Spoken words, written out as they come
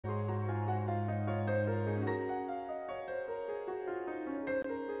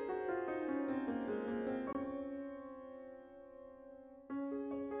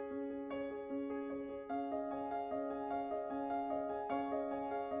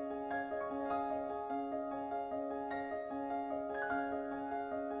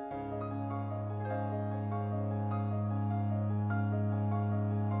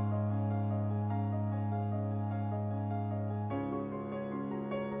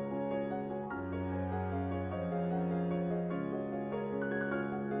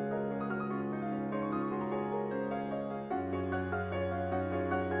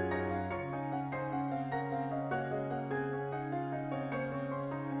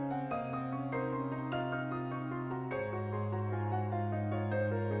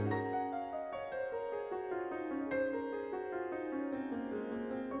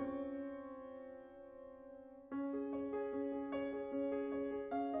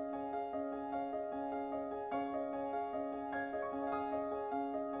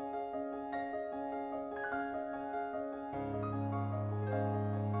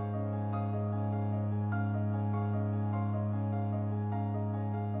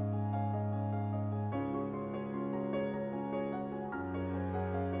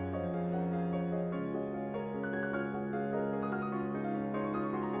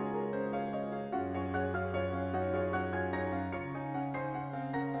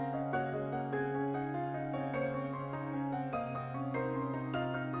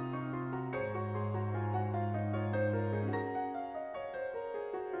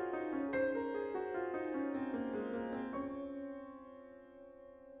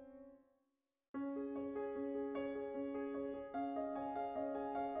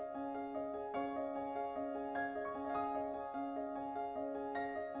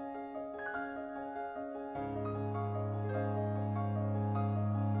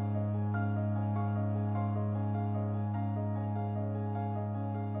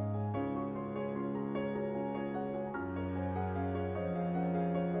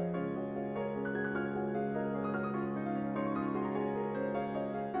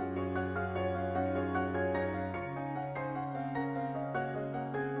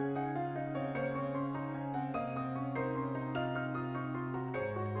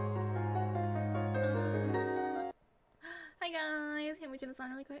Hi guys, can we do this on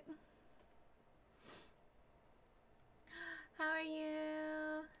really quick? How are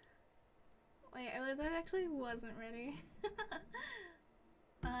you? Wait, I realized I actually wasn't ready.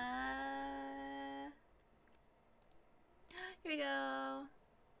 Here we go.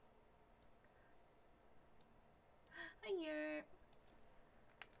 Hi here.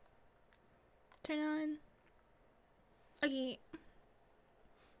 Turn on. Okay.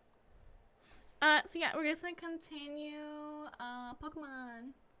 So yeah, we're just gonna continue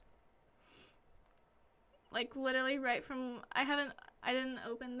Pokemon. Like literally right from I didn't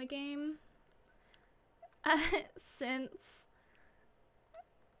open the game since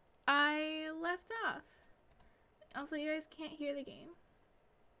I left off. Also, you guys can't hear the game.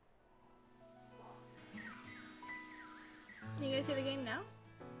 Can you guys hear the game now?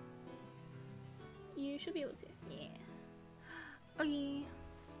 You should be able to. Yeah. Okay.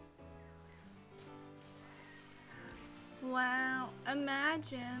 Wow.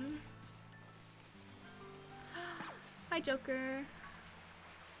 Imagine. Hi, Joker.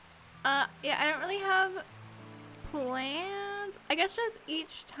 Yeah, I don't really have plans. I guess just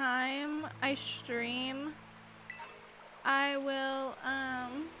each time I stream, I will,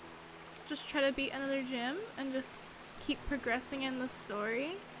 just try to beat another gym and just keep progressing in the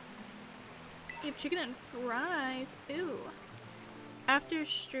story. You have chicken and fries. Ooh. After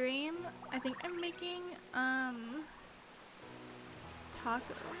stream, I think I'm making,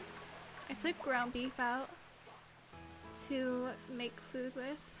 tacos. I took ground beef out to make food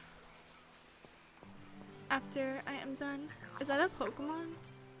with after I am done. Is that a Pokemon?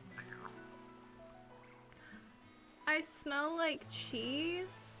 I smell like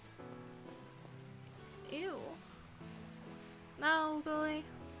cheese. Ew. No, Billy.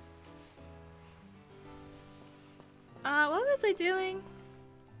 What was I doing?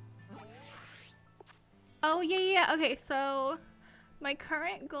 Oh, yeah. Okay, so my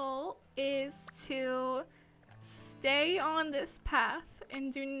current goal is to stay on this path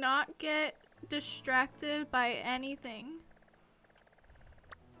and do not get distracted by anything.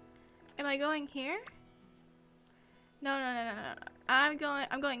 Am I going here? No. I'm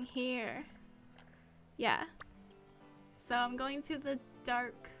going here. Yeah. So I'm going to the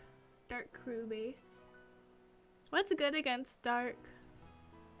dark crew base. What's good against dark?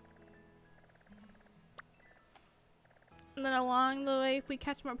 And then along the way, if we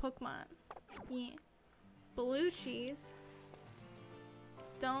catch more Pokemon. Yeah. Blue cheese.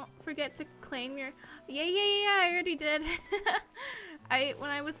 Don't forget to claim your... Yeah, I already did. When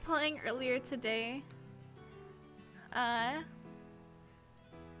I was playing earlier today, I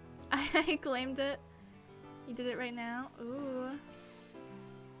claimed it. You did it right now. Ooh.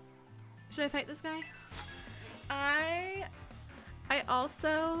 Should I fight this guy? I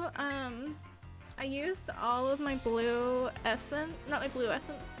also, I used all of my blue essence, not my blue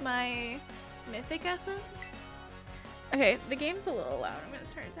essence, my mythic essence. Okay, the game's a little loud. I'm gonna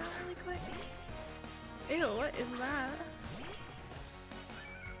turn it down really quick. Ew, what is that?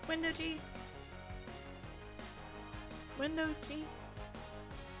 Window G. Window G.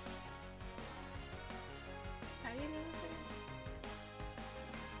 How do you do it?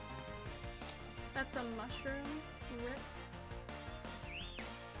 That's a mushroom. Rip.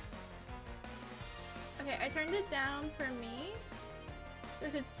 Okay, I turned it down for me.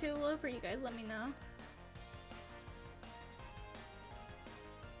 If it's too low for you guys, let me know.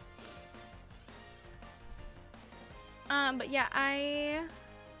 But yeah,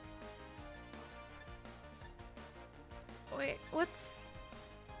 wait, what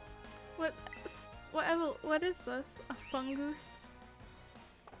is this? A fungus?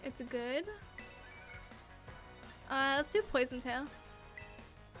 It's good. Let's do Poison Tail.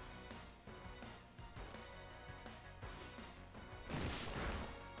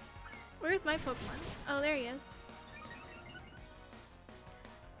 Where's my Pokemon? Oh, there he is.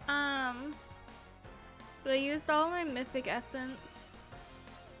 But I used all my mythic essence.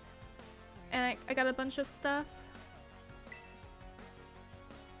 And I got a bunch of stuff.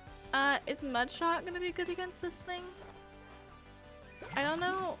 Is Mudshot gonna be good against this thing? I don't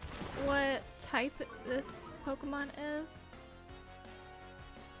know what type this Pokemon is.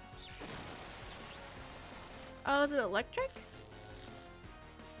 Oh, is it electric?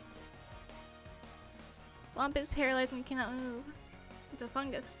 Womp is paralyzed and cannot move. It's a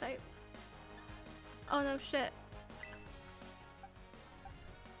fungus type. Oh no shit.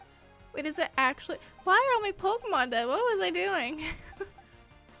 Wait, is it actually— why are all my Pokemon dead? What was I doing?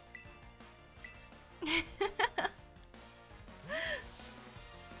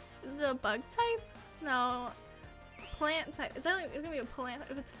 Is it a bug type? No. Plant type. Is that like— it's gonna be a plant?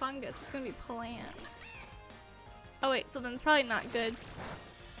 If it's fungus, it's gonna be plant. Oh wait, so then it's probably not good.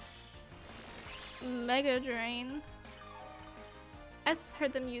 Mega Drain. I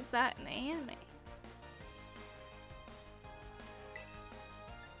heard them use that in the anime.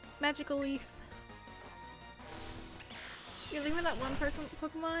 Magical Leaf. You're leaving that one person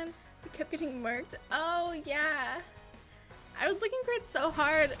Pokemon who kept getting murked? Oh yeah. I was looking for it so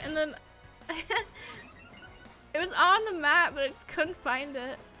hard and then it was on the map but I just couldn't find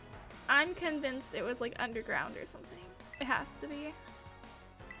it. I'm convinced it was like underground or something. It has to be.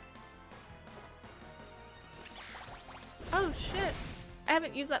 Oh shit. I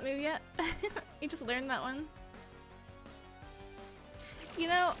haven't used that move yet. You just learned that one. You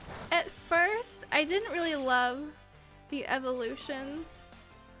know, at first I didn't really love the evolution,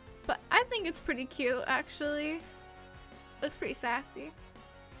 but I think it's pretty cute actually. Looks pretty sassy.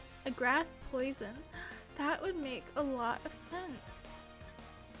 A grass poison. That would make a lot of sense.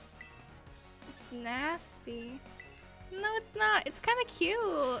 It's nasty. No, it's not. It's kind of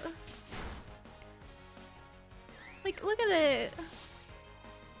cute. Like, look at it.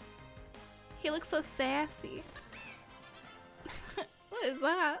 He looks so sassy. What is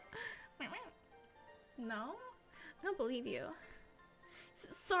that? No? I don't believe you.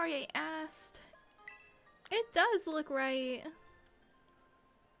 Sorry I asked. It does look right.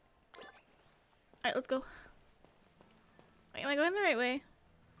 Alright, let's go. Wait, am I going the right way?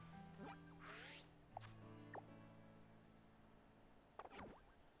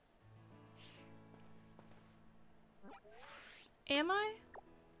 Am I?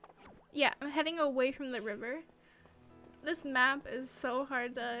 Yeah, I'm heading away from the river. This map is so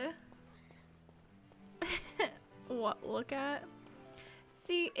hard to look at.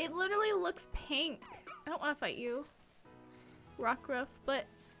 See, it literally looks pink. I don't want to fight you, Rockruff, but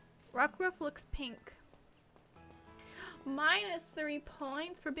Rockruff looks pink. -3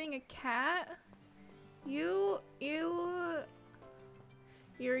 points for being a cat. You're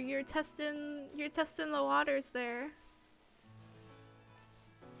testing the waters there.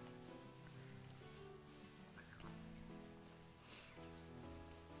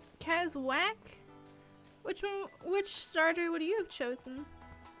 Cat is whack? Which starter would you have chosen?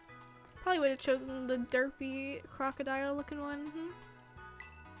 Probably would have chosen the derpy crocodile looking one.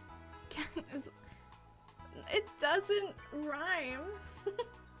 Cat is... It doesn't rhyme.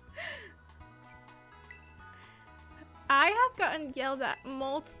 I have gotten yelled at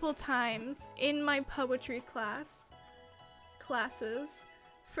multiple times in my poetry classes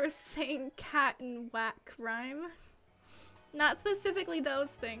for saying cat and whack rhyme. Not specifically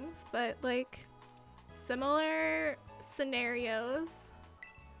those things, but like similar scenarios.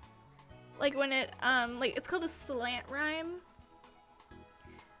 Like when it like it's called a slant rhyme.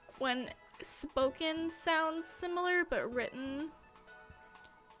 When spoken sounds similar but written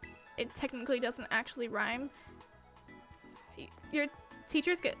it technically doesn't actually rhyme. Your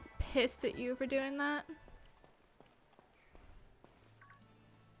teachers get pissed at you for doing that.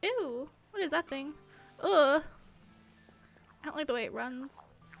 Ew, what is that thing? Ugh. I don't like the way it runs.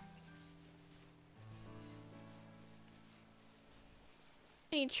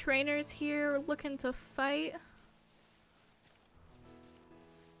 Any trainers here looking to fight?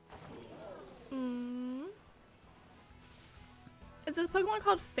 Is this Pokemon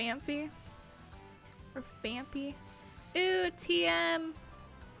called Phanpy? Or Phanpy? Ooh, TM!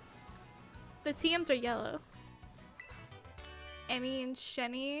 The TMs are yellow. Emmy and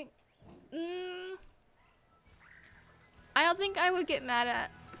Shenny? I don't think I would get mad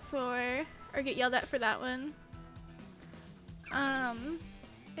at or get yelled at for that one.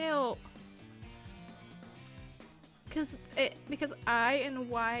 Ew. Because I and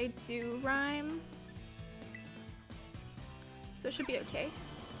Y do rhyme. So it should be okay.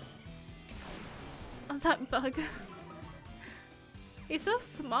 Oh, that bug. He's so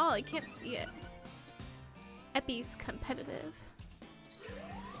small, I can't see it. Epi's competitive.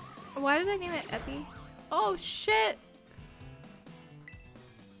 Why did I name it Epi? Oh shit!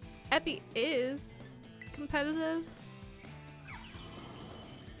 Epi is competitive.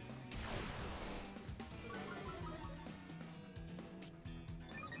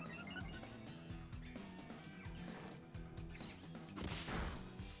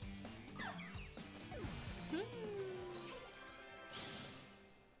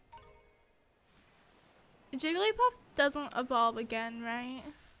 Jigglypuff doesn't evolve again, right?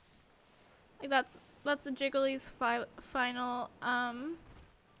 Like that's a Jiggly's final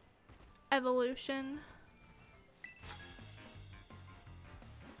evolution.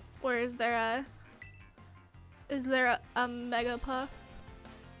 Or is there a Megapuff?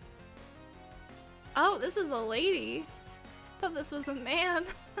 Oh, this is a lady. I thought this was a man.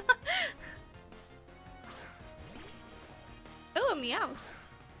 Ooh, Meowth.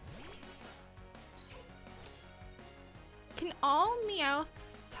 Can all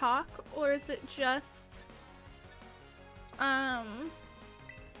Meowths talk, or is it just,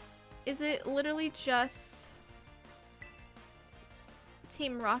 is it literally just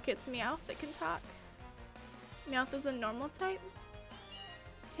Team Rocket's Meowth that can talk? Meowth is a normal type?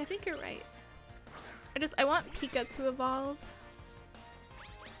 I think you're right. I want Pika to evolve.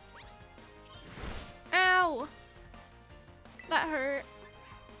 Ow! That hurt.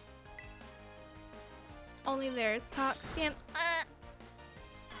 Only theirs talks. Damn.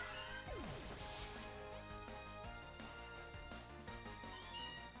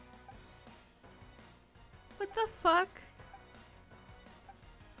 What the fuck?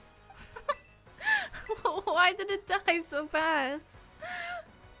 Why did it die so fast?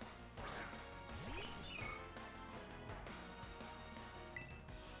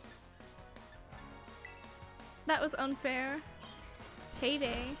 That was unfair.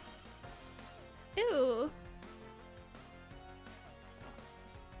 Heyday. Ew.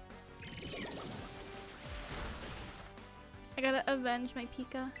 I gotta avenge my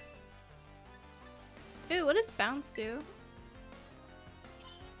Pika. Ew, what does bounce do?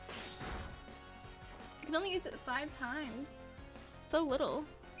 I can only use it 5 times. So little.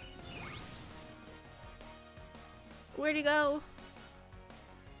 Where'd he go?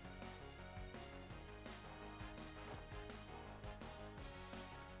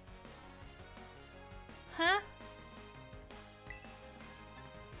 Huh?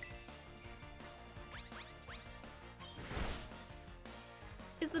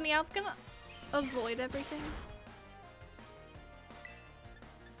 Is the Meowth gonna avoid everything?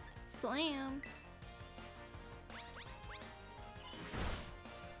 Slam.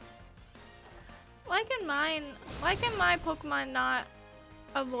 Why can my Pokemon not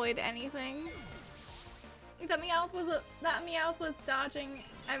avoid anything? That Meowth was dodging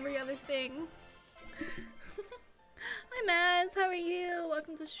every other thing. Hi Maz, how are you?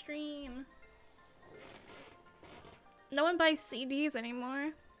 Welcome to stream. No one buys CDs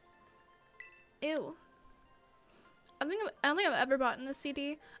anymore. Ew. I don't think I've ever bought a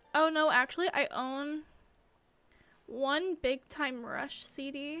CD. Oh no, actually I own one Big Time Rush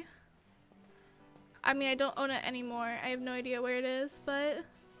CD. I mean, I don't own it anymore. I have no idea where it is, but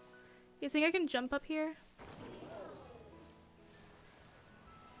you think I can jump up here?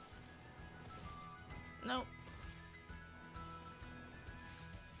 Nope.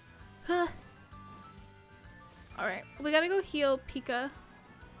 Alright, we gotta go heal Pika.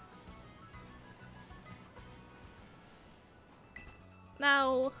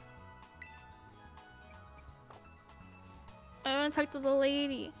 Now. I wanna talk to the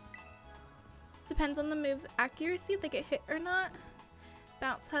lady. Depends on the move's accuracy if they get hit or not.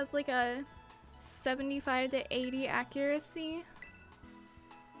 Bounce has like a 75 to 80 accuracy.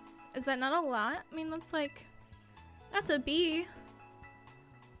 Is that not a lot? I mean, that's a B.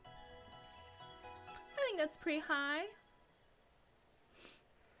 I think that's pretty high.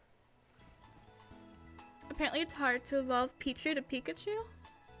 Apparently it's hard to evolve Pichu to Pikachu.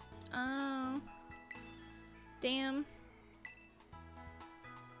 Oh. Damn.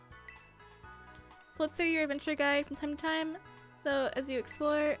 Flip through your adventure guide from time to time, though, as you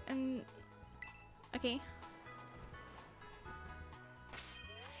explore and... Okay.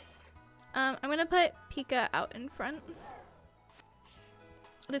 I'm gonna put Pika out in front.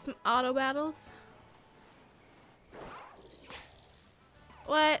 I'll do some auto battles.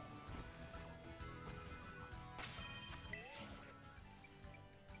 What?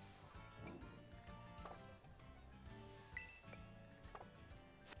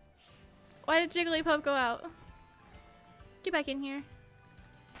 Why did Jigglypuff go out? Get back in here.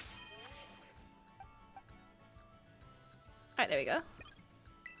 Alright, there we go.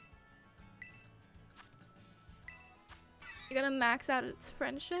 You gotta max out its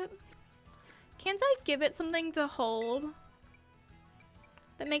friendship. Can't I give it something to hold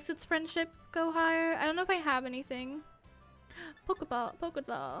that makes its friendship go higher? I don't know if I have anything. Pokeball,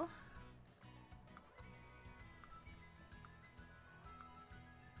 Pokédoll.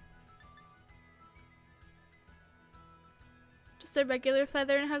 Just a regular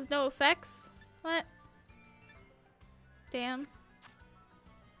feather and has no effects? What? Damn.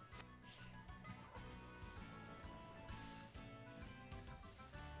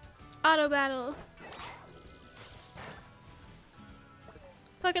 Auto battle.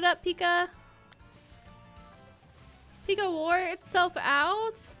 Fuck it up, Pika. Pika wore itself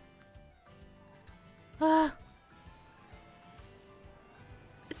out? Ugh.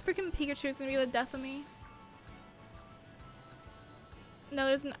 This freaking Pikachu is gonna be the death of me. No,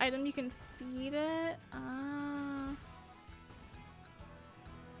 there's an item you can feed it.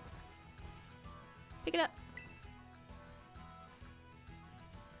 Pick it up.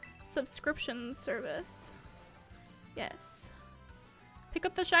 Subscription service. Yes. Pick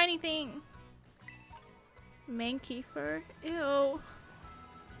up the shiny thing. Mankeyfur. Ew.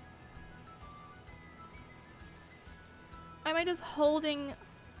 Am I just holding...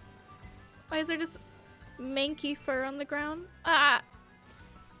 Why is there just Mankeyfur on the ground? Ah!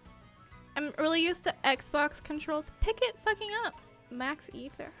 I'm really used to Xbox controls. Pick it fucking up. Max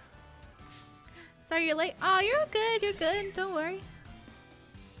Ether. Sorry you're late. Oh, you're good. You're good. Don't worry.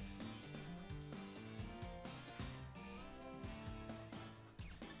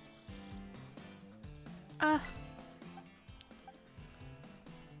 Alright,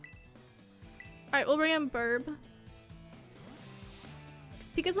 we'll bring in Burb.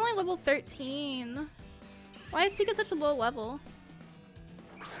 Pika's only level 13. Why is Pika such a low level?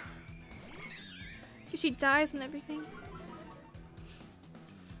 Because she dies and everything.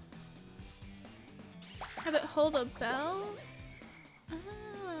 Have it hold a bell?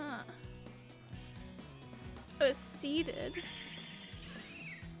 Ah. Oh, it's seated.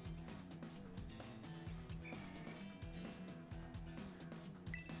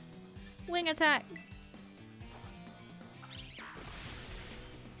 Wing attack.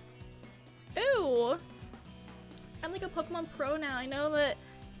 Ooh! I'm like a Pokemon pro now. I know that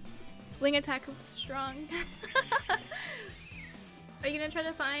wing attack is strong. Are you gonna try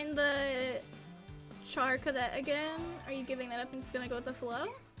to find the Charcadet again? Are you giving that up and just gonna go with the flow?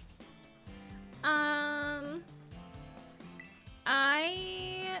 I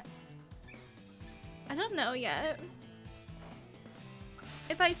don't know yet.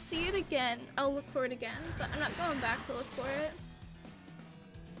 If I see it again, I'll look for it again, but I'm not going back to look for it.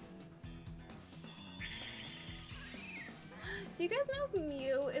 Do you guys know if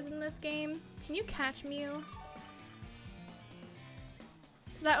Mew is in this game? Can you catch Mew?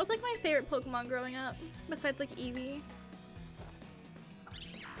 That was like my favorite Pokemon growing up, besides like Eevee.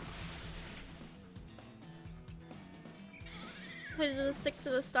 So I just stick to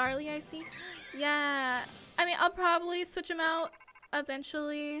the Starly, I see. Yeah, I mean, I'll probably switch him out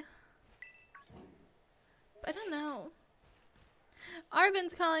eventually. But I don't know.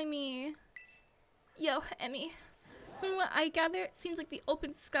 Arvin's calling me. Yo, Emmy. So from what I gather, it seems like the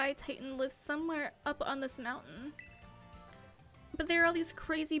Open Sky Titan lives somewhere up on this mountain. But there are all these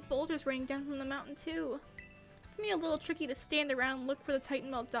crazy boulders raining down from the mountain too. It's gonna be a little tricky to stand around and look for the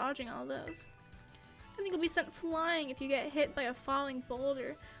Titan while dodging all those. I think you'll be sent flying if you get hit by a falling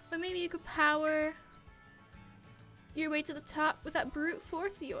boulder. But maybe you could power your way to the top with that brute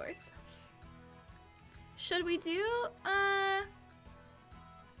force of yours. Should we do the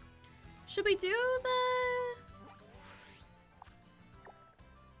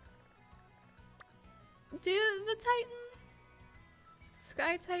Titan?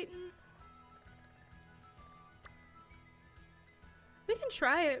 Sky Titan? We can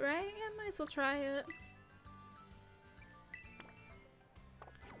try it, right? Yeah, might as well try it.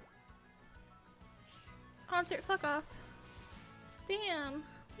 Concert, fuck off. Damn,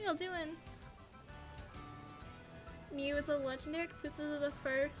 what y'all doing? Mew is a legendary exclusive of the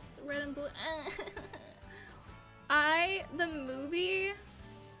first Red and Blue. The movie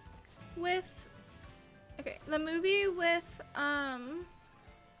with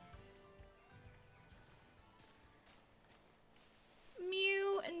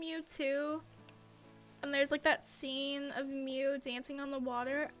Mew and Mewtwo, and there's like that scene of Mew dancing on the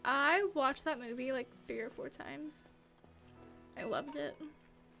water. I watched that movie like 3 or 4 times. I loved it.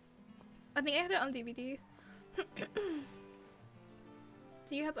 I think I had it on DVD.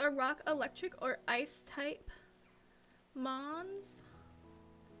 Do you have a rock, electric, or ice type Mons?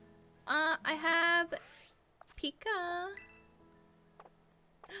 I have Pika.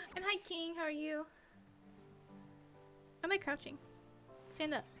 And hi King, how are you? Am I crouching?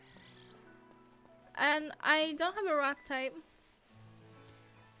 Stand up. And I don't have a rock type.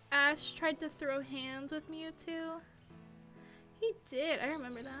 Ash tried to throw hands with Mewtwo. He did, I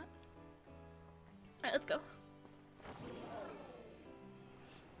remember that. Alright, let's go.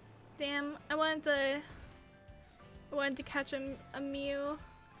 Damn, I wanted to catch a Mew.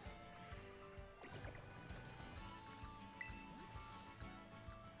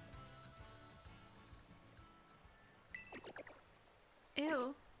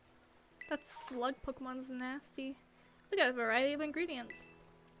 Ew. That slug Pokemon's nasty. Look at a variety of ingredients.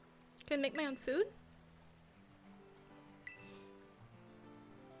 Can I make my own food?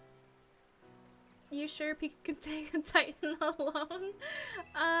 You sure Pika can take a Titan alone?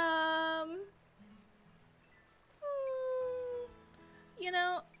 You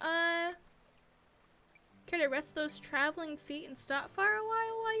know, care to rest those traveling feet and stop for a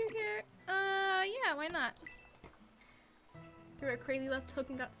while you're here? Yeah, why not? Threw a crazy left hook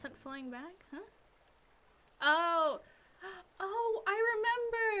and got sent flying back? Huh? Oh! Oh, I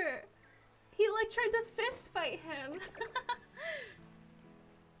remember! He like tried to fist fight him.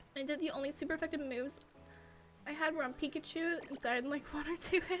 I did the only super effective moves I had were on Pikachu and died in like 1 or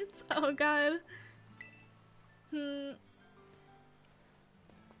 2 hits. Oh god. Should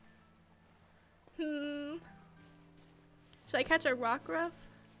I catch a Rockruff?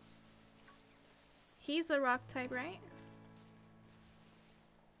 He's a rock type, right?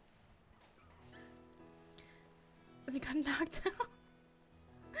 I think I got knocked out.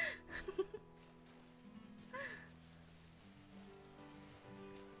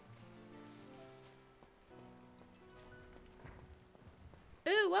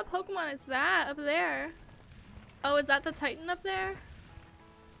 Ooh, what Pokemon is that up there? Oh, is that the Titan up there?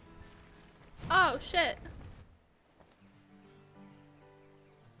 Oh, shit.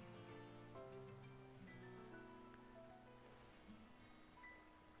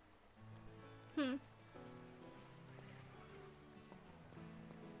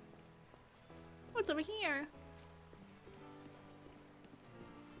 What's over here?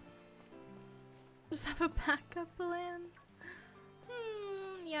 Just have a backup plan?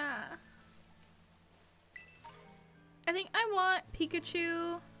 Yeah. I think I want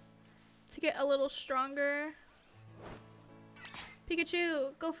Pikachu to get a little stronger.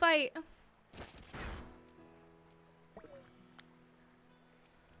 Pikachu, go fight.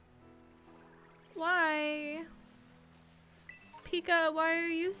 Why? Pika, why are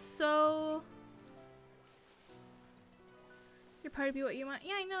you so... You're part of you what you want.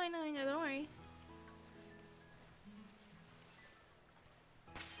 Yeah, I know, don't worry.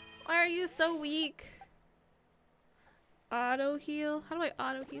 Why are you so weak? Auto heal? How do I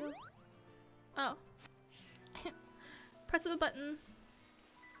auto heal? Oh. Press of a button.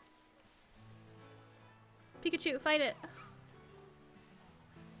 Pikachu, fight it.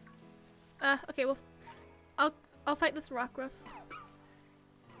 Okay, well, I'll fight this Rockruff.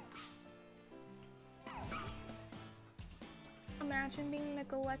 Imagine being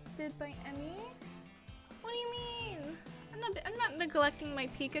neglected by Emmy? What do you mean? I'm not neglecting my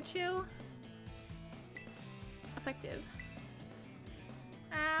Pikachu. Effective.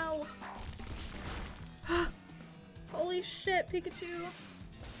 Ow. Holy shit, Pikachu.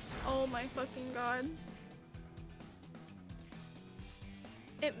 Oh my fucking god.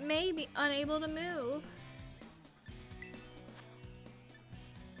 It may be unable to move.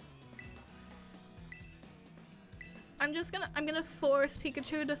 I'm gonna force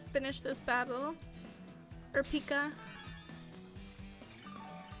Pikachu to finish this battle. Or Pika.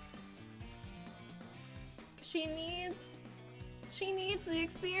 She needs the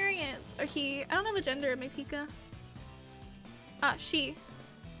experience. Or he. I don't know the gender of my Pika. Ah, she.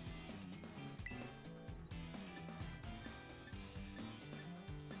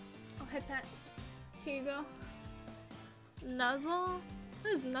 Oh, hey pet. Here you go. Nuzzle?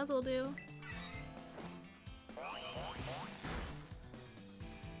 What does Nuzzle do?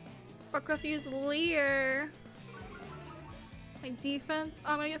 Rockruff use Leer. My defense.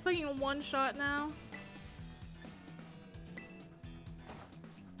 Oh, I'm gonna get fucking one shot now.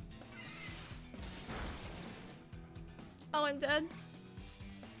 Oh, I'm dead.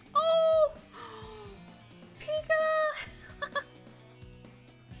 Oh! Pika!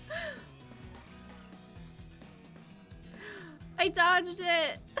 I dodged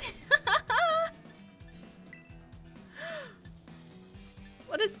it!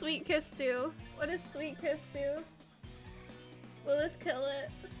 What does Sweet Kiss do? What does Sweet Kiss do? Will this kill it?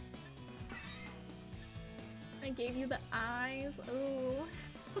 I gave you the eyes. Ooh.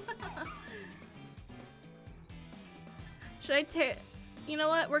 Should I tear? You know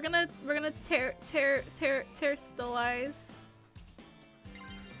what? We're gonna tear Still Eyes.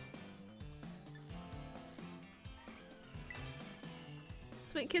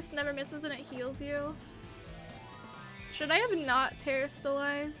 Sweet Kiss never misses and it heals you. Should I have not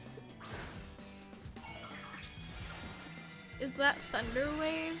Terrastalized? Is that Thunder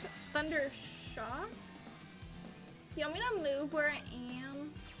Wave? Thunder Shock? Do you want me to move where I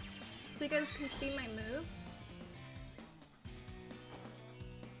am so you guys can see my moves?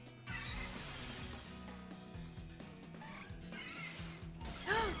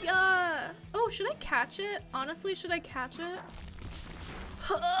 Yeah! Oh, should I catch it? Honestly, should I catch it?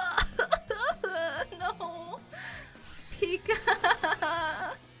 No!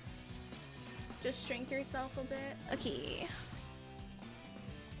 Pika! Just shrink yourself a bit. Okay.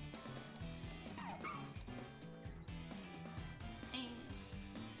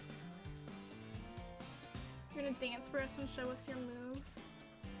 You're gonna dance for us and show us your moves?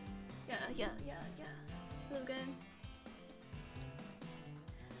 Yeah, yeah. This is good.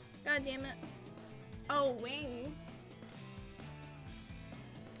 God damn it. Oh, wings.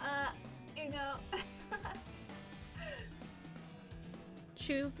 You know.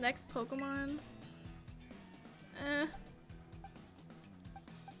 Choose next Pokemon.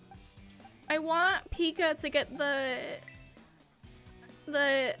 I want Pika to get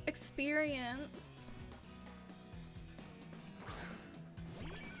the experience.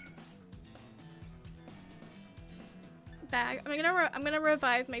 Bag. I'm gonna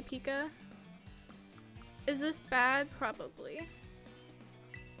revive my Pika. Is this bad? Probably.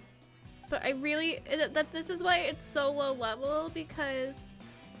 But I really this is why it's so low level, because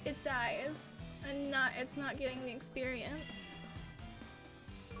it dies and it's not getting the experience.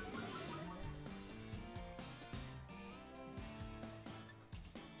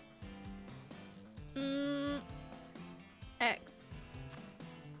 X.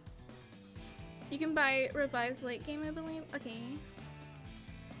 You can buy revives late game, I believe. Okay.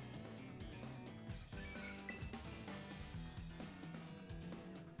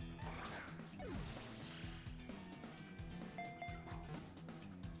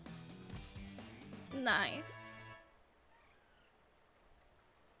 Nice.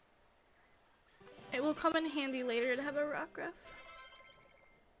 It will come in handy later to have a Rockruff.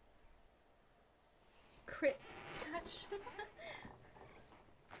 Crit catch.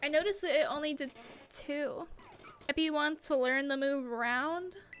 I noticed that it only did 2. If you want to learn the move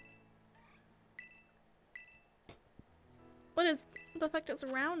round. What the fuck does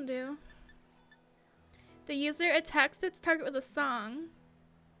round do? The user attacks its target with a song.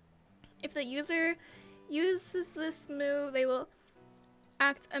 If the user uses this move, they will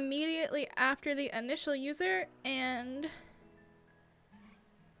act immediately after the initial user, and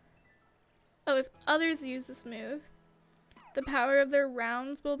if others use this move, the power of their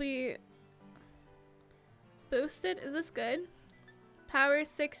rounds will be boosted. Is this good? Power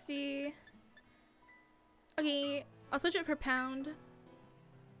 60. Okay, I'll switch it for pound.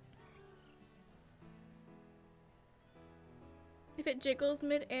 If it jiggles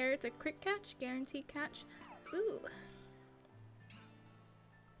mid-air, it's a crit catch, guaranteed catch. Ooh.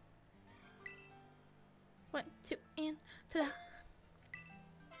 1, 2, and ta-da.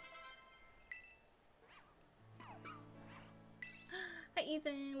 Hi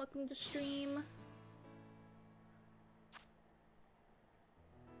Ethan, welcome to stream.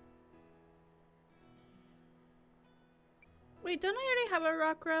 Wait, don't I already have a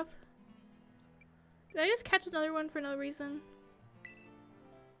Rockruff? Did I just catch another one for no reason?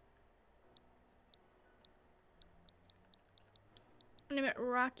 Name it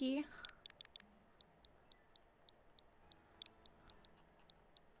Rocky.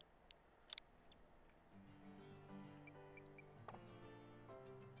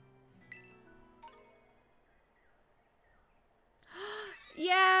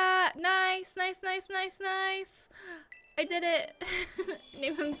 Yeah, nice. I did it.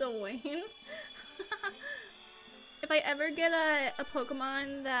 Name him Dwayne. If I ever get a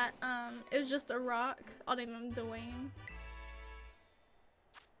Pokemon that is just a rock, I'll name him Dwayne.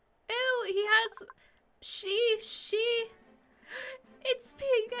 Ew, he has she. It's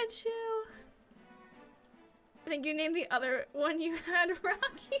Pikachu. I think you named the other one you had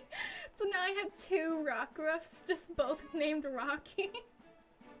Rocky. So now I have 2 Rockruffs, just both named Rocky.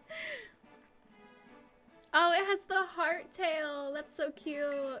 Oh, it has the heart tail. That's so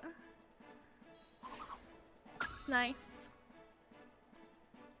cute. Nice.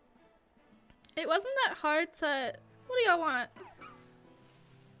 It wasn't that hard to... What do y'all want?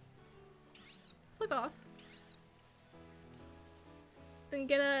 Fuck off. And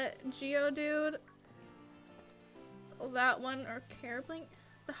get a Geodude. That one, or Carablink.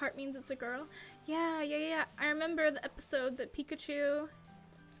 The heart means it's a girl. Yeah. I remember the episode that Pikachu,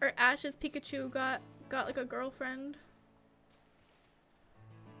 or Ash's Pikachu got like a girlfriend.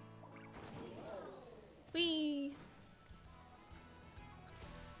 Wee.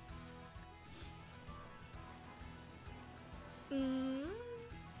 Your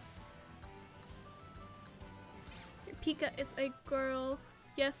Pika is a girl.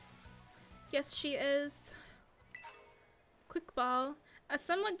 Yes, she is. Quick Ball. A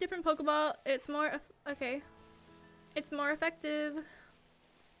somewhat different Pokeball. It's more okay. It's more effective.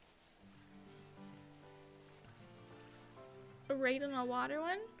 A raid on a water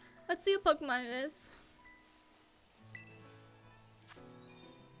one. Let's see what Pokemon it is.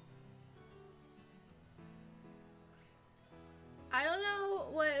 I don't know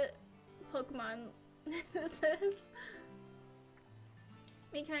what Pokemon this is.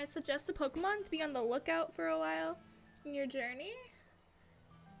 I mean, can I suggest a Pokemon to be on the lookout for a while in your journey?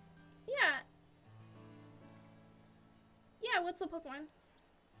 what's the Pokemon?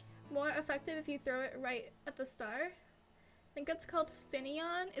 More effective if you throw it right at the star. I think it's called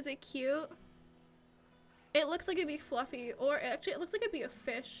Finneon. Is it cute? It looks like it'd be fluffy, or actually it looks like it'd be a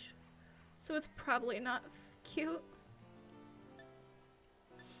fish. So it's probably not cute.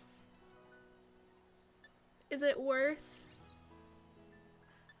 Is it worth?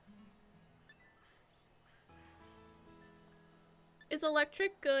 Is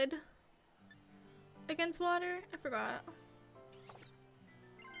electric good against water? I forgot.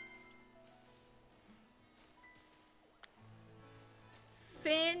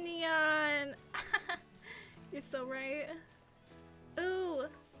 Finneon! You're so right. Ooh!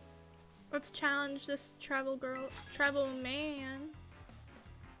 Let's challenge this travel man.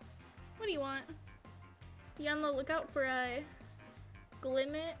 What do you want? You on the lookout for a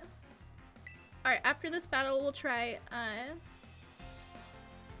Glimmet? Alright, after this battle we'll try,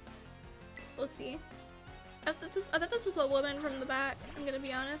 we'll see. I thought this was a woman from the back, I'm gonna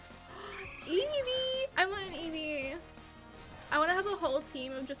be honest. Eevee! I want an Eevee! I want to have a whole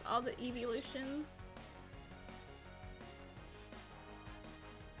team of just all the evolutions.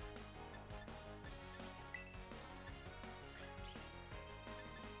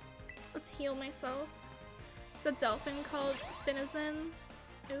 Let's heal myself. It's a dolphin called Finizen.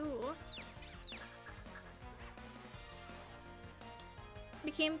 Ooh.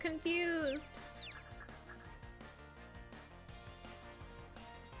 Became confused.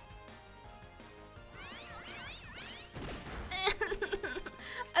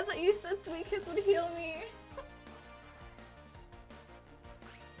 I thought you said Sweet Kiss would heal me.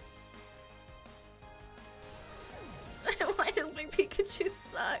 Why does my Pikachu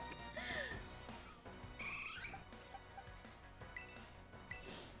suck?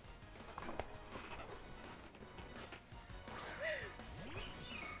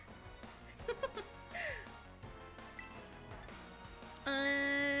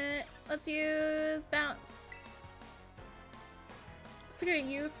 Let's use bounce. So gonna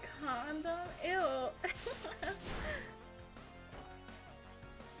use condom? Ew.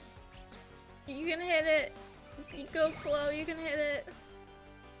 You can hit it. You go slow, you can hit it.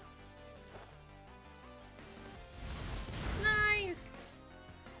 Nice!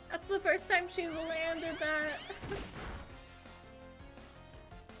 That's the first time she's landed that.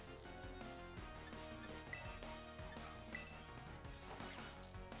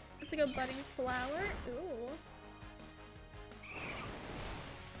 It's like a budding flower. Ooh.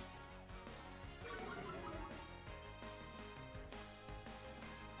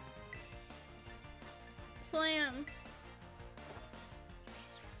 Slam.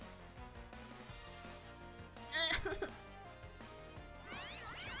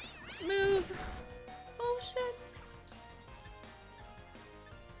 Move. Oh shit.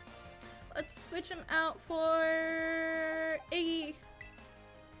 Let's switch him out for Iggy.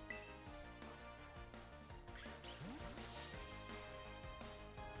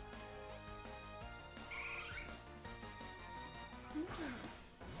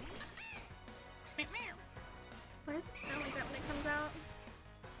 Why does it sound like that when it comes out?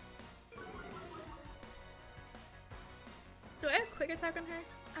 Do I have quick attack on her?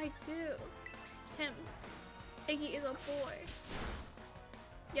 I do. Him. Iggy is a boy.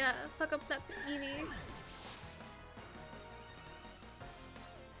 Yeah, fuck up that Eevee.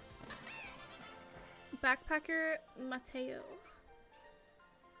 Backpacker Mateo.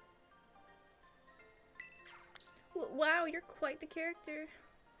 Wow, you're quite the character.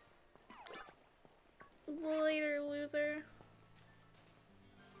 Later, loser.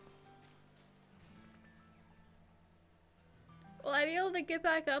 Will I be able to get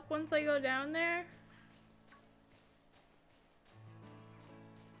back up once I go down there?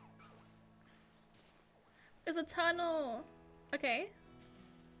 There's a tunnel. Okay.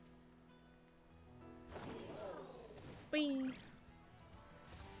 Whee.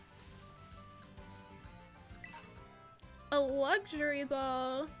 A luxury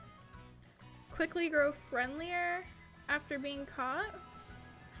ball. Quickly grow friendlier after being caught?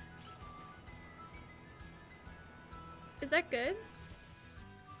 Is that good?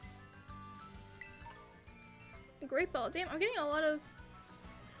 Great ball. Damn, I'm getting a lot of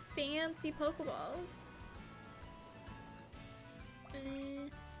fancy Pokeballs.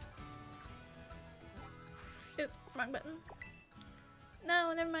 Oops, wrong button.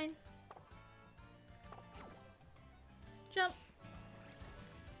 No, never mind. Jump.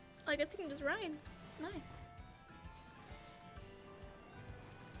 I guess you can just ride. Nice.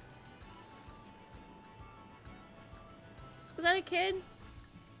 Was that a kid?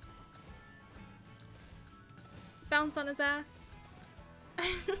 Bounce on his ass.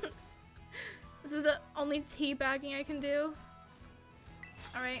 This is the only teabagging I can do.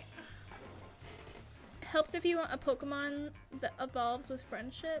 Alright. Helps if you want a Pokemon that evolves with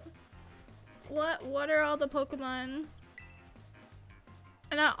friendship. What are all the Pokemon?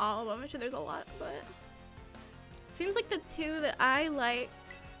 Not all of them, I'm sure there's a lot, but seems like the two that I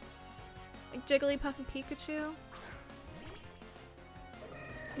liked, like Jigglypuff and Pikachu.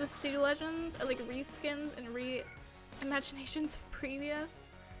 The Pseudo Legends are like reskins and reimaginations of previous.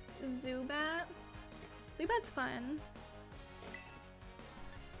 Zubat. Zubat's fun.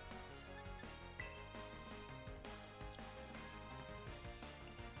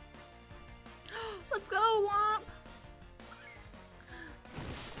 Let's go, Womp!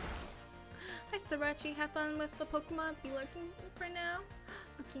 Hi, Srirachi. Have fun with the Pokemons be lurking for now.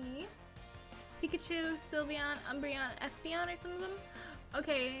 Okay. Pikachu, Sylveon, Umbreon, Espeon are some of them.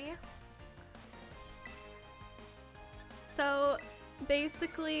 Okay. So,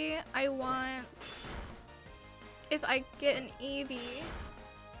 basically, I want... If I get an Eevee,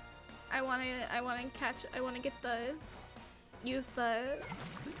 I wanna get the... Use the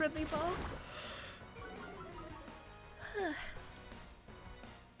Friendly Ball.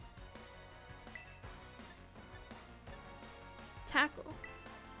 Tackle.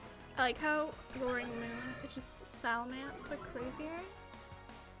 I like how Roaring Moon is just Salamence but crazier.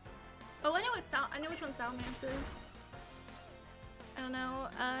 Oh, I know which one Salamence is. I don't know.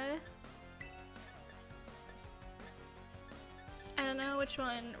 I don't know which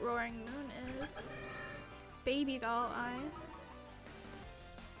one Roaring Moon is. Baby doll eyes.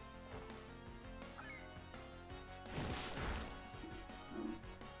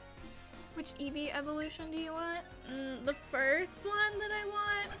 Which Eevee evolution do you want? The first one that I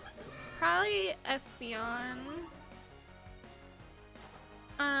want? Probably Espeon.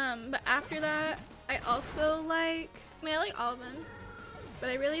 But after that, I also like... I mean, I like all of them. But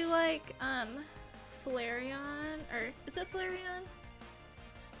I really like, Flareon. Or, is it Flareon?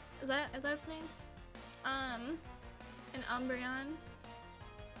 Is that its name? And Umbreon.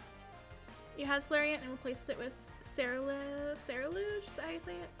 You had Flareon and replaced it with Ceruledge? Is that how you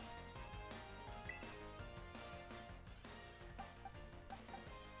say it?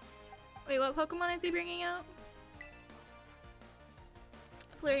 Wait, what Pokemon is he bringing out?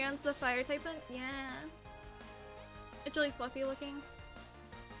 Flareon's the fire type one? Yeah. It's really fluffy looking.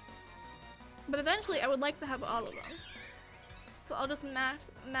 But eventually I would like to have all of them. So I'll just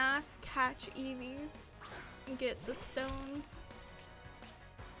mass catch Eevees and get the stones.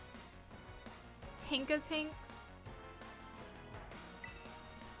 Tinkatinks.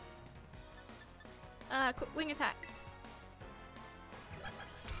 Quick wing attack.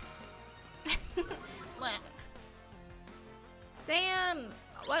 Damn!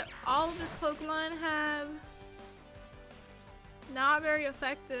 What all of his Pokemon have not very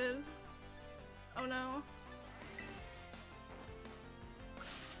effective. Oh no.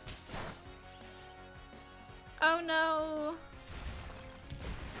 Oh no.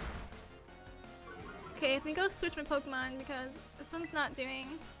 Okay, I think I'll switch my Pokemon because this one's not doing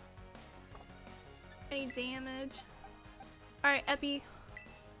any damage. Alright, Epi.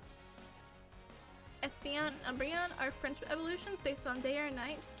 Espeon and Umbreon are friendship evolutions based on day or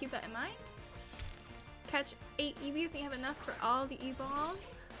night. Just keep that in mind. Catch 8 Eevees and you have enough for all the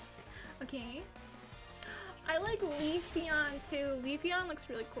evolves. Okay. I like Leafeon too. Leafeon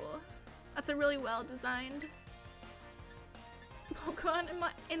looks really cool. That's a really well designed Pokemon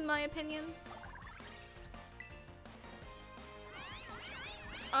in my opinion.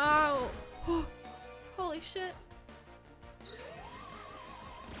 Oh. Holy shit.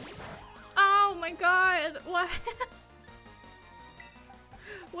 Oh my god, what?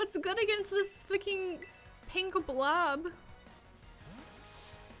 What's good against this fucking pink blob?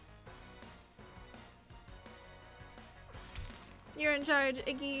 You're in charge,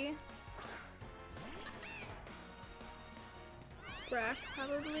 Iggy. Grass,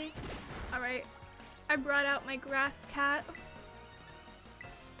 probably. Alright, I brought out my grass cat.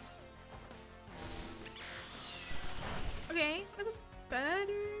 Okay, that was better.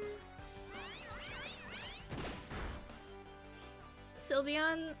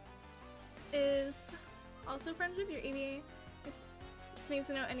 Sylveon is also friendship. Your Eevee just needs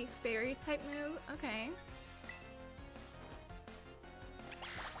to know any fairy type move. Okay.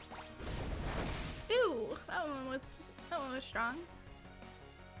 Ooh, that one was strong.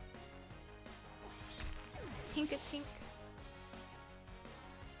 Tinkatink.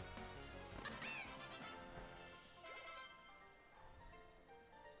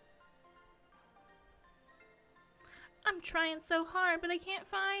 I'm trying so hard, but I can't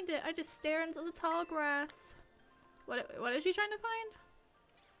find it. I just stare into the tall grass. What is she trying to find?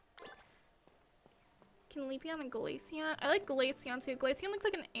 Can Leafeon and Glaceon? I like Glaceon too. Glaceon looks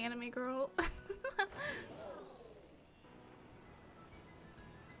like an anime girl.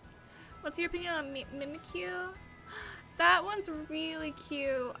 What's your opinion on Mimikyu? That one's really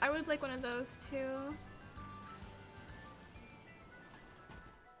cute. I would like one of those too.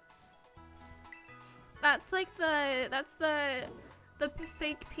 That's like the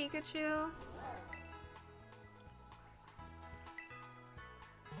fake Pikachu.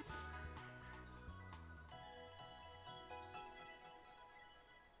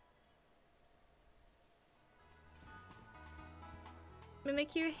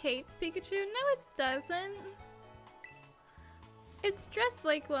 Mimikyu hates Pikachu? No, it doesn't. It's dressed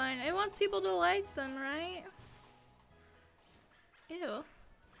like one. It wants people to like them, right? Ew.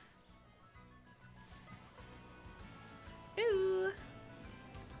 Ooh.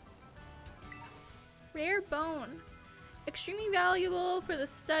 Rare bone. Extremely valuable for the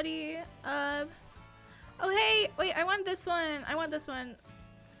study of... Oh, hey! Wait, I want this one. I want this one.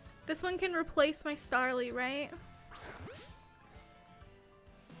 This one can replace my Starly, right?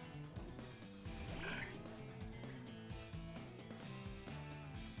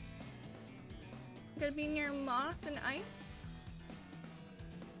 Gotta be near moss and ice.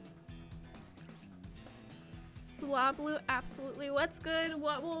 Swablu, absolutely. What's good?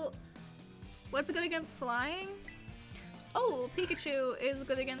 What's good against flying? Oh, Pikachu is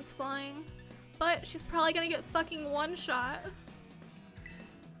good against flying, but she's probably gonna get fucking one shot.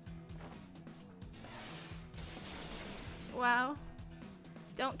 Wow.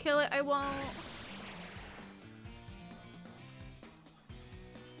 Don't kill it, I won't.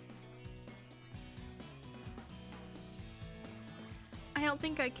 I don't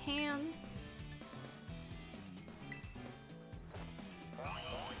think I can.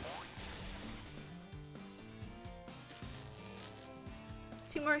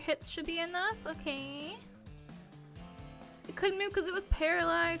 Two more hits should be enough. Okay. It couldn't move because it was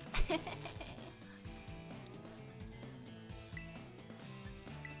paralyzed.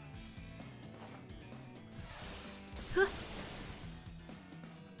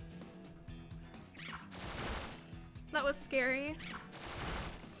 That was scary.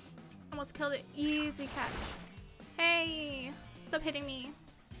 Almost killed it. Easy catch. Hey! Stop hitting me.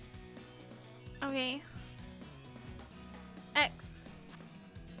 Okay. X.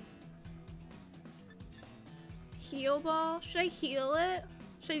 Heal ball? Should I heal it?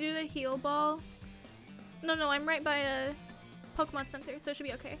 Should I do the heal ball? No, I'm right by a Pokemon Center, so it should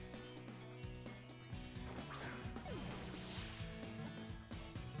be okay.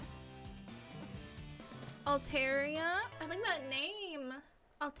 Altaria? I like that name.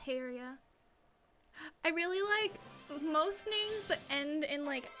 Altaria. I really like most names that end in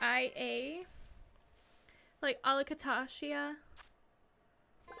like IA. Like Alicatashia.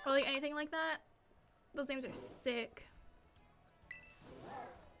 Or like anything like that. Those names are sick.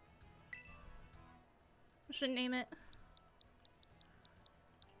 I should name it.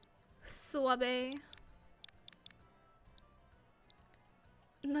 Swabe.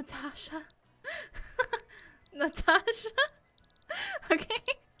 Natasha. Natasha? Okay.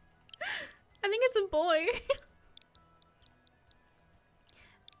 I think it's a boy.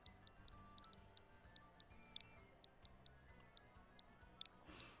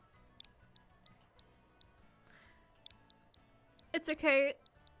 It's okay.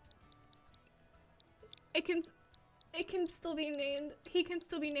 It can still be named. He can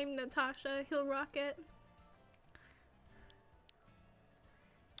still be named Natasha. He'll rock it.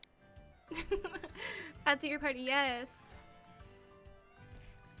 Add to your party, yes.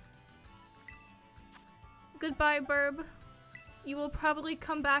 Goodbye, Burb. You will probably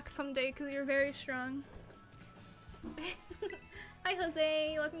come back someday because you're very strong. Hi,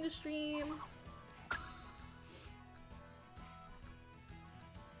 Jose. Welcome to stream.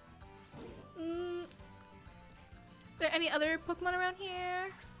 Are there any other Pokemon around here?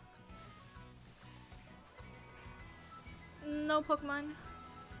 No Pokemon.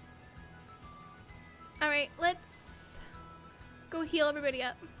 Alright, let's go heal everybody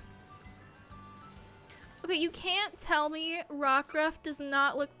up. Okay, you can't tell me Rockruff does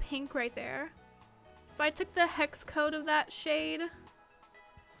not look pink right there. If I took the hex code of that shade,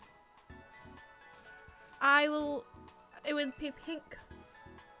 it would be pink.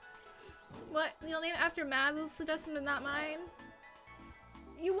 What? You'll name it after Maz's suggestion but not mine?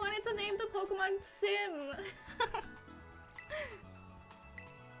 You wanted to name the Pokemon Sim!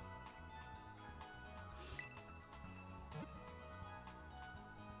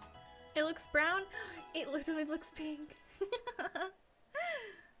 It looks brown? It literally looks pink.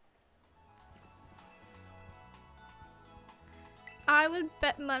 would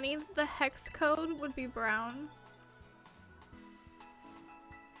bet money that the hex code would be brown.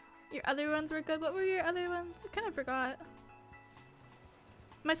 Your other ones were good. What were your other ones? I kind of forgot.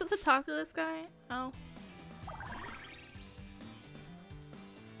 Am I supposed to talk to this guy? Oh.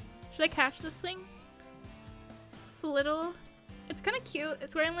 Should I catch this thing? Flittle. It's kind of cute.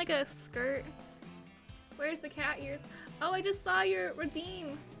 It's wearing like a skirt. Where's the cat ears? Oh, I just saw your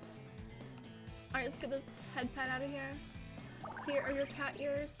redeem. Alright, let's get this head pet out of here. Here are your cat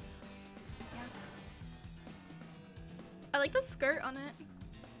ears. Yeah. I like the skirt on it.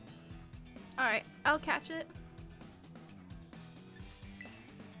 Alright, I'll catch it.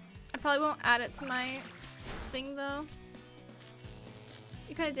 I probably won't add it to my thing though.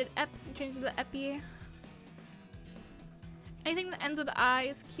 You kind of did eps and changed it to epi. Anything that ends with I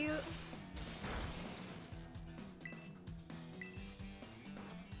is cute.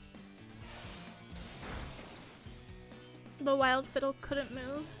 The wild fiddle couldn't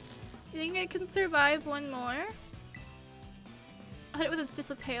move. You think I can survive one more? I hit it with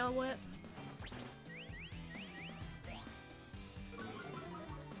just a tail whip.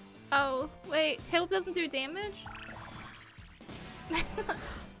 Oh, wait, tail whip doesn't do damage?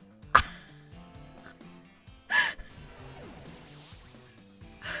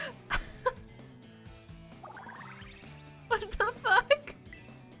 What the fuck?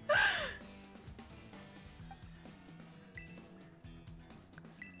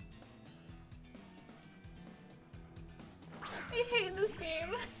 I hate this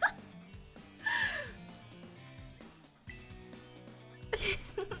game.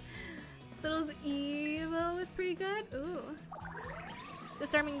 Little's Evo is pretty good. Ooh.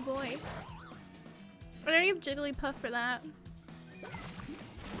 Disarming voice. I already have Jigglypuff for that.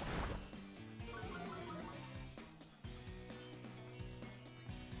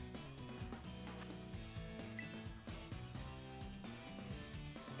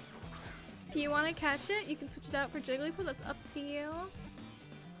 If you want to catch it, you can switch it out for Jigglypuff. That's up to you.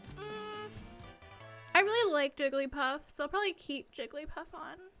 I really like Jigglypuff, so I'll probably keep Jigglypuff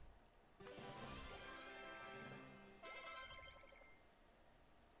on.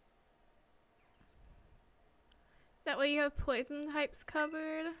 That way you have poison types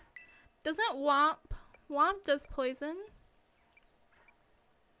covered. Doesn't Womp? Womp does poison.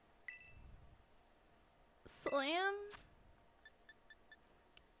 Slam.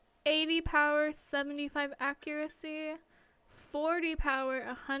 80 power, 75 accuracy. 40 power,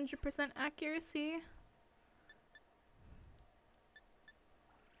 100% accuracy.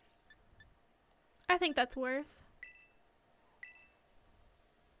 I think that's worth.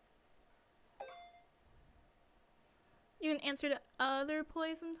 You can answer to other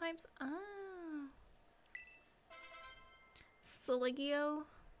poison types. Ah. Sligio.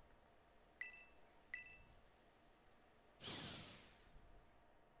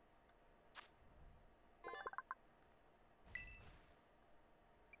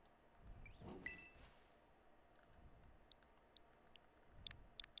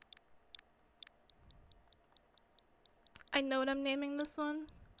 I know what I'm naming this one.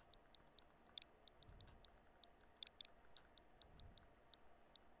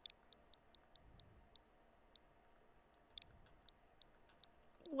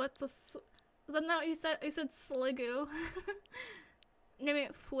 What's a is that not what you said? You said Sliggoo. Naming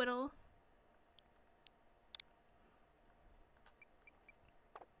it Fwiddle.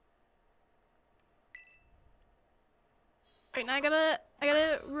 Alright, now I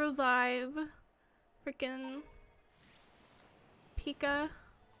gotta revive freaking Pika.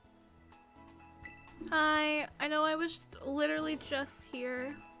 Hi, I know I was literally just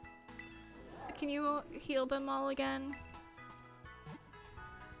here. Can you heal them all again?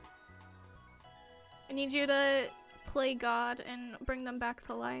 I need you to play God and bring them back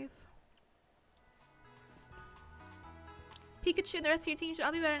to life. Pikachu, the rest of your team should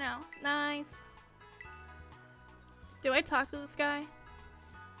all be better now. Nice. Do I talk to this guy?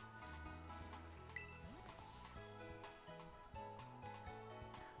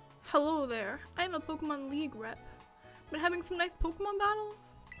 Hello there. I am a Pokemon League rep. Been having some nice Pokemon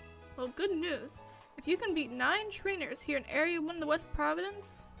battles? Well, good news. If you can beat 9 trainers here in Area 1 in the West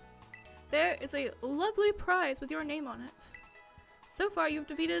Providence, there is a lovely prize with your name on it. So far, you've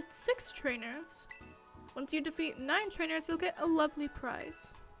defeated 6 trainers. Once you defeat 9 trainers, you'll get a lovely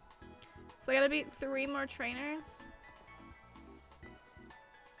prize. So I gotta beat 3 more trainers.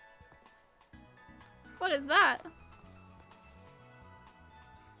 What is that?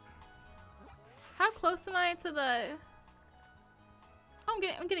 How close am I to the... Oh,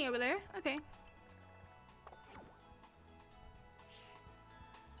 I'm getting over there. Okay.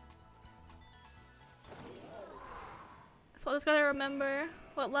 So I just gotta remember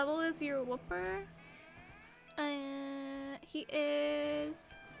what level is your Wooper. He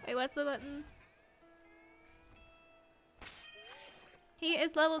is... Wait, what's the button? He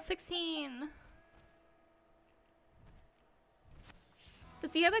is level 16.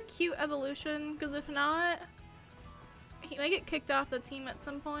 Does he have a cute evolution? Because if not, he might get kicked off the team at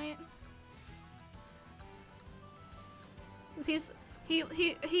some point. He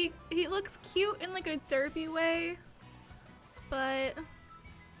looks cute in like a derpy way, but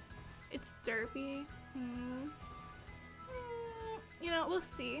it's derpy. You know, we'll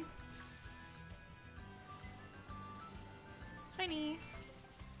see. Shiny.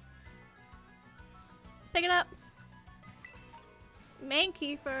 Pick it up.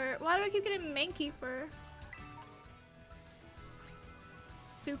 Mankeyfer. Why do I keep getting Mankeyfer?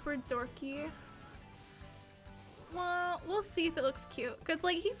 Super dorky. Well, we'll see if it looks cute. Cause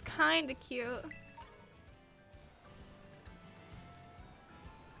like he's kinda cute.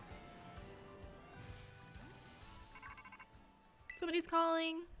 Somebody's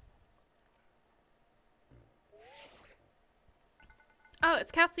calling. Oh,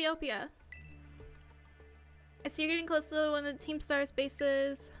 it's Cassiopeia. I see you're getting close to one of the Team Star's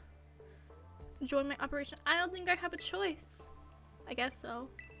bases. Join my operation. I don't think I have a choice. I guess so.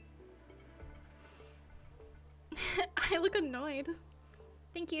 I look annoyed.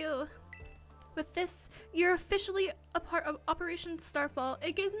 Thank you. With this, you're officially a part of Operation Starfall.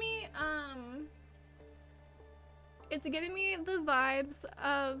 It gives me, it's giving me the vibes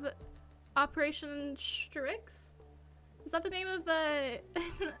of Operation Strix. Is that the name of the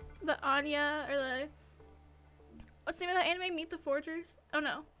the Anya or the what's the name of that anime? Meet the Forgers? Oh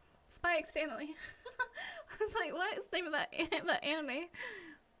no, Spy X Family. I was like, what is the name of that anime?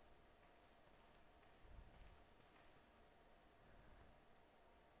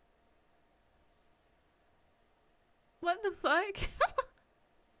 What the fuck?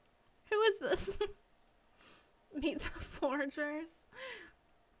 Who is this? Meet the Forgers.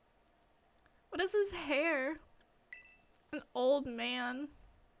 What is his hair? An old man.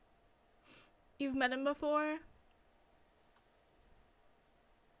 You've met him before?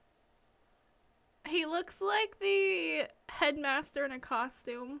 He looks like the headmaster in a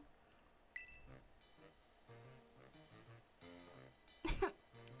costume.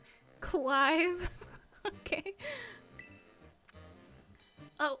 Clive. Okay.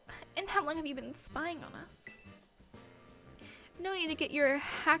 Oh, and how long have you been spying on us? No need to get your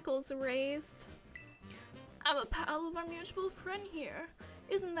hackles raised. I'm a pal of our mutual friend here.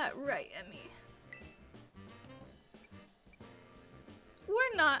 Isn't that right, Emmy?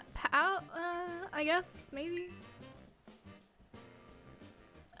 We're not pal, I guess, maybe.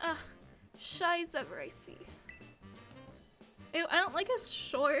 Shy as ever, I see. Ew, I don't like his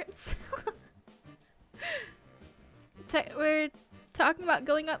shorts. We're talking about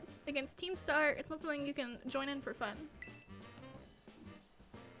going up against Team Star. It's not something you can join in for fun.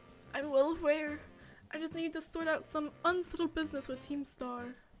 I'm well aware. I just need to sort out some unsettled business with Team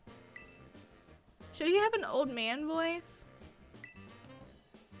Star. Should he have an old man voice?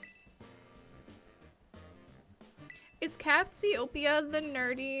 Is Cassiopeia the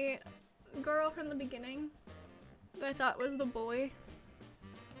nerdy girl from the beginning that I thought was the boy?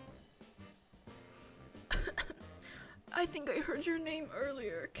 I think I heard your name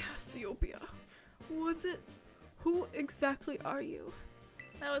earlier, Cassiopeia. Was it? Who exactly are you?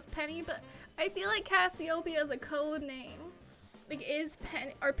 That was Penny, but I feel like Cassiopeia is a code name. Like,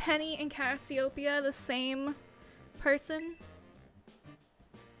 are Penny and Cassiopeia the same person?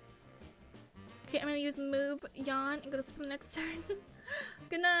 Okay, I'm gonna use move, yawn, and go to swim next turn.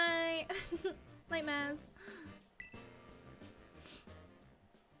 Good night. Night, Maz.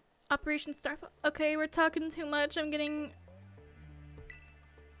 Operation Starfall. Okay, we're talking too much. I'm getting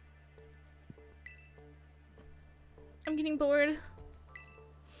bored.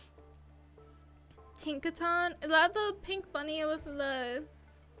 Tinkaton? Is that the pink bunny with the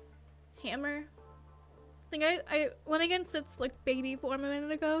hammer? I think I went against its like baby form a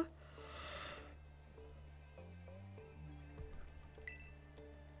minute ago.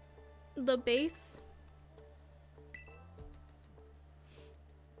 The base.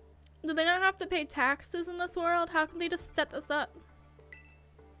 Do they not have to pay taxes in this world? How can they just set this up?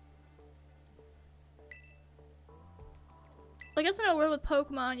 I guess in a world with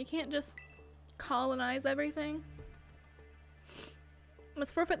Pokemon, you can't just colonize everything.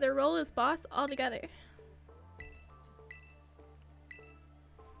 Must forfeit their role as boss altogether.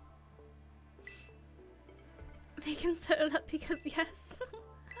 They can set it up because yes.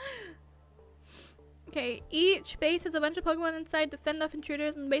 Okay, each base has a bunch of Pokemon inside to fend off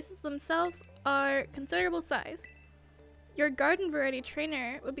intruders, and the bases themselves are considerable size. Your garden variety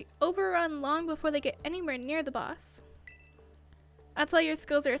trainer would be overrun long before they get anywhere near the boss. That's why your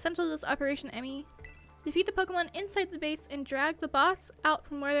skills are essential to this operation, Emmy. Defeat the Pokemon inside the base and drag the boss out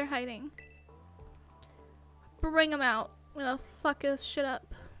from where they're hiding. Bring them out. I'm gonna fuck this shit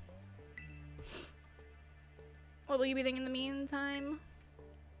up. What will you be doing in the meantime?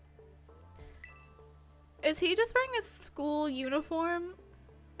 Is he just wearing a school uniform?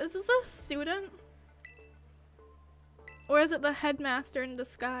 Is this a student? Or is it the headmaster in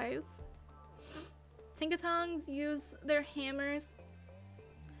disguise? Tinkatongs use their hammers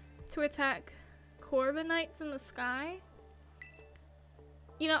to attack Corviknights in the sky.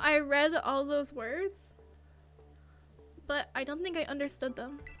 You know, I read all those words, but I don't think I understood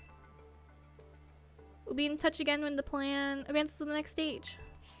them. We'll be in touch again when the plan advances to the next stage.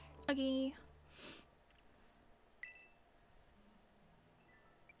 Okay.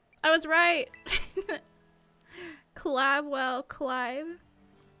 I was right! Clive.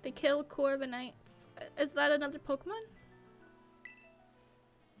 They kill Corviknights. Is that another Pokemon?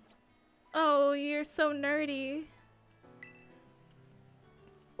 Oh, you're so nerdy.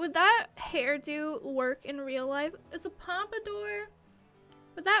 Would that hairdo work in real life? Is a pompadour?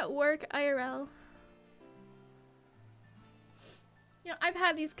 Would that work IRL? You know, I've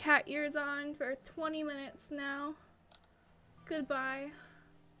had these cat ears on for 20 minutes now. Goodbye.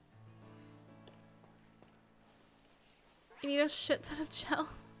 You need a shit ton of gel.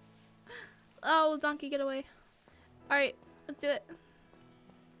 Oh, donkey, get away. Alright, let's do it.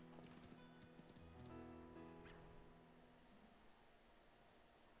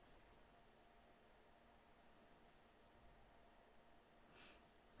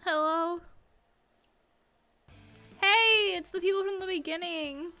 Hello? Hey, it's the people from the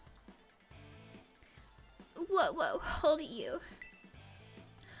beginning. Whoa, hold you.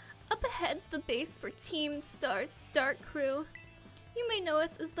 Up ahead's the base for Team Star's Dark Crew. You may know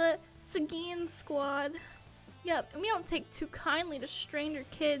us as the Sagine Squad. Yep, and we don't take too kindly to stranger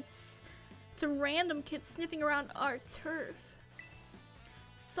kids, to random kids sniffing around our turf.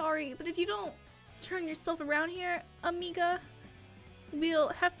 Sorry, but if you don't turn yourself around here, amiga, we'll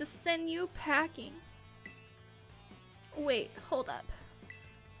have to send you packing. Wait, hold up.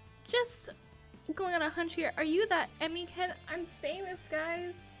 Just going on a hunch here, are you that Emmy kid? I'm famous,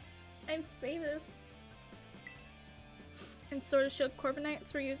 guys. I'm famous. And Sword and Shield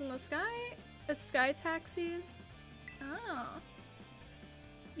Corviknights were using the sky as sky taxis. Ah.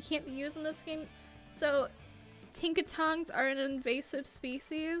 You can't be using this game. So, Tinkatongs are an invasive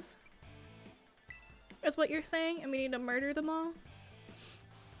species. Is what you're saying? And we need to murder them all?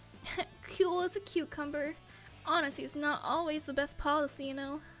 Cool as a cucumber. Honesty is not always the best policy, you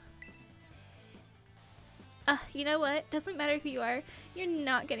know. You know what? Doesn't matter who you are. You're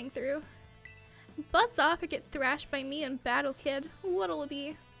not getting through. Buzz off or get thrashed by me in battle, kid. What'll it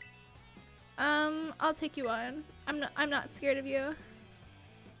be? I'll take you on. I'm not scared of you.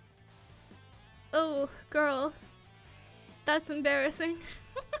 Oh, girl. That's embarrassing.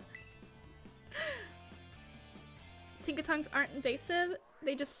 Tinkatongs aren't invasive.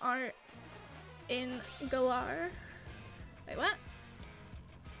 They just aren't in Galar. Wait, what?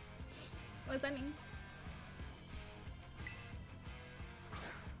 What does that mean?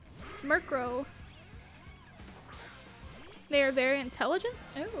 Murkrow. They are very intelligent?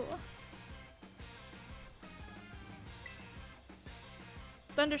 Oh.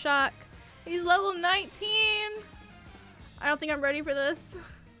 Thundershock. He's level 19! I don't think I'm ready for this.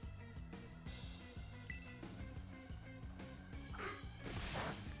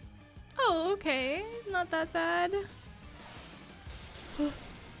 Oh, okay. Not that bad.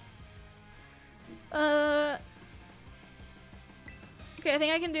 Okay, I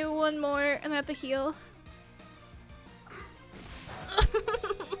think I can do one more and I have to heal.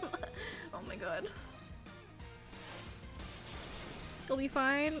 Oh my god. You'll be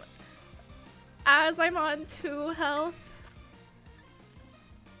fine. As I'm on 2 health.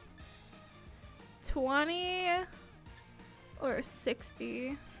 20 or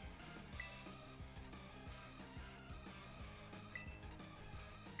 60.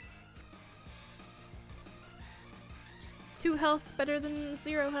 Two health's better than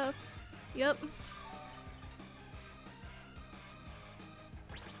 0 health. Yep.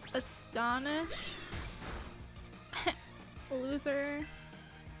 Astonish. Loser.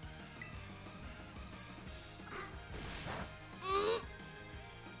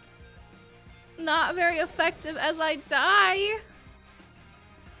 Not very effective as I die.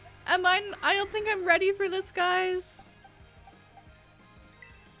 I don't think I'm ready for this, guys.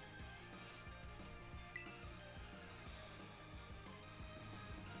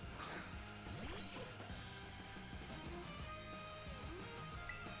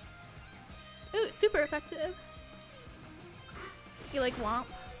 super effective. You like womp?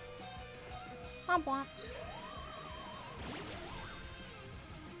 Womp womp.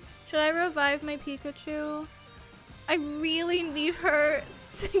 Should I revive my Pikachu? I really need her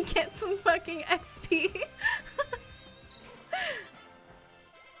to get some fucking XP.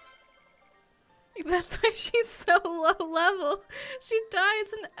 That's why she's so low level. She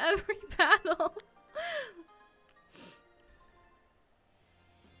dies in every battle.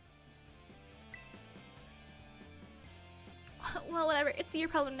 Well, whatever. It's your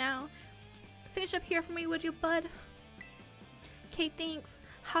problem now. Finish up here for me, would you, bud? Okay, thanks.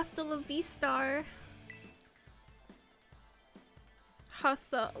 Hasta la vista.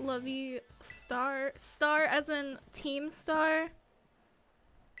 Hasta la vista. Star as in Team Star.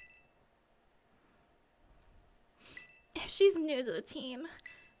 She's new to the team.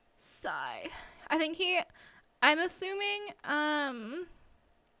 Sigh. I think I'm assuming,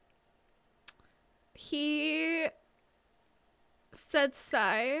 he said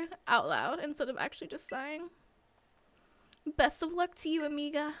sigh out loud instead of actually just sighing. Best of luck to you,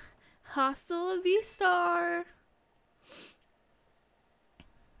 amiga. Hasta la vista.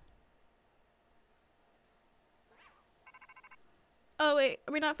 Oh wait,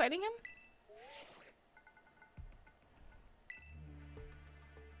 are we not fighting him?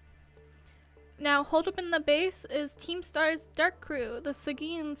 Now, hold up in the base is Team Star's Dark Crew, the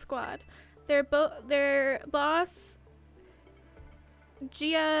Sagine squad. Their boss,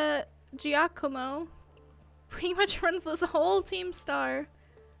 Giacomo, pretty much runs this whole Team Star.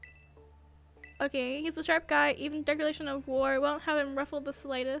 Okay, he's a sharp guy. Even Declaration of War won't have him ruffled the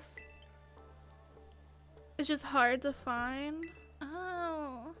slightest. It's just hard to find.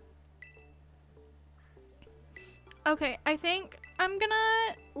 Oh. Okay, I think I'm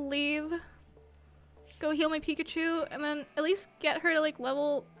gonna leave. Go heal my Pikachu, and then at least get her to like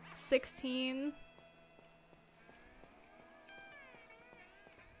level 16.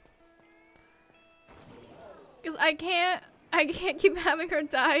 Because I can't keep having her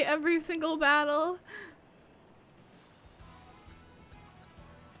die every single battle.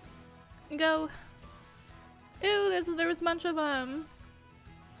 Go. Ew, there was a bunch of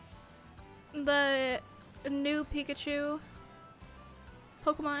the new Pikachu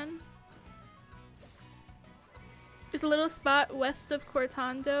Pokemon. There's a little spot west of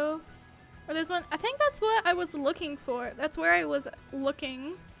Cortando. Or there's one, I think that's what I was looking for. That's where I was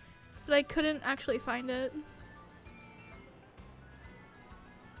looking, but I couldn't actually find it.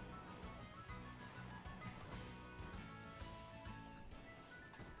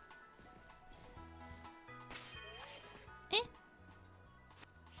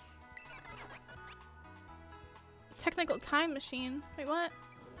 Technical time machine. Wait, what?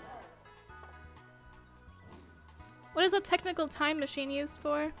 What is a technical time machine used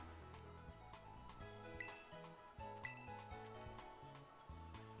for?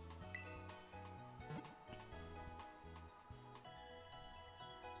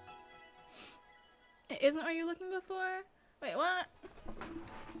 It isn't what you're looking for? Wait, what?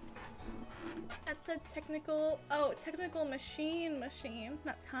 That said technical, oh, technical machine,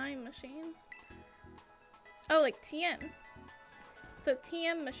 not time machine. Oh, like TM. So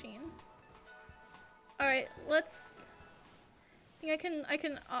TM machine. All right, let's. I think I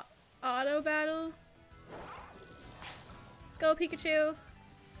can auto battle. Go Pikachu.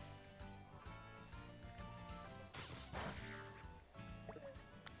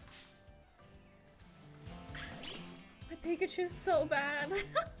 My Pikachu's so bad.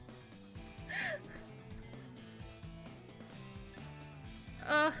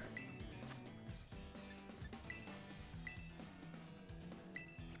 Ugh.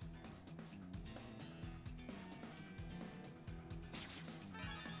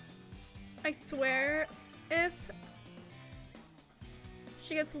 I swear, if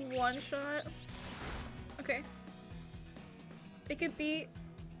she gets one shot, okay, it could beat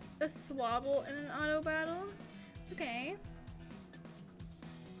a Swabble in an auto battle. Okay.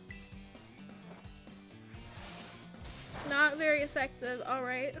 Not very effective,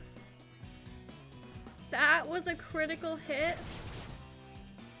 alright. That was a critical hit.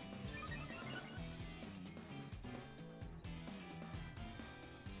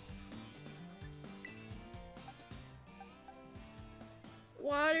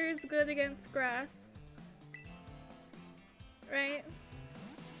 Water is good against grass. Right?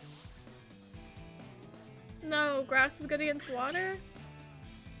 No, grass is good against water?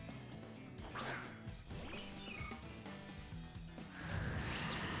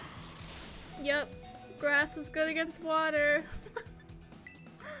 Yep, grass is good against water.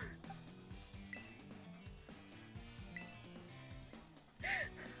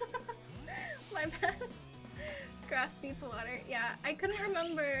 My grass beats water. Yeah, I couldn't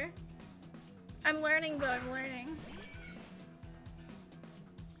remember. I'm learning though, I'm learning.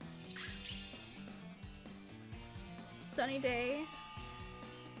 Sunny day.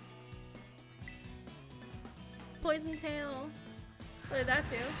 Poison tail. What did that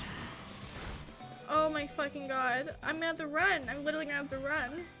do? Oh my fucking god. I'm gonna have to run. I'm literally gonna have to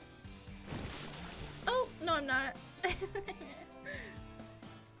run. Oh, no I'm not.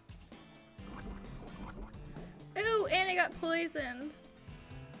 Ooh, and I got poisoned.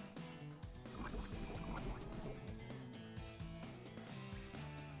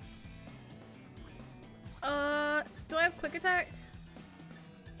 Do I have quick attack?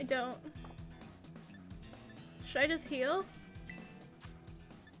 I don't. Should I just heal?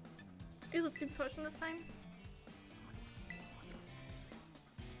 Use a super potion this time?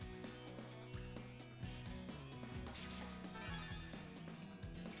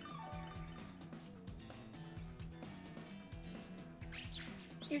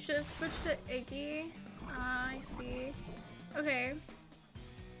 You should have switched to Iggy. Ah, I see. Okay.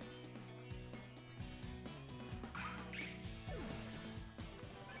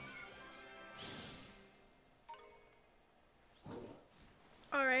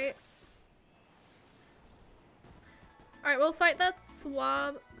 Alright. Alright, we'll fight that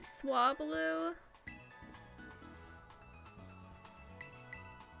Swablu.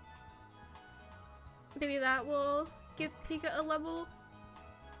 Maybe that will give Pika a level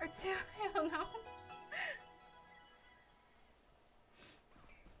or two. I don't know.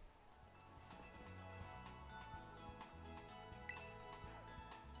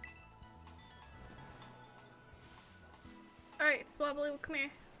 Alright, Swablu, come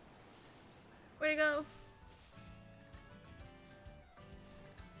here. Where'd it go?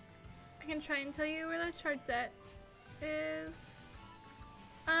 I can try and tell you where the Chardette is.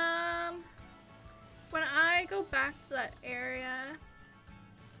 When I go back to that area,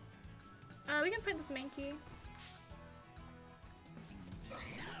 we can fight this Mankey.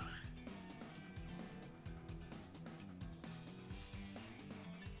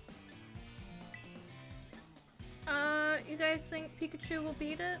 You guys think Pikachu will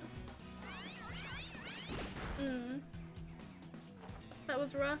beat it? That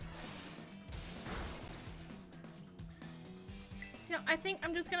was rough. You know, I think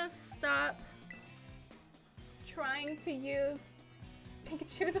I'm just gonna stop trying to use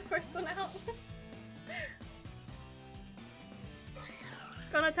Pikachu the first one out.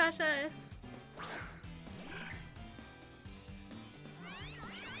 Go, Natasha.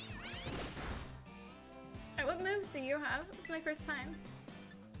 Alright, what moves do you have? This is my first time.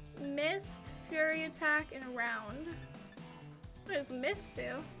 Mist, Fury Attack, and Round. What does Mist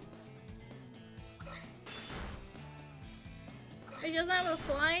do? She doesn't have a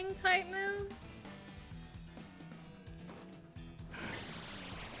flying type move?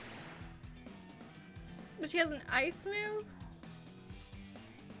 But she has an ice move?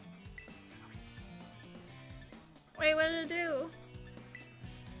 Wait, what did it do?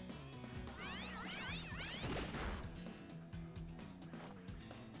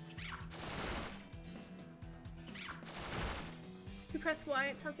 If you press Y,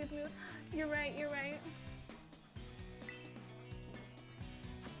 it tells you to move. You're right, you're right.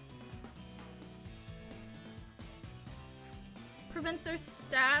 Prevents their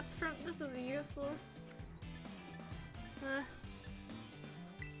stats from— this is useless.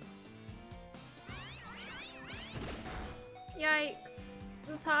 Yikes.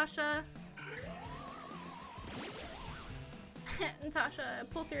 Natasha. Natasha,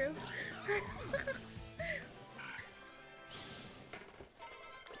 pull through.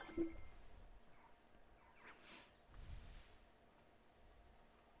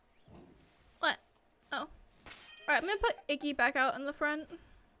 What? Oh. Alright, I'm gonna put Iggy back out in the front.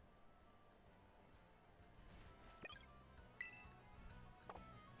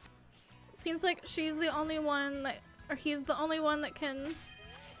 Seems like she's the only one that— or he's the only one that can—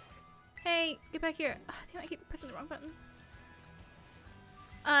 hey, get back here. Ugh, damn, I keep pressing the wrong button.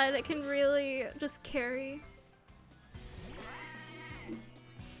 That can really just carry.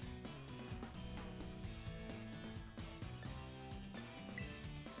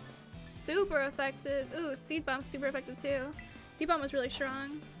 Super effective. Ooh, Seed Bomb's super effective too. Seed Bomb was really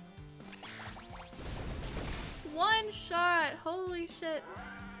strong. One shot! Holy shit.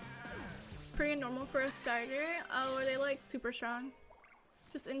 It's pretty normal for a starter. Oh, are they like super strong?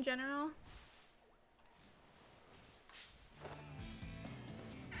 Just in general?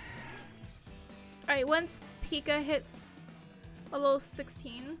 Alright, once Pika hits level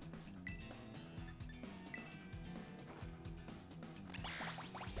 16.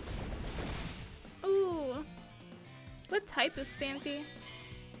 Ooh. What type is Spamfy?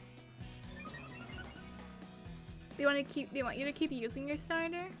 They want you to keep using your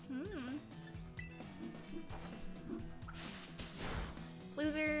starter? Hmm.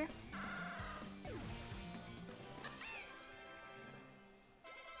 Loser.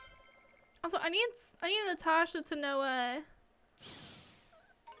 Also, I need Natasha to know I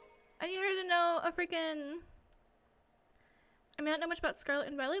need her to know a freaking. I may not know much about Scarlet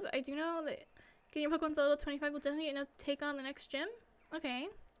and Violet, but I do know that getting your Pokemon's level 25 will definitely get enough to take on the next gym. Okay.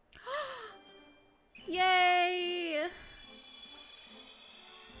 Yay!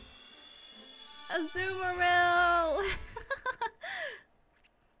 Azumarill!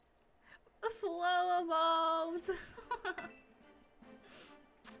 The flow evolved.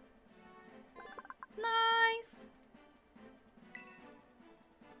 Nice.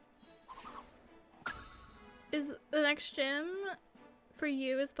 Is the next gym for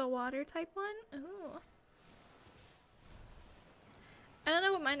you is the water type one? Ooh. I don't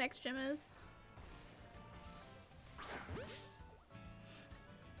know what my next gym is.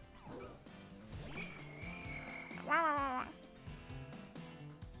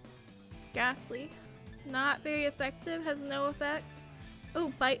 Ghastly. Not very effective, has no effect.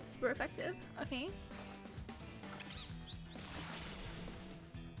 Oh, bite, super effective. Okay.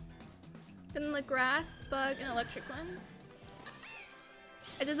 Then the grass, bug, and electric one.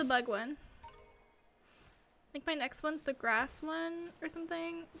 I did the bug one. I think my next one's the grass one or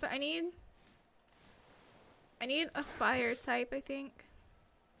something, but I need a fire type, I think.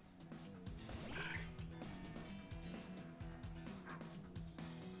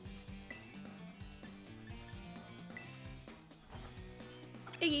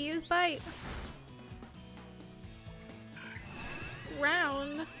 Iggy, use bite.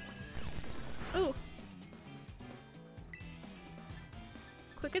 Round. Ooh.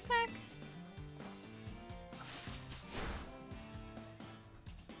 Quick attack?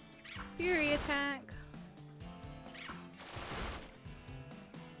 Fury attack.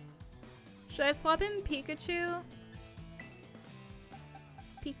 Should I swap in Pikachu?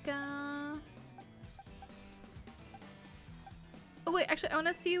 Pika. Oh wait, actually I want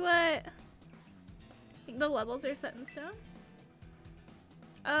to see what... I think the levels are set in stone.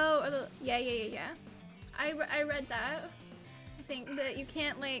 Oh, yeah. I read that. I think that you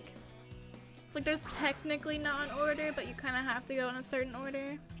can't like... It's like there's technically not an order, but you kind of have to go in a certain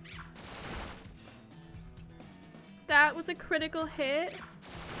order. That was a critical hit.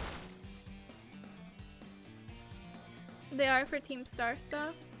 They are for Team Star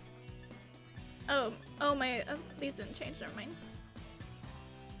stuff. Oh my, these didn't change, never mind.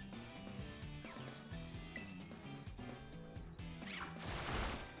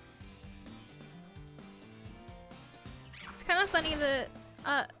 It's kind of funny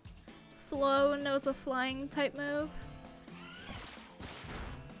that Flo knows a flying type move.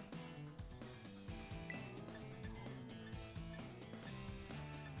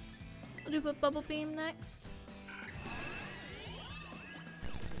 I'll do a Bubble Beam next.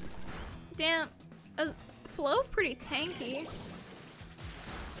 Damn, Flo's pretty tanky.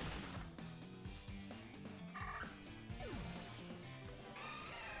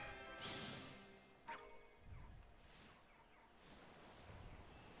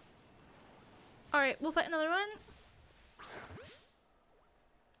 Alright, we'll fight another one.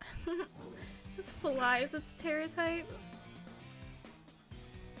 This flies its Terra type.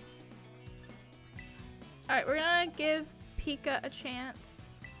 Alright, we're gonna give Pika a chance.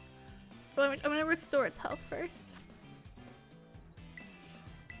 I'm gonna restore its health first.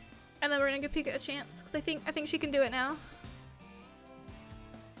 And then we're gonna give Pika a chance, because I think she can do it now.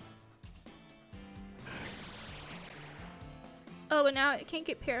 Oh, but now it can't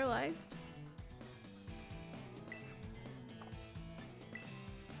get paralyzed.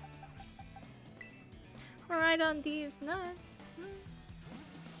 Right on these nuts.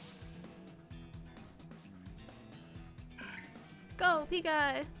 Go,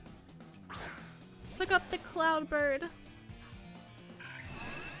 Pika! Pick up the cloud bird.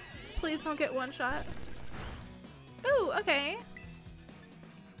 Please don't get one shot. Ooh, okay.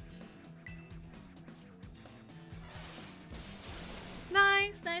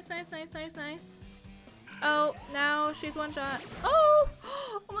 Nice. Oh, now she's one shot. Oh!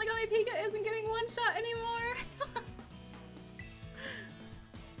 Oh my god, my Pika isn't getting one shot anymore.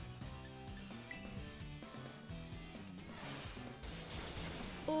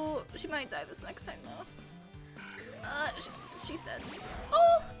 Oh, she might die this next time though. She's dead.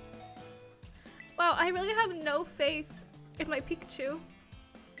 Oh! Wow, I really have no faith in my Pikachu.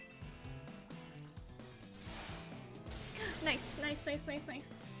 Nice.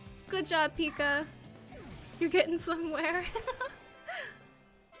 Good job, Pika. You're getting somewhere.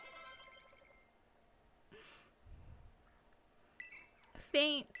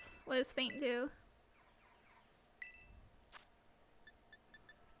 Faint. What does faint do?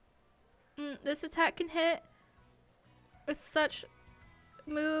 This attack can hit with such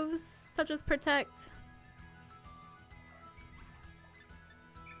moves such as protect.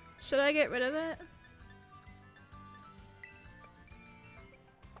 Should I get rid of it?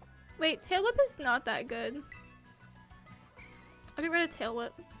 Wait, Tail Whip is not that good. I'll get rid of Tail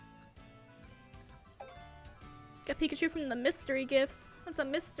Whip. Got Pikachu from the mystery gifts. What's a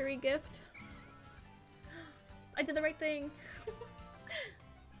mystery gift? I did the right thing.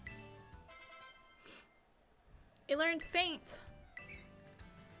 You learned faint.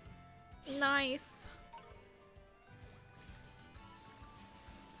 Nice.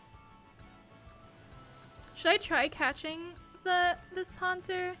 Should I try catching this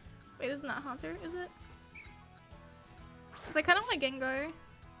Haunter? Wait, this is not Haunter, is it? 'Cause I kind of want a Gengar.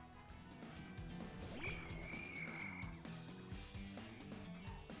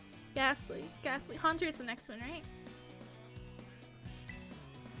 Ghastly. Ghastly. Haunter is the next one, right?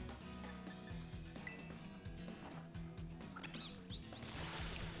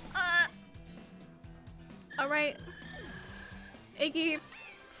 Alright. Iggy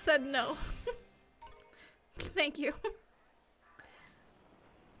said no. Thank you.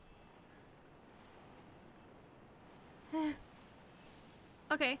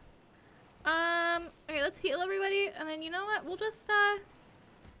 Okay. Okay, let's heal everybody, and then you know what? We'll just go.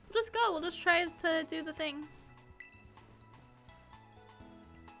 We'll just try to do the thing.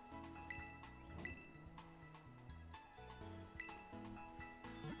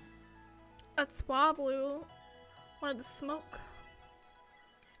 That's Swablu. Wanted the smoke.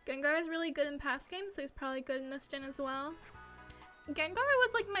 Gengar is really good in past games, so he's probably good in this gen as well. Gengar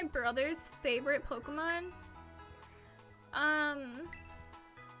was like my brother's favorite Pokemon.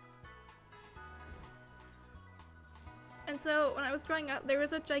 And so when I was growing up, there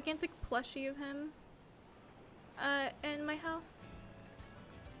was a gigantic plushie of him in my house.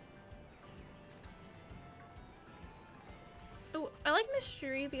 Oh, I like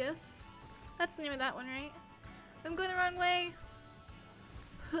Mischievous. That's the name of that one, right? I'm going the wrong way.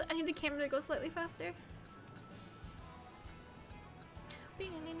 I need the camera to go slightly faster.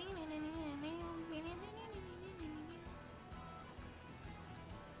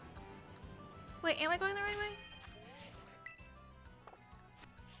 Wait, am I going the right way?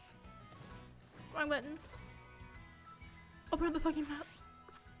 Wrong button. Open the fucking map.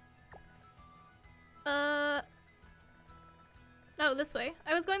 No, this way.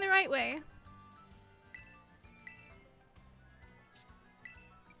 I was going the right way.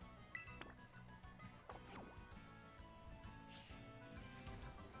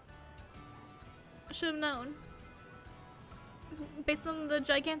 I should have known. Based on the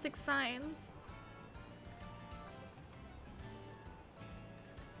gigantic signs.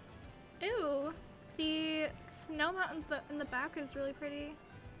 Ew. The snow mountains in the back is really pretty.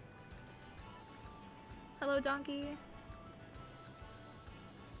 Hello, donkey.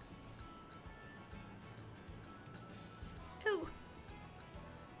 Ew.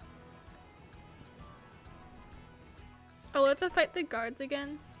 Oh, we have to fight the guards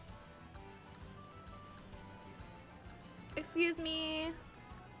again. Excuse me.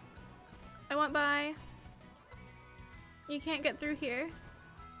 I want by. You can't get through here.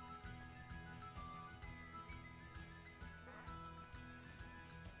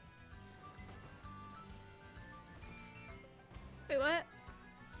 Wait, what?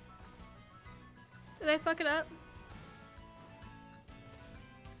 Did I fuck it up?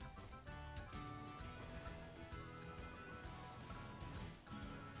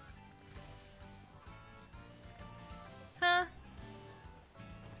 Huh?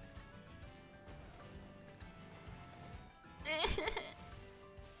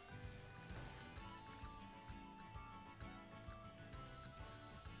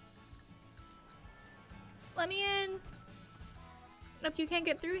 Let me in. Nope, you can't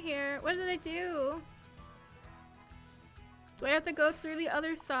get through here. What did I do? Do I have to go through the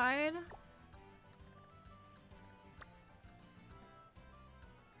other side?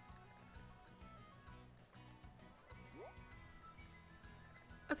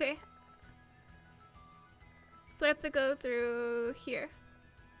 Okay. So I have to go through here.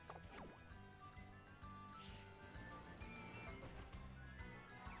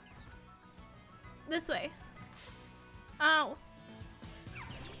 This way. Ow.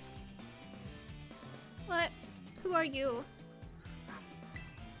 What? Who are you?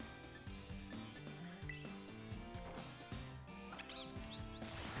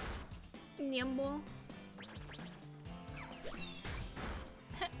 Nimble.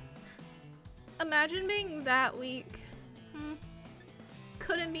 imagine being that weak.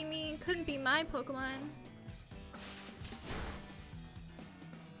 Couldn't be me, couldn't be my Pokemon.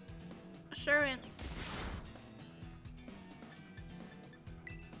 Assurance.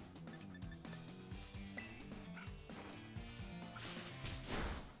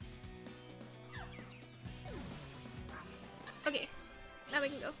 Okay, now we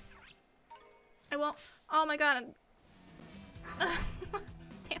can go. I won't. Oh my god.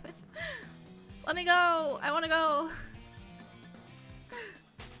 Damn it. Let me go. I want to go.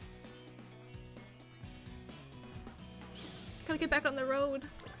 Gotta get back on the road.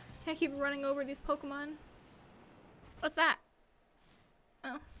 Can't keep running over these Pokemon. What's that?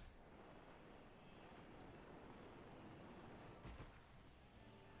 Oh.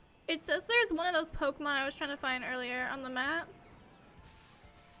 It says there's one of those Pokemon I was trying to find earlier on the map.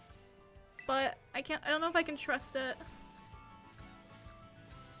 But I don't know if I can trust it.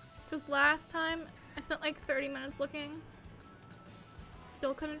 Because last time I spent like 30 minutes looking.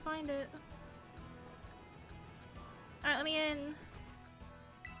 Still couldn't find it. Alright, let me in.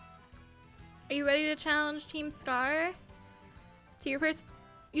 Are you ready to challenge Team Scar? So you're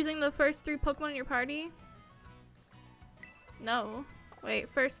using the first 3 Pokemon in your party? No. Wait,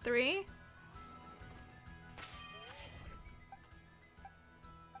 first 3?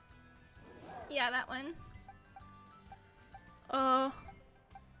 Yeah, that one.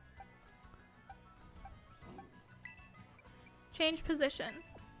 Change position.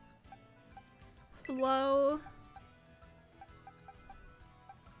 Flow.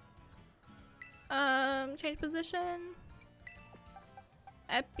 Change position.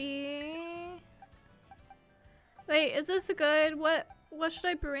 Epi. Wait, is this good? What should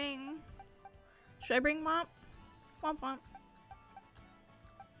I bring? Should I bring Womp? Womp Womp.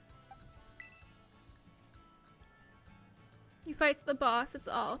 You fight the boss, it's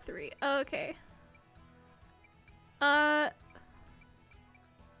all 3. Okay.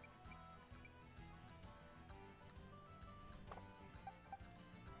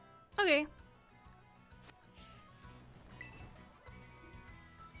 Okay.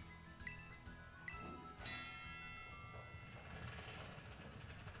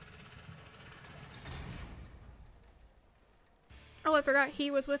 Oh, I forgot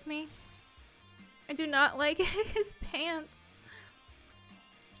he was with me. I do not like his pants.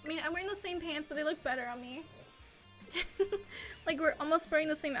 I mean, I'm wearing the same pants, but they look better on me. Like, we're almost wearing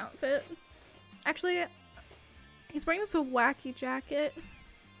the same outfit. Actually, he's wearing this wacky jacket.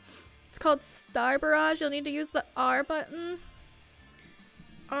 It's called Star Barrage. You'll need to use the R button.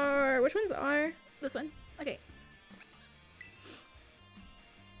 R. Which one's R? This one. Okay.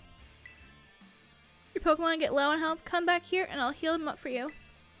 Your Pokemon get low on health, come back here and I'll heal them up for you.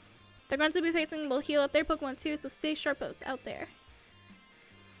 The grunts you'll be facing will heal up their Pokemon too, so stay sharp out there.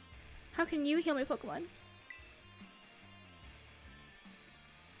 How can you heal my Pokemon?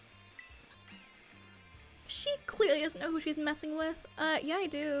 She clearly doesn't know who she's messing with. Yeah, I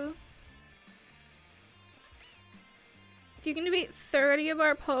do. If you can defeat 30 of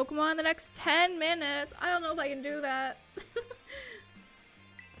our Pokemon in the next 10 minutes, I don't know if I can do that.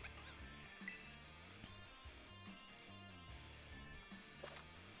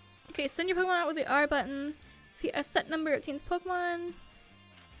 Okay, send your Pokemon out with the R button. Defeat a set number of team's Pokemon.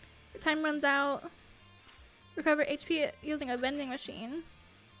 Your time runs out. Recover HP using a vending machine.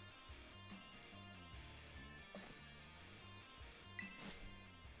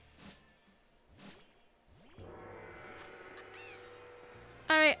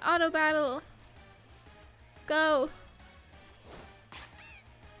 Alright, auto battle. Go.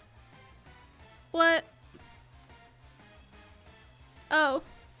 What? Oh.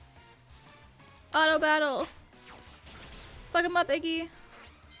 Auto battle. Fuck him up, Iggy.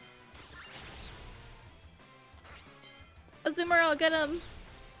 Azumarill, get him.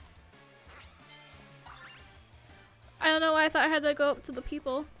 I don't know why I thought I had to go up to the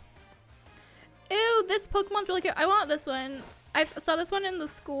people. Ew, this Pokemon's really cute. I want this one. I saw this one in the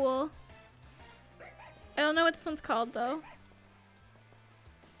school. I don't know what this one's called though.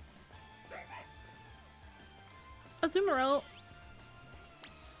 Azumarill.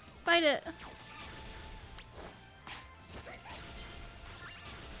 Fight it.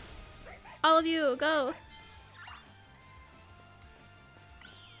 All of you, go.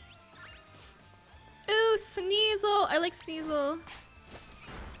 Ooh, Sneasel. I like Sneasel.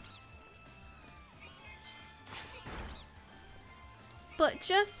 But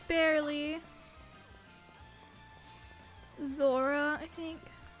just barely. Zora, I think.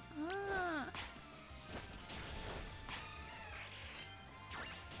 Ah.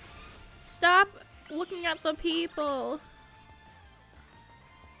 Stop looking at the people.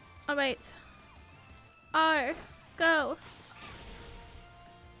 Alright. R. Go.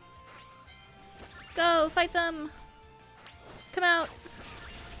 Go, fight them. Come out.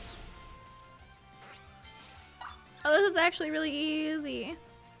 Oh, this is actually really easy.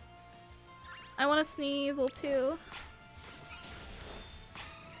 I want to Sneasel too.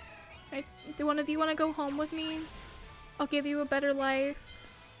 Right, do one of you want to go home with me? I'll give you a better life.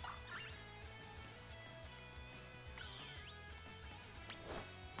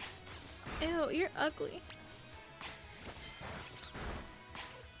 Ew, you're ugly.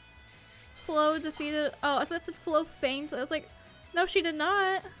 Flo defeated. Oh, I thought it said Flo fainted. I was like, no, she did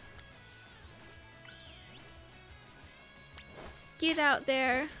not. Get out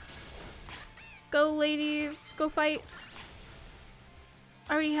there. Go, ladies. Go fight.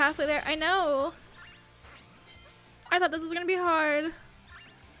 Already halfway there. I know. I thought this was gonna be hard.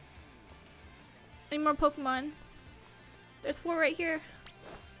 Any more Pokemon? There's 4 right here.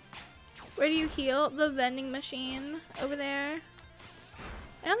 Where do you heal? The vending machine over there.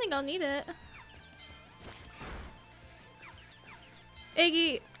 I don't think I'll need it.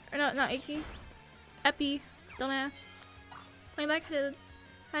 Iggy. Or no, not Iggy. Epi. Dumbass. My back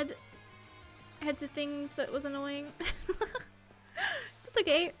had to things that was annoying. It's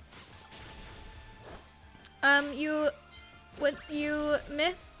okay. You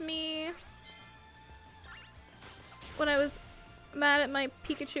miss me when I was mad at my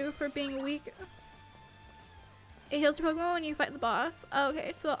Pikachu for being weak. It heals your Pokemon when you fight the boss. Oh,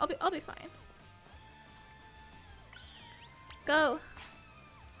 okay, so I'll be fine. Go.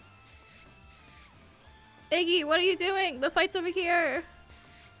 Iggy, what are you doing? The fight's over here.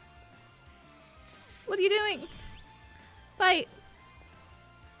 What are you doing? Fight.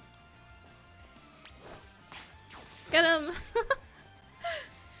 Get him.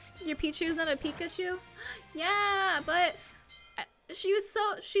 Your Pichu's not a Pikachu? Yeah, but she's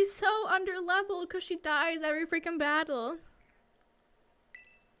so underleveled because she dies every freaking battle.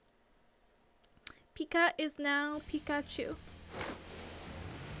 Pika is now Pikachu.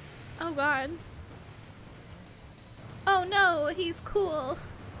 Oh god. Oh no, he's cool.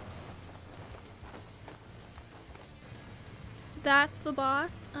 That's the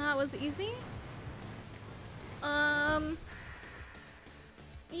boss. That was easy.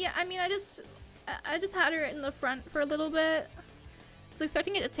 Yeah, I mean, I just had her in the front for a little bit. I was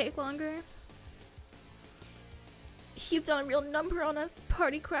expecting it to take longer. You've done a real number on us,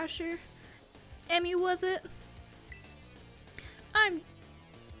 Party Crasher. Emmy, was it? I'm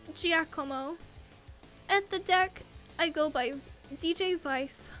Giacomo. At the deck, I go by DJ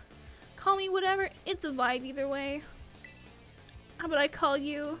Vice. Call me whatever, it's a vibe either way. How about I call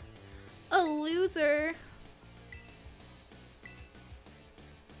you a loser?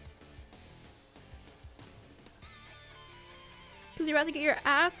 Because you're about to get your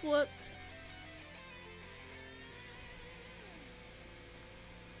ass whooped.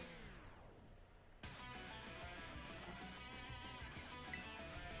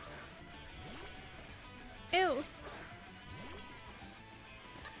 Ew.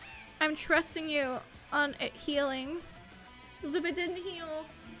 I'm trusting you on it healing. Because if it didn't heal,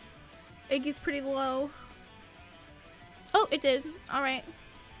 Iggy's pretty low. Oh, it did. Alright.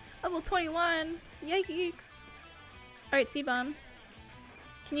 Level 21. Yikes. Alright, C-Bomb.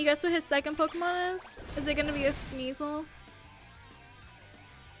 Can you guess what his second Pokemon is? Is it gonna be a Sneasel?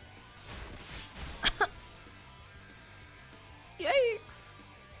 Yikes.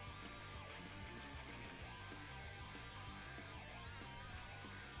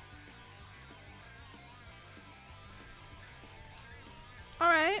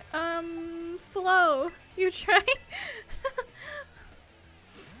 Alright, Flo, you try?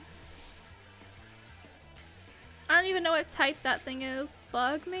 I don't even know what type that thing is.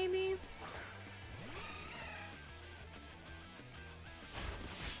 Bug, maybe?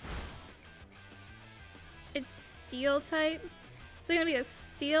 It's Steel type. Is it gonna be a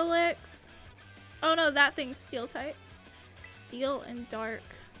Steelix? Oh no, that thing's Steel type. Steel and Dark.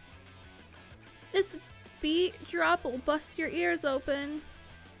 This beat drop will bust your ears open.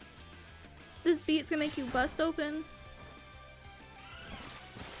 This beat's gonna make you bust open.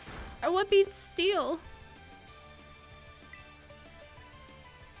 Or what beats Steel?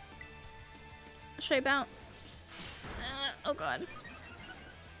 Should I bounce? Oh god.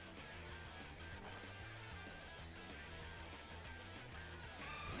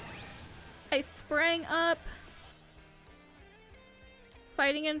 I sprang up.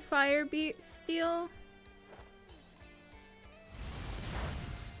 Fighting in Fire beats Steel.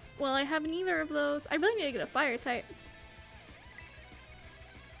 Well, I have neither of those. I really need to get a Fire type.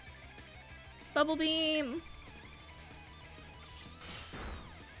 Bubble Beam.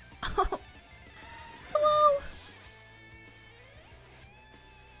 Oh. Flo!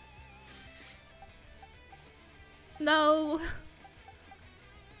 No.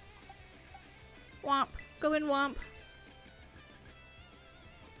 Womp. Go in, Womp.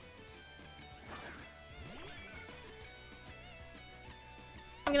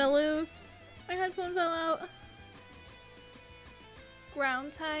 I'm gonna lose. My headphone fell out.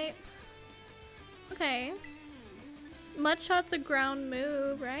 Ground type. Okay. Mudshot's a ground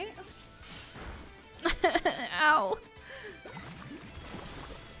move, right? Ow.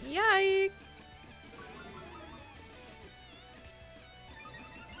 Yikes.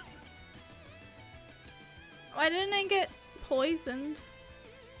 Why didn't I get poisoned?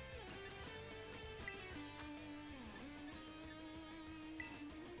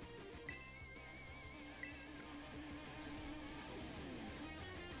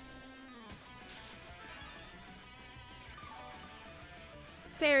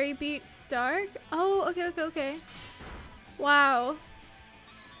 Fairy beats dark? Oh, okay, okay, okay. Wow.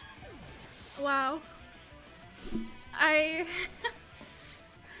 Wow.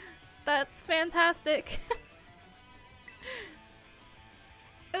 That's fantastic.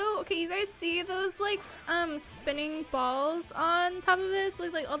 Oh, okay, you guys see those like spinning balls on top of it? So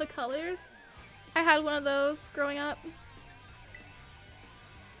like all the colors? I had one of those growing up.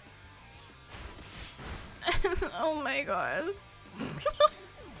 Oh my god.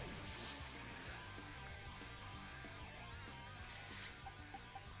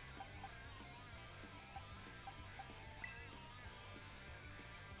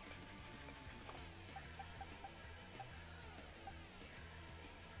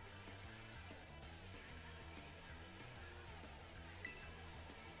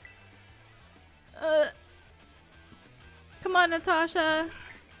 Come on, Natasha.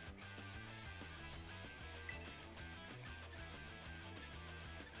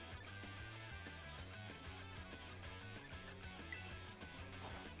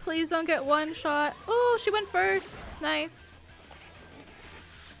 Please don't get one shot. Oh, she went first. Nice.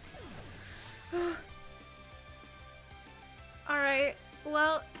 Alright.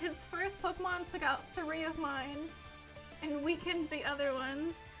 Well, his first Pokemon took out 3 of mine and weakened the other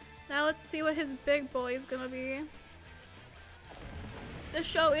ones. Now let's see what his big boy is gonna be. The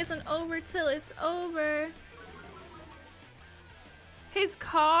show isn't over till it's over. His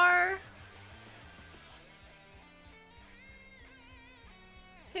car.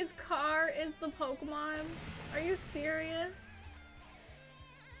 His car is the Pokemon. Are you serious?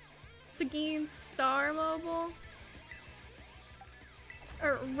 Sagine Star Mobile?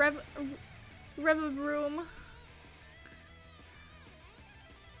 Or Revavroom.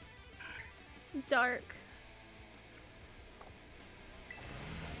 Dark.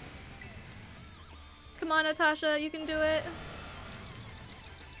 Come on, Natasha, you can do it.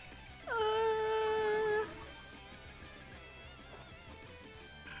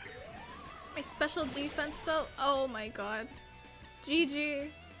 My special defense spell? Oh my god. GG.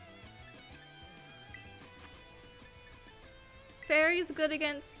 Fairy's good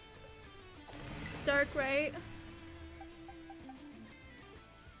against Dark, right?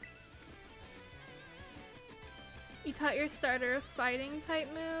 You taught your starter a fighting type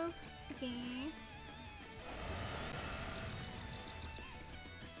move? Okay.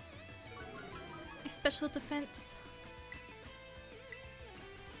 My special defense.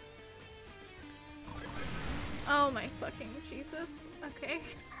 Oh my fucking Jesus. Okay.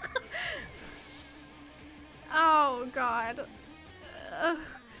 Oh god.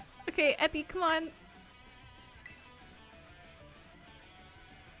 Okay, Epi, come on.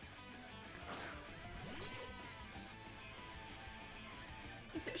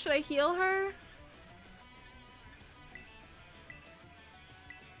 Should I heal her?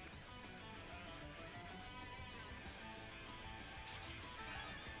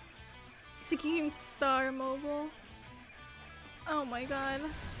 Sagine Star Mobile. Oh my god.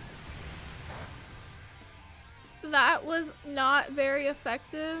 That was not very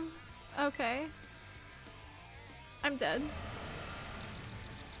effective. Okay. I'm dead.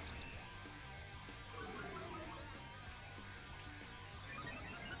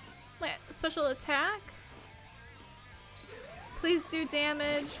 Wait, special attack? Please do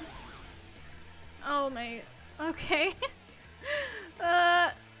damage. Oh my. Okay.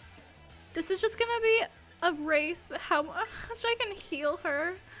 This is just gonna be a race, but how much I can heal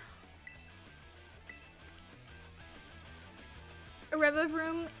her. A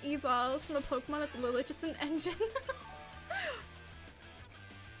Revavroom evolves from a Pokemon that's literally just an engine.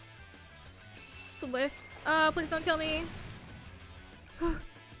 Swift. Please don't kill me.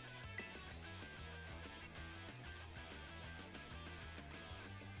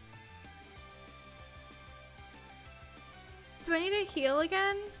 Do I need to heal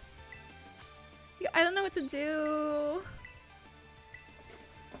again? I don't know what to do.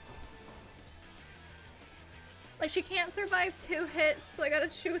 Like, she can't survive 2 hits, so I gotta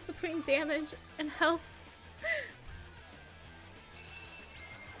choose between damage and health.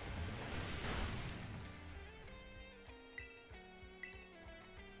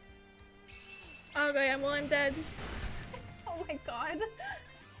 Okay, well, I'm dead. Oh my god.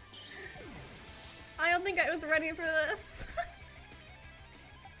 I don't think I was ready for this.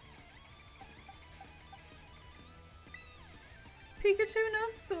 Pikachu, no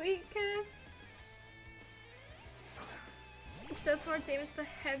Sweet Kiss. It does more damage the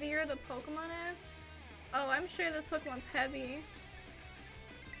heavier the Pokemon is. Oh, I'm sure this Pokemon's heavy.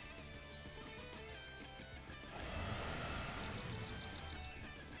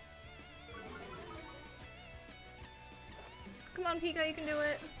 Come on, Pika, you can do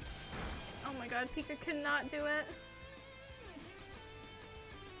it. Oh my god, Pika cannot do it.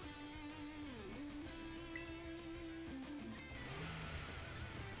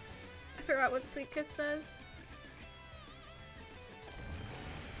 I forgot what Sweet Kiss does.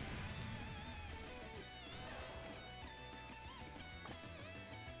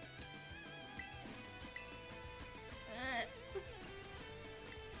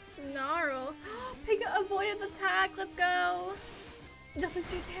 Snarl. Pika avoided the attack. Let's go. Doesn't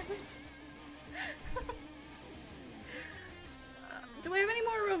do damage. Do I have any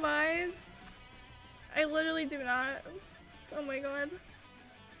more revives? I literally do not. Oh my god.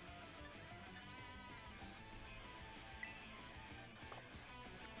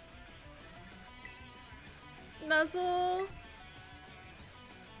 Nuzzle.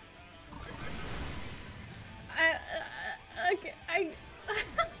 I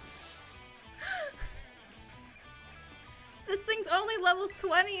This thing's only level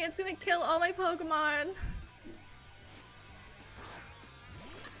 20. It's gonna kill all my Pokemon.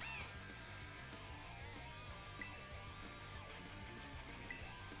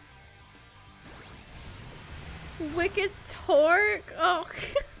 Wicked Torque. Oh.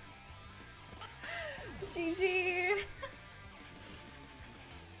 GG.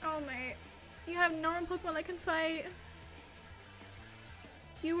 Oh my. You have normal Pokemon that can fight.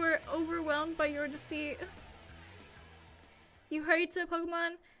 You were overwhelmed by your defeat. You hurried to a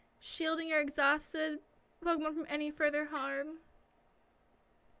Pokemon, shielding your exhausted Pokemon from any further harm.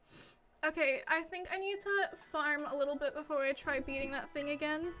 Okay, I think I need to farm a little bit before I try beating that thing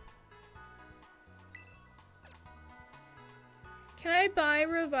again. Can I buy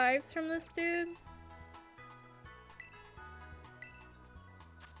revives from this dude?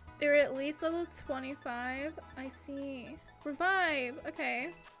 They're at least level 25. I see. Revive! Okay.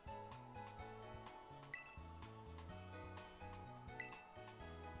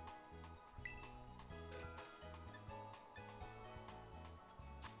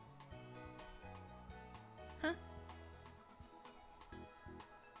 Huh?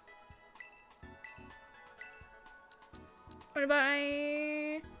 What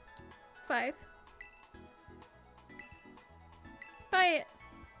about 5? Buy it!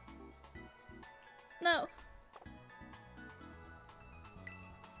 No.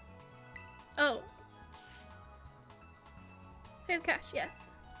 Oh. Pay the cash,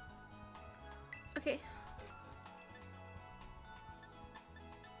 yes. Okay.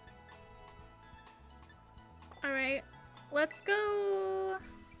 Alright. Let's go.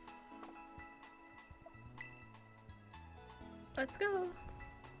 Let's go.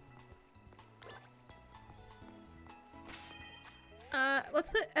 Let's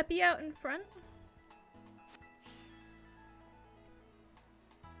put Epi out in front.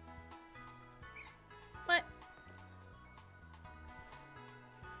 What?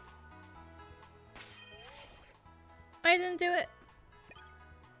 I didn't do it.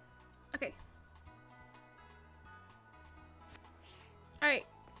 Okay. Alright.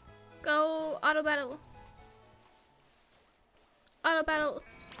 Go auto battle. Auto battle.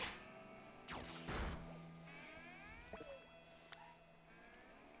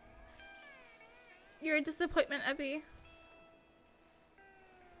 You're a disappointment, Epi.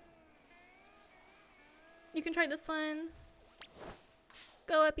 You can try this one.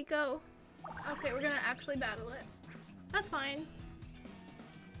 Go, Epi, go. Okay, we're gonna actually battle it. That's fine.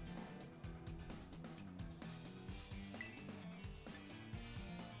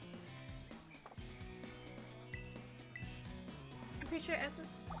 I'm pretty sure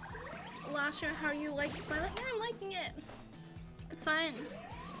S's last year how you like Violet. Yeah, I'm liking it. It's fine.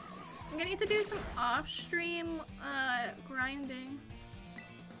 I'm gonna need to do some off-stream grinding.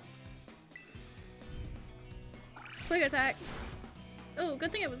 Quick attack. Oh,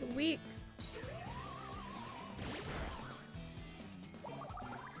 good thing it was weak.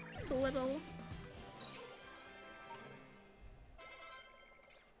 Little.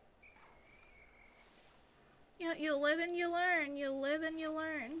 You live and you learn. You live and you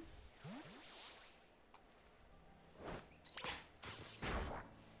learn.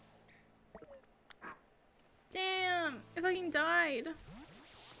 Damn, I fucking died.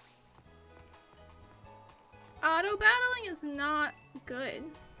 Auto battling is not good.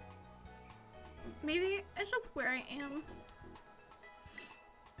 Maybe it's just where I am.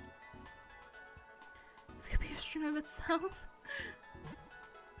 This could be a stream of itself.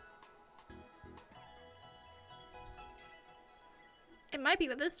 It might be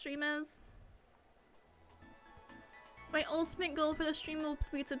what this stream is. My ultimate goal for the stream will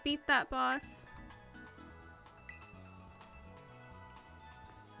be to beat that boss.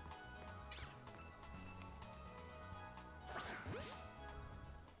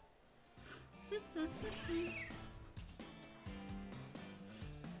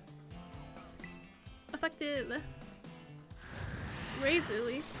 Effective. Razor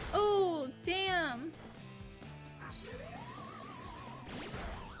leaf. Oh, damn.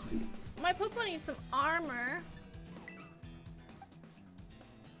 My Pokemon needs some armor.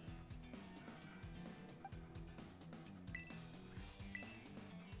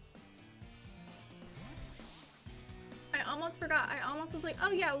 I almost forgot. I almost was like,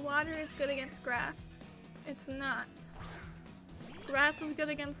 oh yeah, water is good against grass. It's not. Grass is good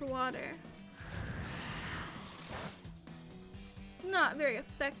against water. Not very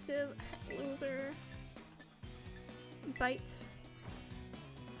effective. Loser. Bite.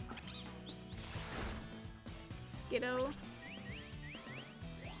 Skiddo.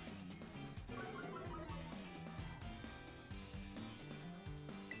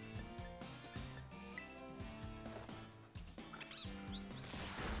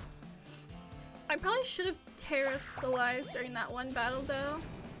 I probably should have terastallized during that one battle though,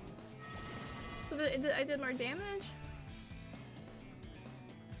 so that I did more damage.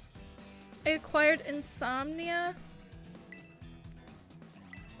 I acquired insomnia.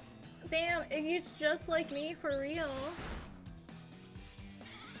 Damn, Iggy's just like me for real.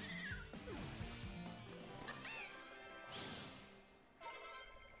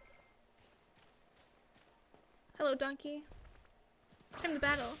 Hello, donkey. Time to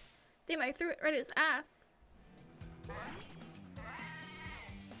battle. Damn, I threw it right at his ass.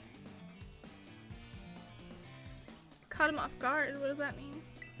 Caught him off guard. What does that mean?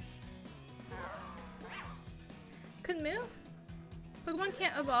 Couldn't move? Pokemon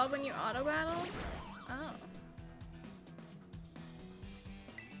can't evolve when you auto battle? Oh.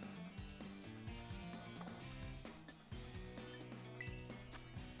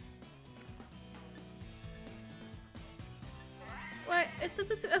 What? It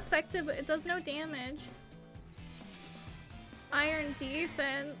says it's effective, but it does no damage. Iron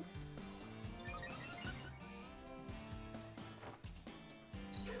defense.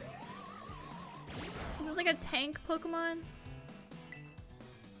 Is this like a tank Pokemon?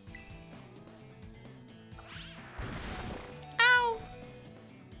 Ow!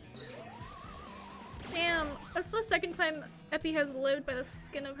 Damn, that's the second time Epi has lived by the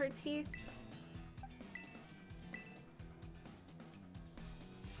skin of her teeth.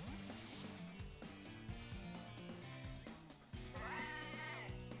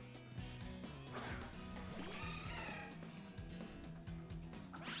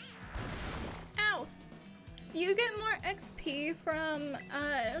 Do you get more XP from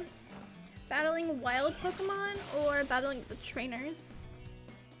battling wild Pokemon or battling the trainers?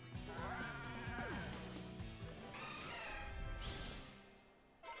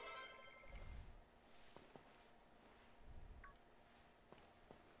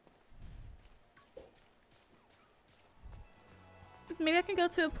 Maybe I can go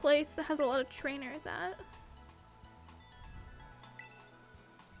to a place that has a lot of trainers at.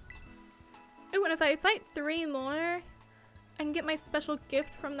 Oh, and if I fight 3 more, I can get my special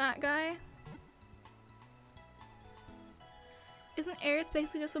gift from that guy. Isn't Aris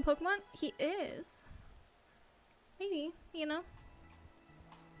basically just a Pokemon? He is. Maybe, you know?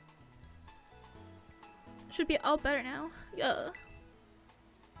 Should be all better now. Yeah.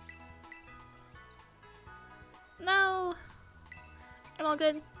 No! I'm all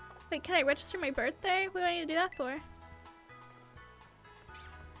good. Wait, can I register my birthday? What do I need to do that for?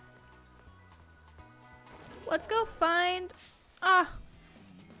 Let's go find... Ah!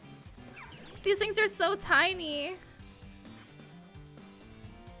 These things are so tiny.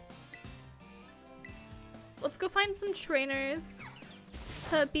 Let's go find some trainers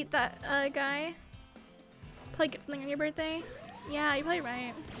to beat that guy. Probably get something on your birthday. Yeah, you're probably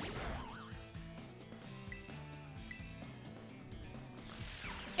right.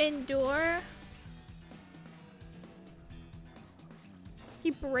 Endure.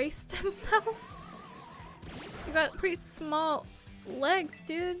 He braced himself. You got pretty small legs,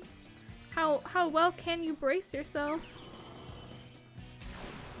 dude. How well can you brace yourself?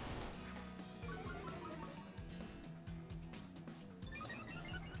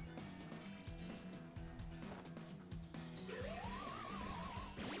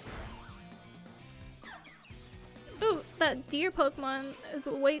 Ooh, that deer Pokemon is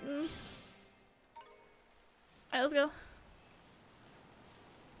waiting. Alright, let's go.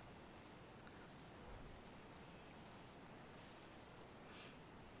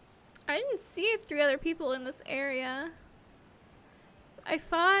 I didn't see 3 other people in this area. So I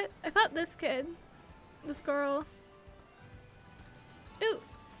fought this kid. This girl. Ooh!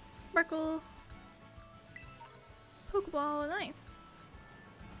 Sparkle. Pokeball, nice.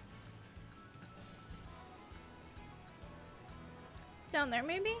 Down there,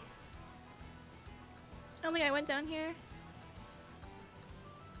 maybe? I don't think I went down here.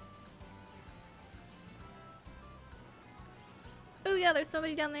 Oh yeah, there's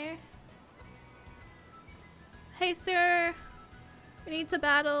somebody down there. Hey sir, we need to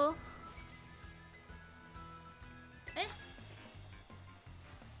battle. Eh.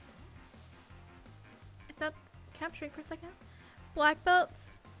 I stopped capturing for a second. Black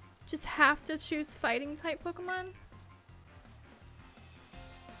belts just have to choose fighting type Pokemon.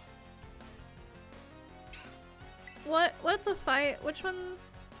 What's a fight? Which one?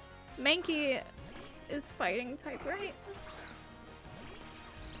 Mankey is fighting type, right?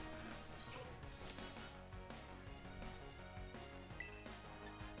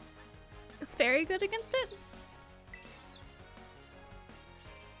 Is Fairy good against it?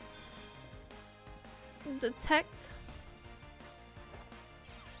 Detect.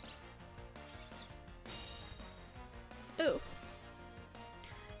 Oof.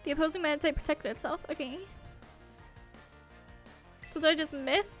 The opposing meta type protected itself. Okay. So did I just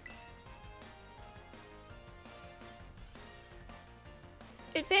miss?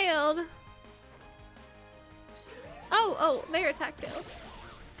 It failed. Oh, their attack failed.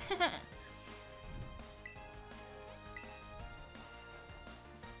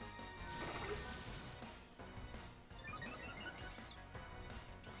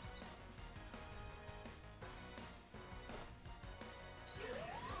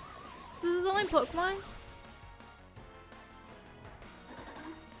 This is only Pokemon?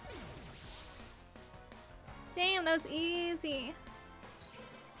 Damn, that was easy.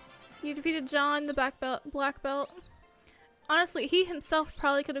 You defeated John, the black belt. Honestly, he himself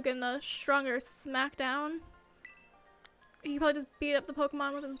probably could have gotten a stronger smackdown. He probably just beat up the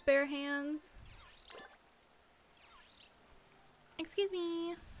Pokemon with his bare hands. Excuse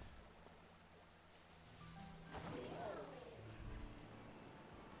me.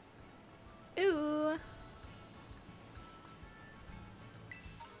 Ooh.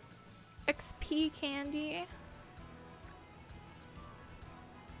 XP candy.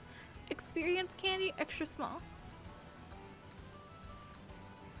 Experience candy, extra small.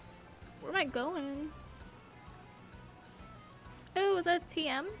 Where am I going? Oh, is that a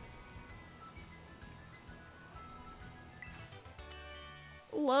TM?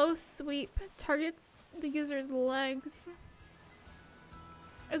 Low sweep targets the user's legs.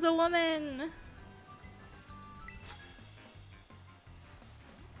 There's a woman.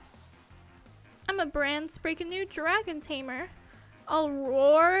 I'm a brand spanking new dragon tamer. I'll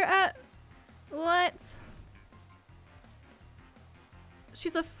roar at what?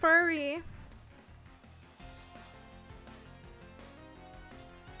 She's a furry.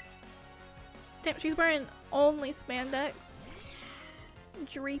 Damn, she's wearing only spandex.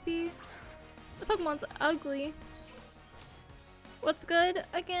 Dreepy. The Pokemon's ugly. What's good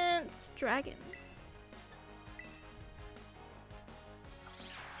against dragons?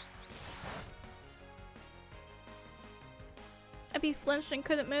 Epi flinched and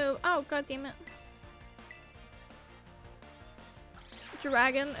couldn't move. Oh, god damn it.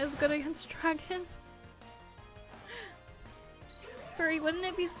 Dragon is good against dragon. Furry, wouldn't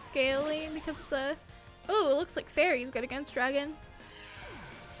it be scaly because it's a... Oh, it looks like Fairy's good against dragon.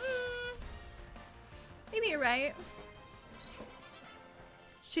 Maybe you're right.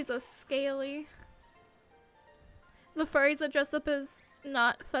 She's a scaly. The furries that dress up as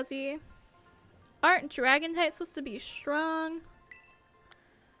not fuzzy. Aren't dragon types supposed to be strong?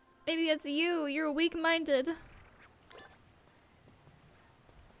 Maybe it's you. You're weak-minded.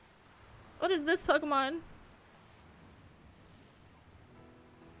 What is this Pokemon?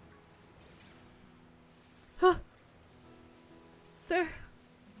 Huh. Sir.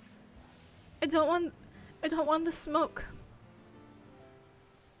 I don't want the smoke.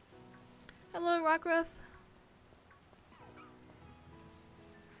 Hello, Rockruff.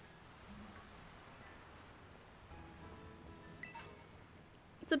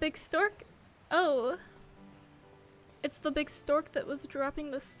 It's a big stork. Oh. It's the big stork that was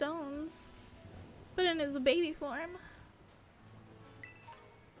dropping the stones. But in his baby form.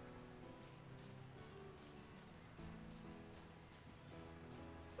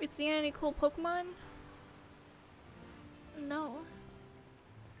 We seen any cool Pokemon? No.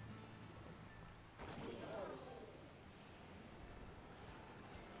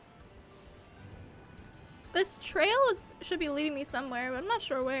 This trail should be leading me somewhere, but I'm not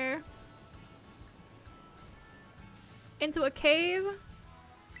sure where. Into a cave?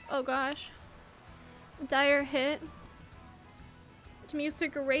 Oh gosh. Dire hit. Can be used to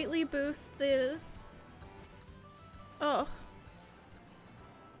greatly boost the... Oh.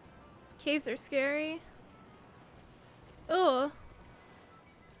 Caves are scary. Oh.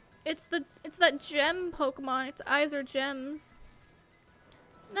 It's that gem Pokemon. Its eyes are gems.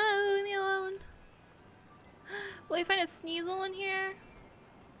 No, leave me alone. Will I find a Sneasel in here?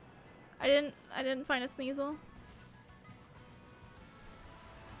 I didn't find a Sneasel.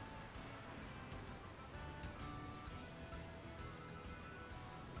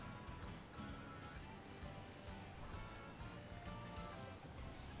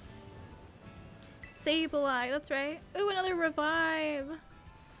 Sableye, that's right. Ooh, another revive.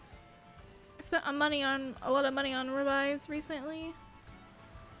 I spent a lot of money on revives recently.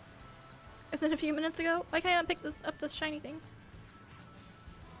 Is it a few minutes ago? Why can't I not pick this up, this shiny thing?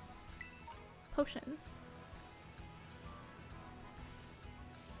 Potion.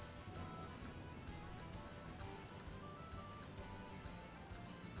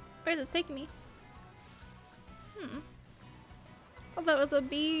 Where is it taking me? Oh, that was a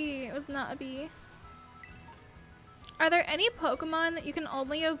bee. It was not a bee. Are there any Pokemon that you can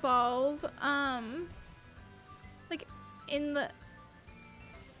only evolve, like, in the...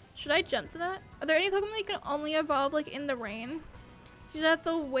 Should I jump to that? Are there any Pokemon that you can only evolve, like, in the rain? So you have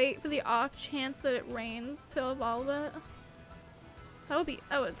to wait for the off chance that it rains to evolve it? That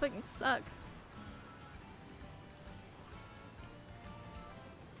would fucking suck.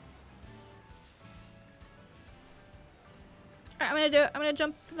 Alright, I'm gonna do it. I'm gonna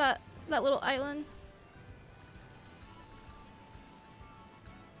jump to that little island.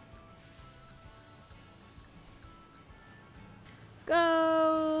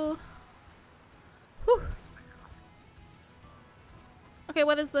 Go! Whew. Okay,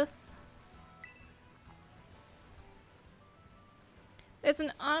 what is this? There's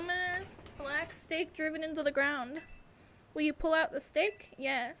an ominous black stake driven into the ground. Will you pull out the stake?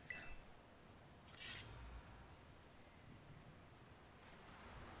 Yes.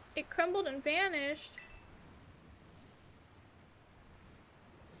 It crumbled and vanished.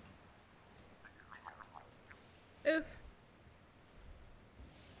 Oof.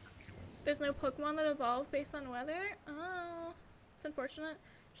 There's no Pokemon that evolve based on weather? Oh, it's unfortunate.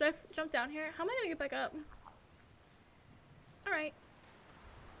 Should I jump down here? How am I gonna get back up? Alright.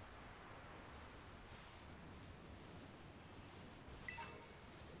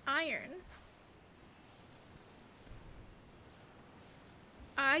 Iron.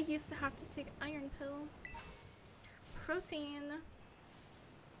 I used to have to take iron pills. Protein.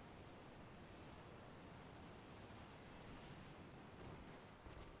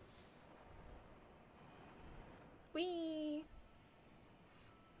 Whee!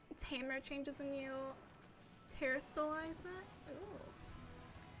 Tamer changes when you terrestrialize it.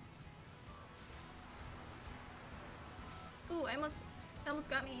 Ooh. Ooh, it almost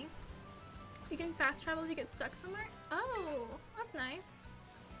got me. You can fast travel if you get stuck somewhere? Oh, that's nice.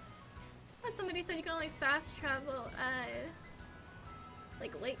 I had somebody said you can only fast travel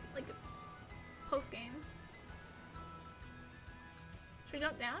like post game. Should we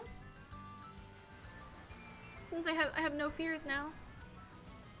jump down? Since I have no fears now.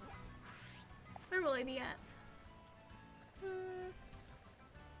 Where will I be at?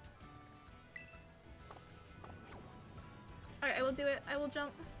 Alright, I will do it. I will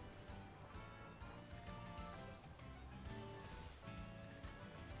jump.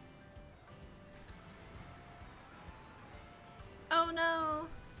 Oh no!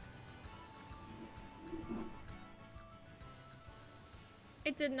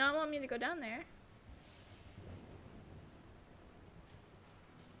 It did not want me to go down there.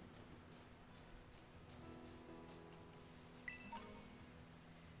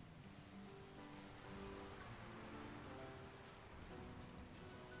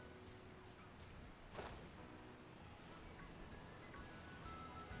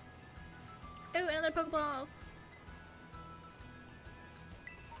 Oh, another Pokeball!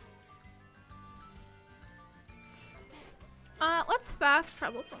 Let's fast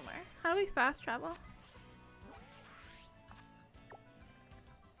travel somewhere. How do we fast travel?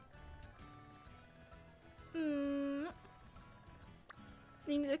 Hmm.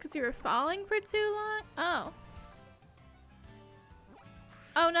 You need it because you were falling for too long? Oh.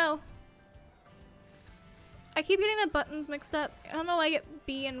 Oh no. I keep getting the buttons mixed up. I don't know why I get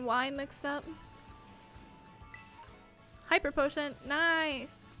B and Y mixed up. Hyper potion.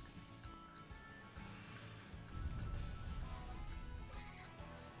 Nice.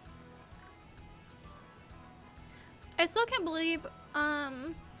 I still can't believe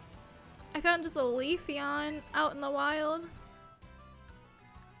I found just a Leafeon out in the wild.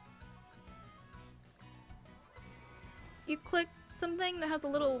 You click something that has a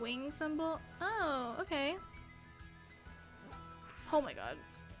little wing symbol. Oh, okay. Oh my god.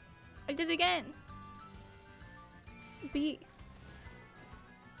 I did it again. B.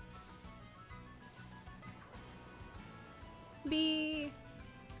 B.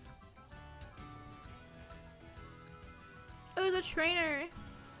 Oh, the trainer.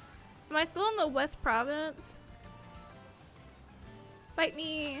 Am I still in the West Province? Fight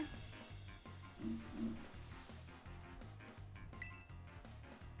me.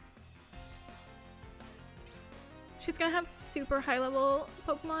 She's gonna have super high level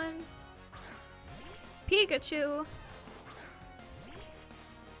Pokemon. Pikachu.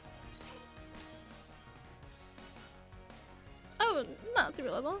 Oh, not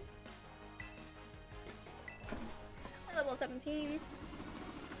super level. Level 17.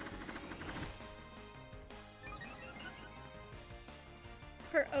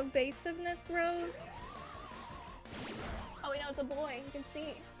 Her evasiveness rose. Oh, wait, no, it's a boy. You can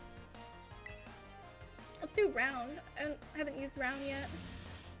see. Let's do round. I haven't used round yet.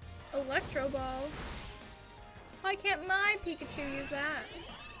 Electro Ball. Why can't my Pikachu use that?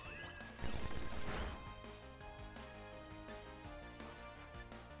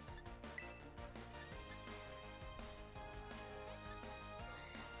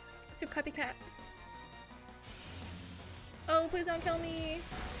 Let's do Copycat. Oh, please don't kill me.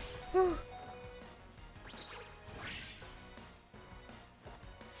 Whew.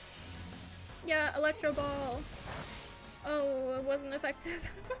 Yeah, Electro Ball. Oh, it wasn't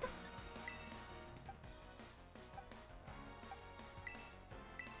effective.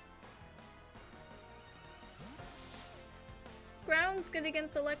 Ground's good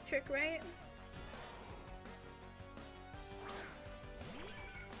against electric, right?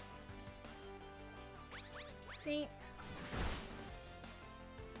 Faint.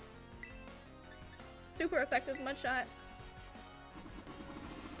 Super effective Mudshot.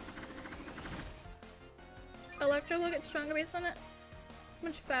 Electro will get stronger based on it. How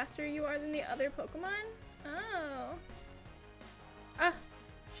much faster you are than the other Pokemon? Oh. Ah,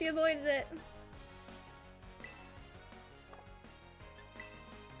 she avoided it.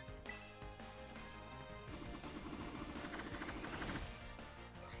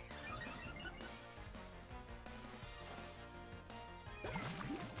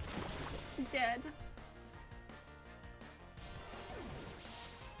 Dead.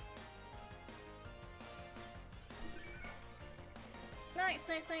 Nice,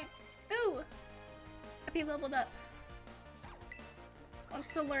 nice, nice. Ooh! Happy leveled up.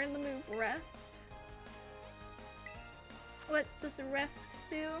 Wants to learn the move Rest. What does Rest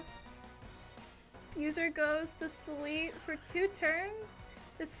do? User goes to sleep for 2 turns.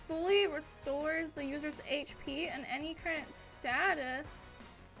 This fully restores the user's HP and any current status.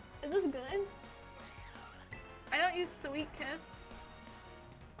 Is this good? I don't use Sweet Kiss,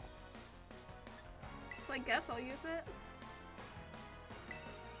 so I guess I'll use it.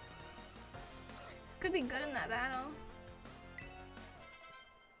 Could be good in that battle.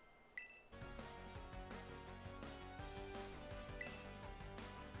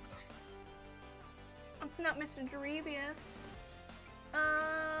 It's not Mr. Drevious.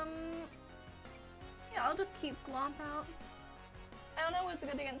 Yeah, I'll just keep Glomp out. I don't know what's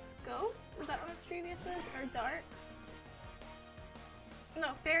good against Ghost. Is that what Mischievous is? Or Dark?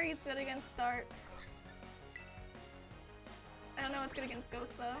 No, Fairy's good against Dark. I don't know what's good against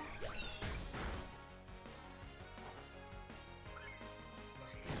Ghost though.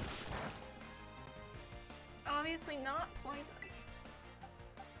 Obviously not Poison.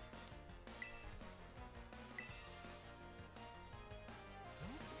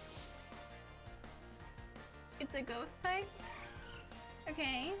 It's a Ghost type?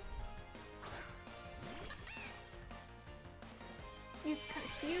 Okay. Use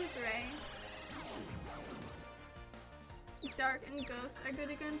Confuse Ray. Dark and Ghost are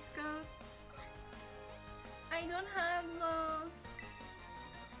good against Ghost. I don't have those.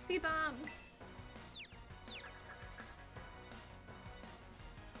 C-Bomb.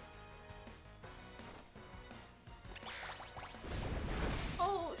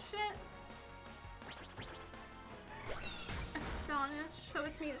 Oh shit. show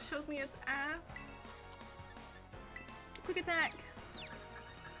it to me. It shows me its ass. Quick attack.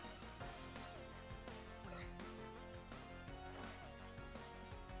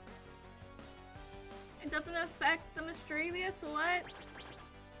 It doesn't affect the Misdreavus? What?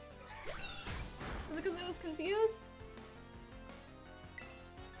 Is it because it was confused?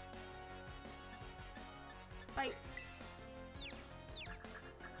 Fight.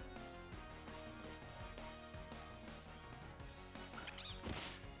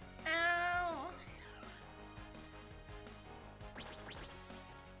 Ow!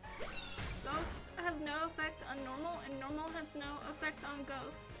 Ghost has no effect on normal, and normal has no effect on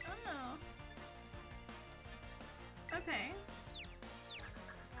ghost. Oh. Okay.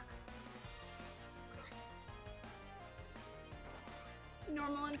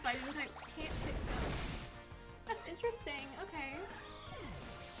 Normal and fighting types can't hit ghosts. That's interesting. Okay.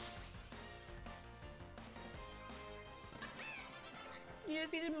 You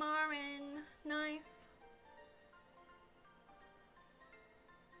defeated Marin. Nice.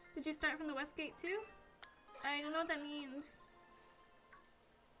 Did you start from the West Gate too? I don't know what that means.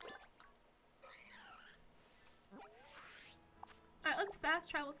 Alright, let's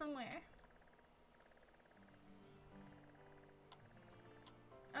fast travel somewhere.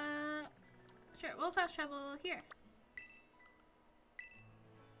 Sure, we'll fast travel here.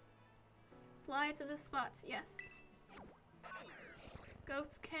 Fly to the spot, yes.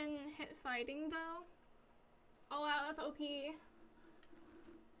 Ghosts can hit fighting though. Oh wow, that's OP.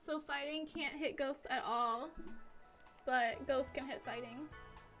 So fighting can't hit ghosts at all, but ghosts can hit fighting.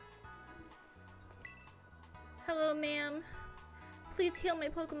 Hello, ma'am. Please heal my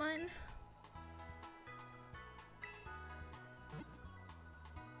Pokemon.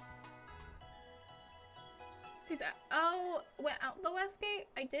 Who's out? Oh, went out the West Gate?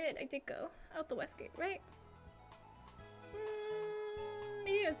 I did go out the West Gate, right?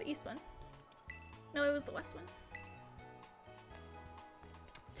 Maybe it was the East one. No, it was the West one.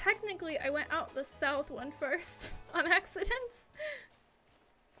 Technically, I went out the South one first on accident.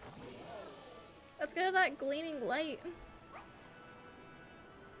 Let's go to that gleaming light.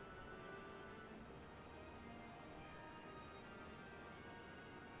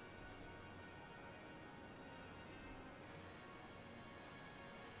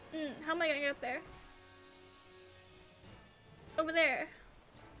 How am I gonna get up there? Over there.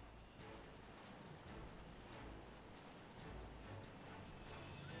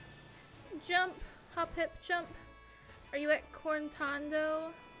 Jump, hop, hip, jump. Are you at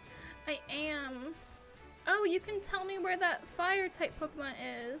Corntondo? I am. Oh, you can tell me where that fire type Pokemon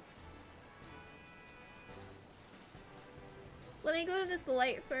is. Let me go to this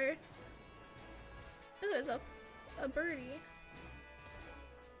light first. Oh, there's a birdie.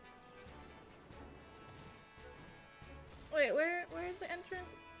 Wait, where is the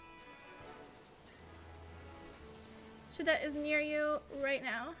entrance? Shadette is near you right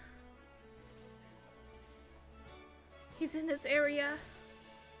now. He's in this area.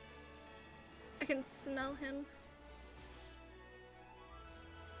 I can smell him.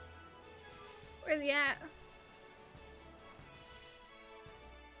 Where's he at?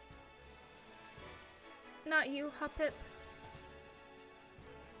 Not you, Hoppip.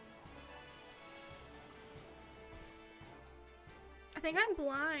 I think I'm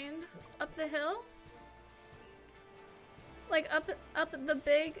blind. Up the hill? Like up the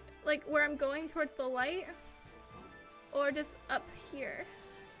big, like where I'm going towards the light? Or just up here?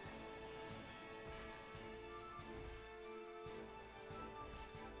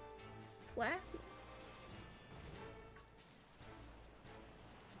 Flat?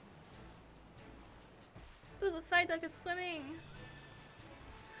 Ooh, the side duck is swimming.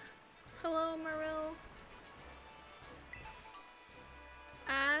 Hello, Marill.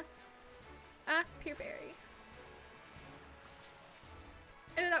 Ass Pureberry.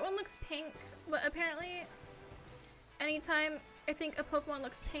 Oh, that one looks pink, but apparently anytime I think a Pokemon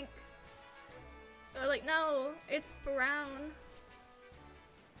looks pink, or like, no, it's brown.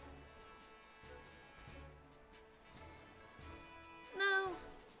 No.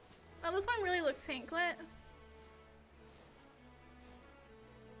 Oh, this one really looks pink. What?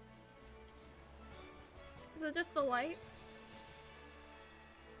 Is it just the light?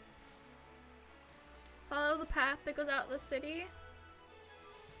 Follow the path that goes out of the city.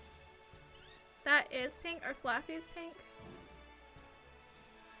 That is pink, or Flaffy's pink.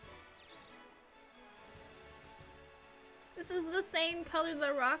 This is the same color the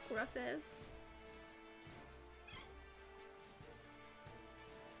Rockruff is.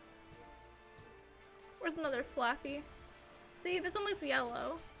 Where's another Flaffy? See, this one looks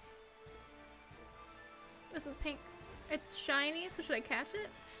yellow. This is pink. It's shiny, so should I catch it?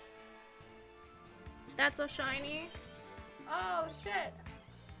 That's so shiny. Oh shit.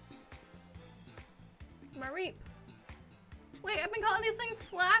 Mareep. Wait, I've been calling these things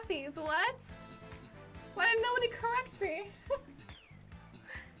flaffies. What? Why did nobody correct me?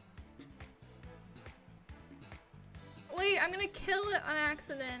 Wait, I'm gonna kill it on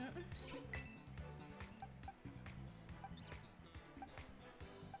accident.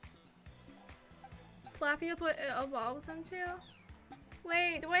 Flaffy is what it evolves into?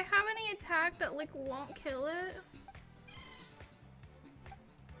 Wait, do I have any attack that like won't kill it?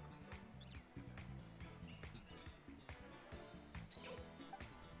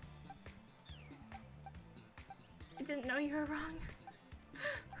 I didn't know you were wrong.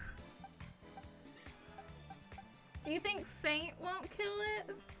 Do you think Faint won't kill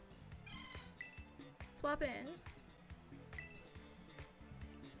it? Swap in.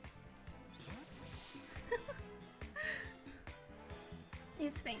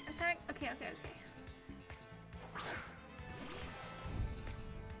 Use Faint attack? Okay, okay, okay.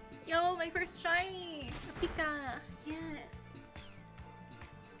 Yo, my first shiny! A Pika! Yes!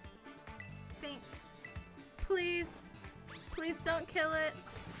 Faint. Please. Please don't kill it.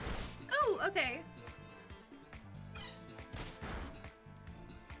 Oh, okay.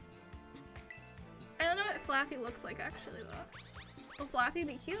 I don't know what Flaffy looks like actually though. Will Flaffy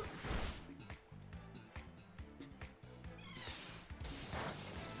be cute?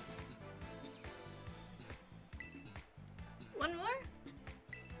 One more?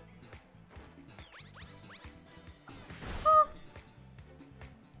 Oh.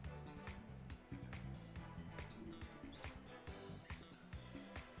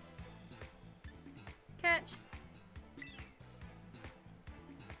 Catch.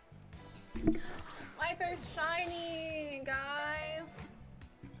 My first shiny, guys.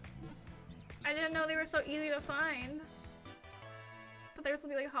 I didn't know they were so easy to find. Thought they were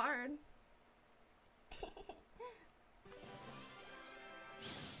supposed to be like hard.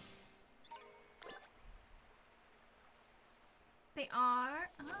 They are.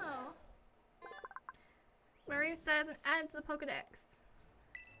 Oh. Mareep stat has been added to the Pokedex.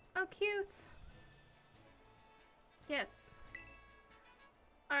 Oh, cute. Yes.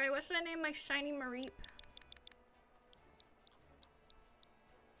 Alright, what should I name my shiny Mareep?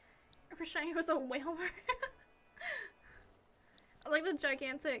 If her shiny was a Whalmer. I like the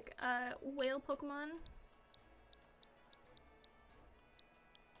gigantic whale Pokemon.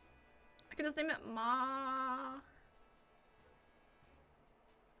 I could just name it Ma.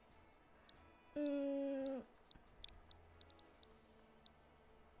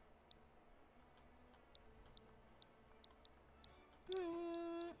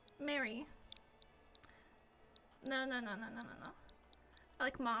 Mary. No. I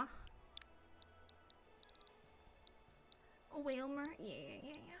like Ma. Whalmer?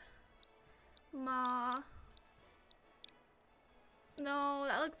 Yeah. Ma. No,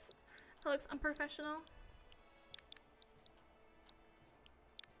 that looks unprofessional.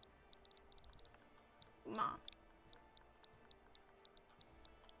 Ma.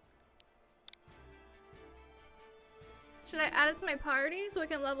 Should I add it to my party so I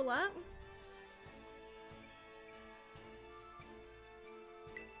can level up?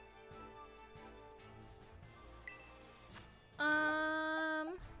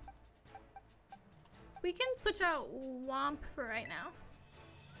 We can switch out Womp for right now.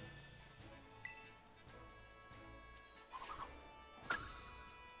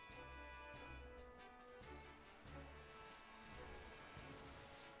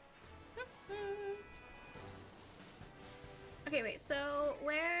 Okay, wait, so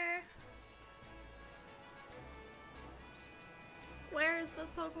where is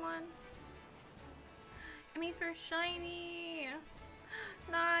this Pokemon? Emmy's for shiny.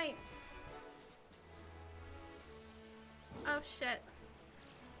 Nice. Oh shit.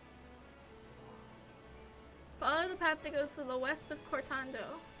 Follow the path that goes to the west of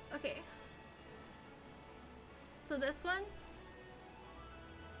Cortando. Okay. So this one?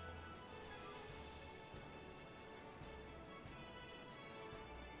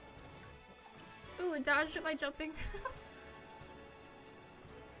 Ooh, dodged it by jumping.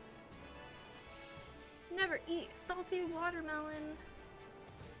 Never eat salty watermelon.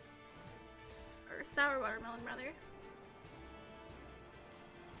 Or sour watermelon, rather.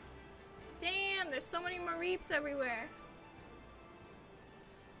 Damn, there's so many Mareeps everywhere.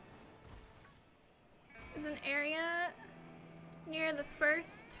 There's an area near the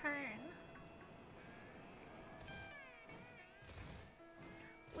first turn.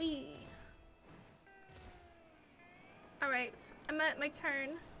 Wee. Alright, I'm at my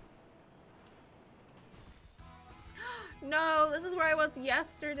turn. No, this is where I was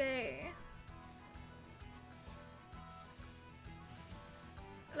yesterday.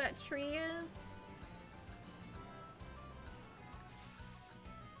 That tree is.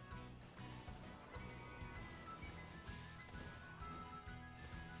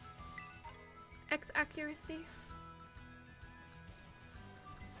 X accuracy.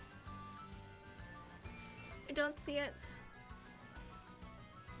 I don't see it.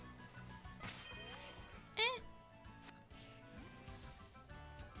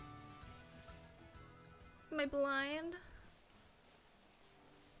 Am I blind?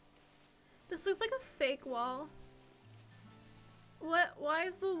 This looks like a fake wall. What? Why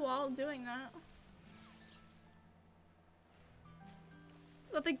is the wall doing that?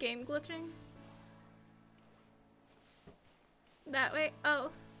 Is that the game glitching? That way?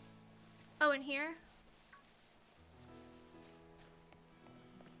 Oh. Oh, in here?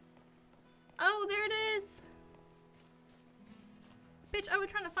 Oh, there it is! Bitch, I was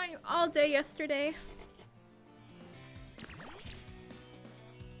trying to find you all day yesterday.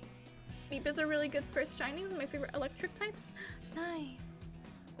 Meepas are really good first shiny, one of my favorite electric types. Nice.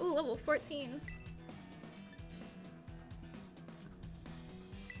 Ooh, level 14.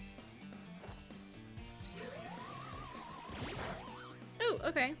 Ooh,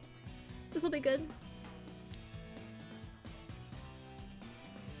 okay. This will be good.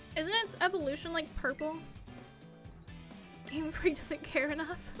 Isn't its evolution like purple? Game Freak doesn't care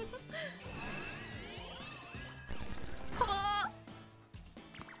enough.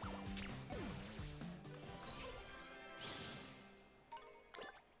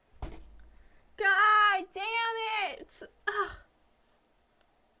 God damn it! Ugh.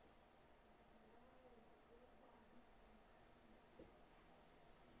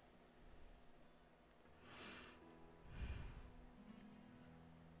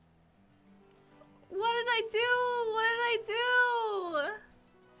 What did I do? What did I do?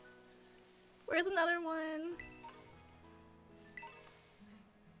 Where's another one?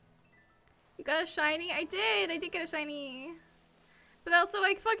 You got a shiny? I did get a shiny. But also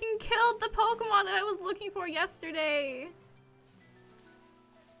I fucking killed the Pokemon that I was looking for yesterday.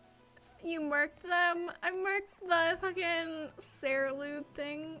 You murked them? I murked the fucking Saralude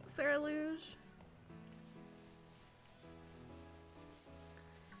thing. Saraluge.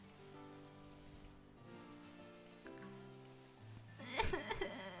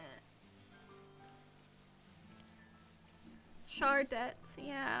 Chardet,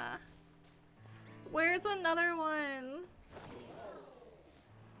 yeah. Where's another one?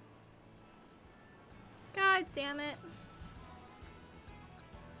 God damn it.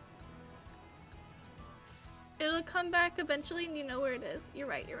 It'll come back eventually and you know where it is. You're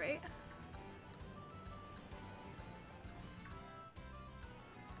right, you're right.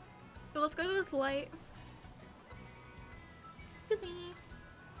 But let's go to this light. Excuse me.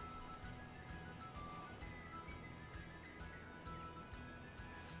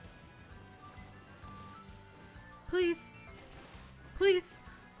 Please. Please.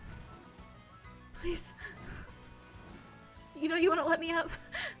 Please. You know you want to let me up.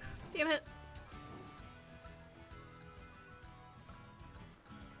 Damn it.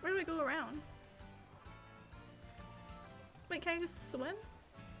 Where do I go around? Wait, can I just swim?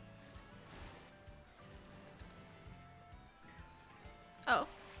 Oh.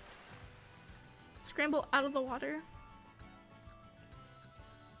 Scramble out of the water.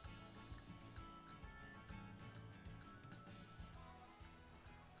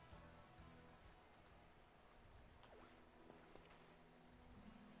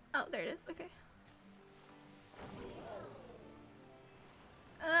 Oh, there it is. Okay.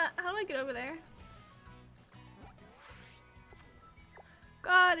 How do I get over there?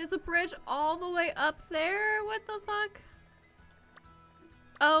 God, there's a bridge all the way up there? What the fuck?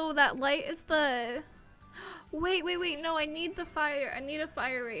 Oh, that light is the... Wait, wait, wait. No, I need the fire. I need a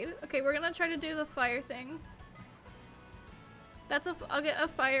fire raid. Okay, we're gonna try to do the fire thing. That's a... I'll get a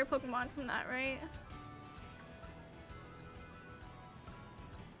fire Pokemon from that, right?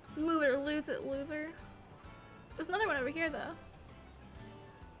 Move it or lose it, loser. There's another one over here, though.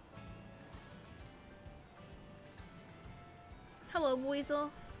 Hello,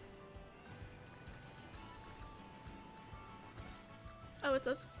 Weasel. Oh, it's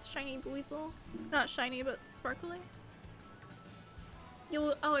a shiny Weasel. Not shiny, but sparkly.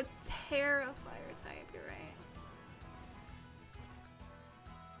 You'll- oh, a Terra fire type, you're right.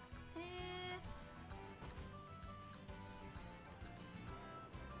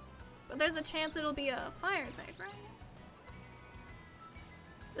 But there's a chance it'll be a fire type, right?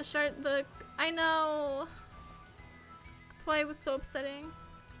 I know. That's why it was so upsetting.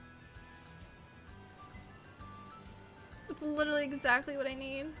 It's literally exactly what I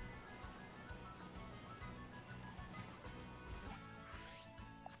need.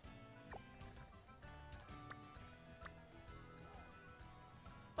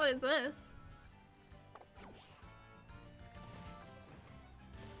 What is this?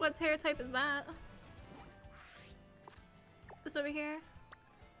 What terror type is that? This over here?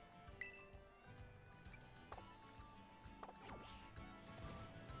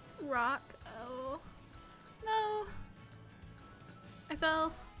 Rock. Oh. No. I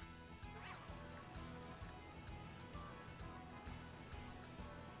fell.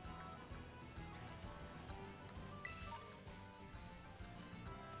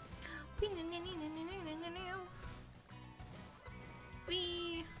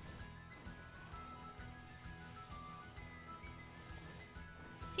 Wee.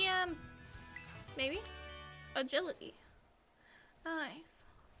 TM. Maybe? Agility. Nice.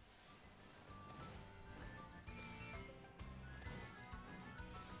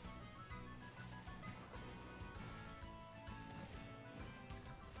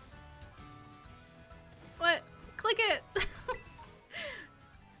 What? Click it!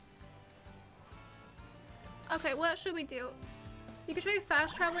 Okay, what should we do? You could try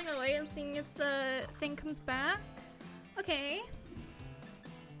fast traveling away and seeing if the thing comes back. Okay.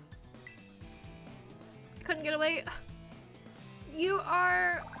 I couldn't get away.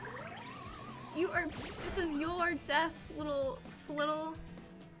 This is your death, little flittle.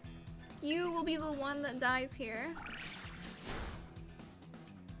 You will be the one that dies here.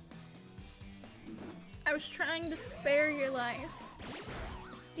 I was trying to spare your life.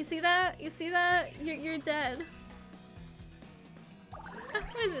 You see that? You see that? You're dead.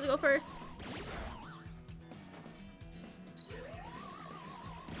 What is it to go first?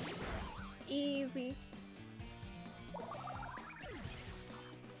 Easy.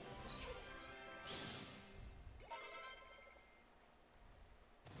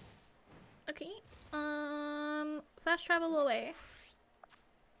 Okay. Fast travel away.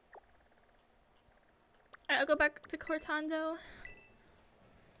 Alright, I'll go back to Cortando.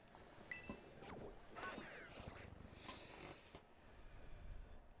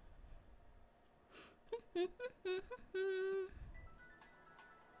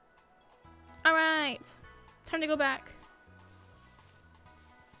 Alright. Time to go back.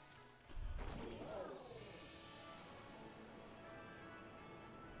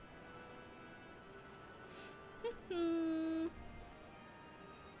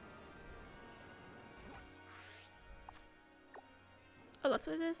 Oh, that's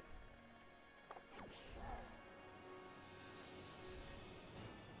what it is.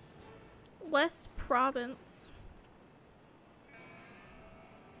 West Province.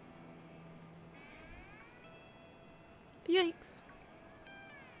 Yikes.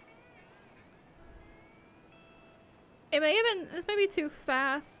 It may have been, this may be too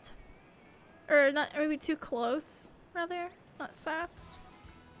fast. Or not, maybe too close, rather. Not fast.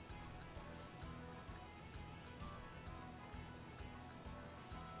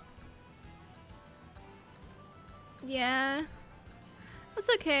 Yeah. That's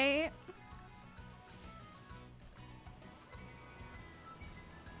okay.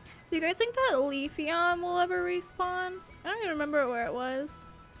 Do you guys think that Leafeon will ever respawn? I don't even remember where it was.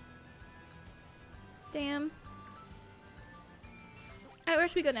 Damn. Alright, where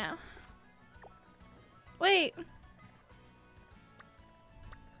should we go now? Wait.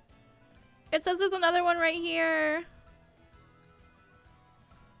 It says there's another one right here.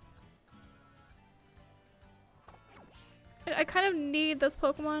 I kind of need this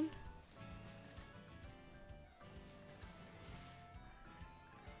Pokemon.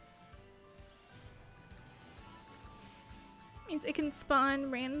 Means it can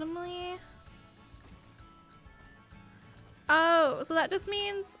spawn randomly. Oh, so that just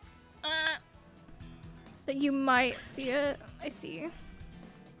means that you might see it. I see.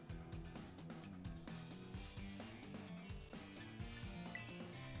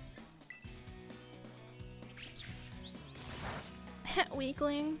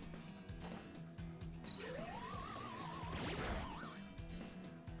 Weakling.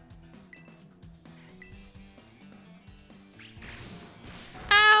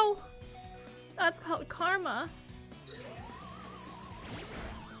 Ow! That's called karma.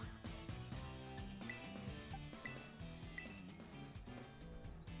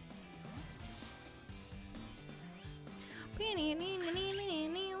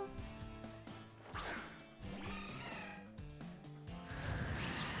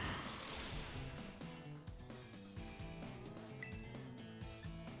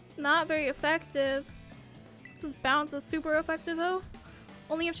 Not very effective. This bounce is super effective though.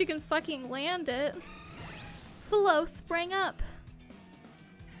 Only if she can fucking land it. Flo sprang up.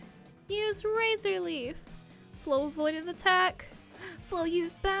 Used Razor Leaf. Flo avoided attack. Flo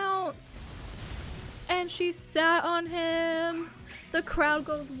used Bounce. And she sat on him. The crowd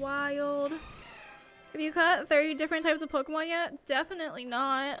goes wild. Have you caught 30 different types of Pokemon yet? Definitely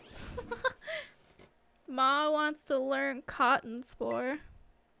not. Ma wants to learn Cotton Spore.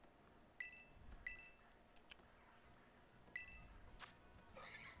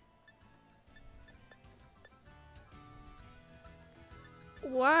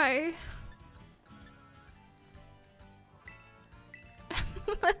 Why?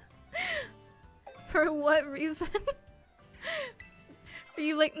 For what reason? Are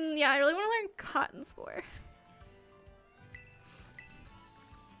you like, yeah, I really want to learn Cotton Spore.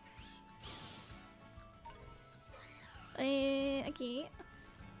 Okay.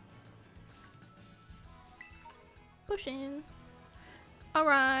 Potion.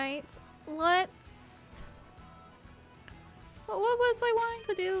 Alright, let's... What was I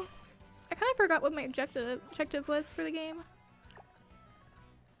wanting to do? I kind of forgot what my objective was for the game.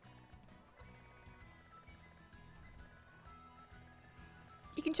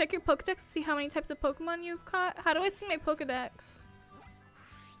 You can check your Pokedex to see how many types of Pokemon you've caught. How do I see my Pokedex?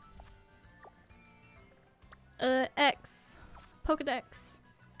 X. Pokedex.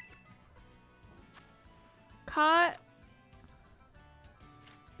 Caught.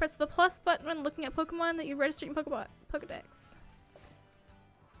 Press the plus button when looking at Pokemon that you've registered in Pokedex.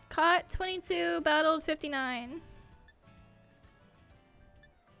 Caught 22, battled 59.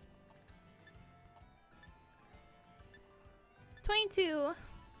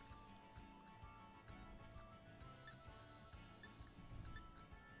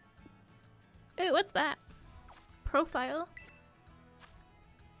 Ooh, what's that? Profile.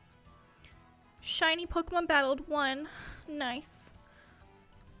 Shiny Pokemon battled 1. Nice.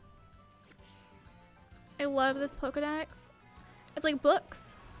 I love this Pokedex. It's like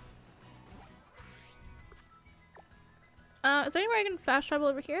books. Is there anywhere I can fast travel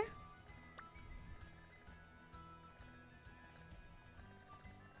over here?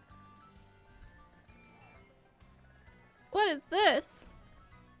 What is this?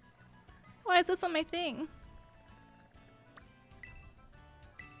 Why is this on my thing?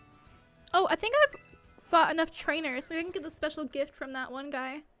 Oh, I think I've fought enough trainers. Maybe I can get the special gift from that one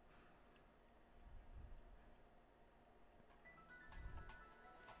guy.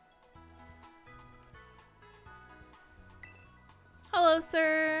 Hello,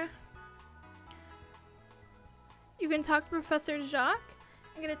 sir. You can talk to Professor Jacques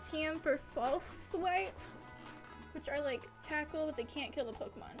and get a TM for False Swipe, which are like tackle, but they can't kill the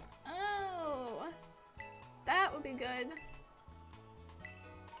Pokemon. Oh, that would be good.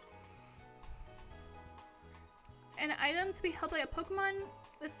 An item to be held by a Pokemon.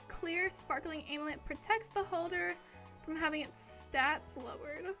 This clear, sparkling amulet protects the holder from having its stats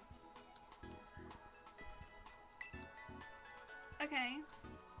lowered. Okay.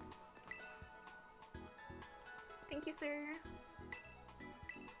 Thank you, sir.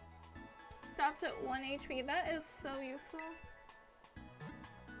 Stops at 1 HP. That is so useful.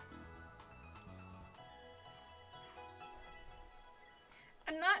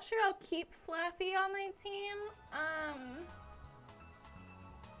 I'm not sure I'll keep Flaffy on my team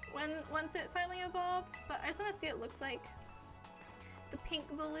once it finally evolves, but I just want to see what it looks like. The pink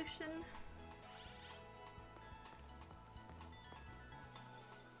evolution.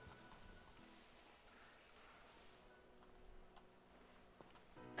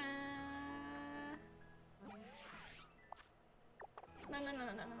 No.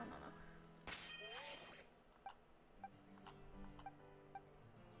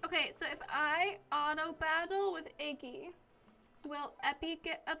 Okay, so if I auto battle with Iggy, will Epi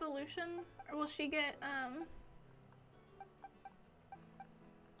get evolution, or will she get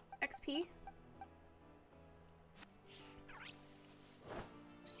XP?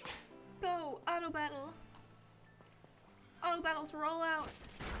 Go, auto battle. Auto battles roll out.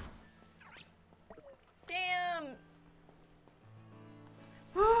 Damn.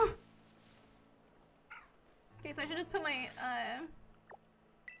 Okay, so I should just put my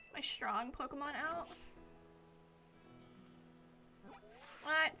my strong Pokemon out.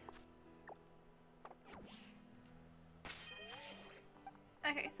 What?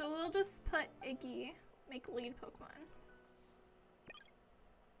 Okay, so we'll just put Iggy, make lead Pokemon.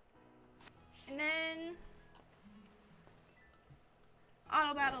 And then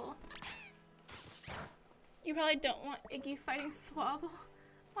auto battle. You probably don't want Iggy fighting Swabble.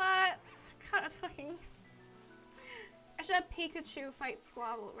 What? God fucking. I should have Pikachu fight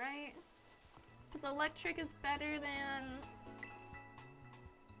Swabble, right? Because electric is better than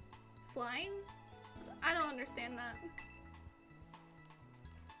flying? I don't understand that.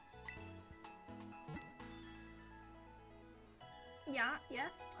 Yeah,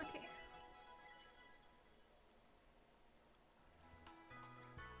 yes, okay.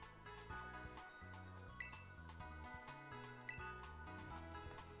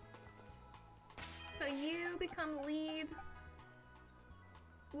 So you become lead.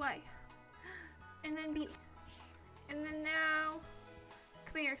 Y. And then B. And then now,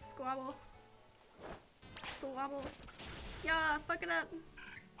 come here, Squabble. Swabble. Yeah, fuck it up.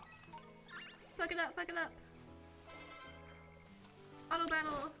 Fuck it up, fuck it up. Auto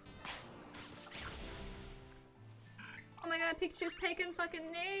battle. Oh my god, Pikachu's taking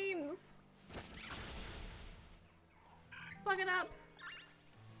fucking names. Fuck it up.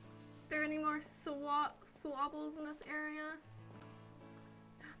 Are there any more swabbles in this area?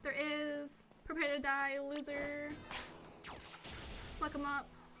 There is. Prepare to die, loser. Fuck him up.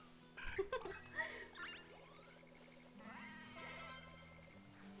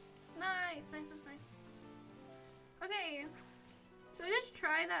 Nice, nice, nice, nice. Okay. Should I just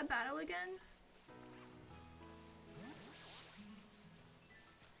try that battle again?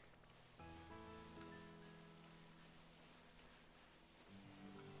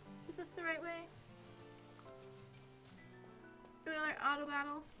 Is this the right way? Do another auto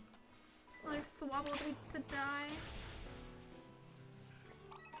battle. Another swabble to die.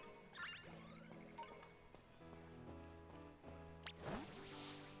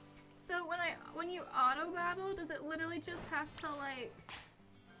 So when you auto battle, does it literally just have to like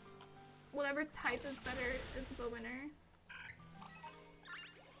whatever type is better is the winner?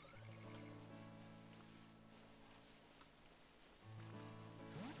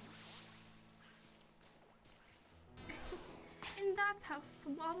 And that's how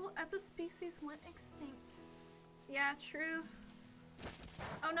Swabble as a species went extinct. Yeah, true.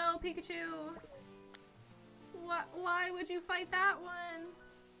 Oh no, Pikachu! Why would you fight that one?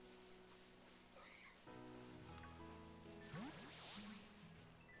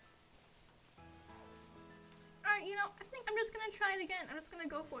 Alright, you know, I think I'm just gonna try it again. I'm just gonna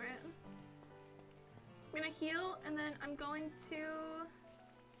go for it. I'm gonna heal, and then I'm going to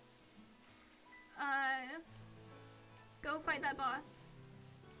go fight that boss.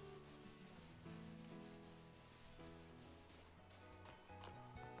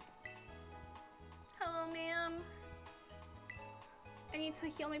 Hello, ma'am. I need to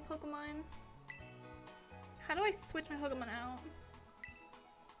heal my Pokemon. How do I switch my Pokemon out?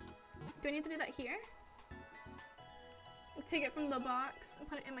 Do I need to do that here? Take it from the box and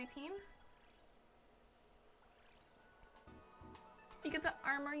put it in my team? You get the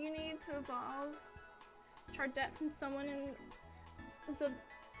armor you need to evolve. Chardet from someone in Zapapico.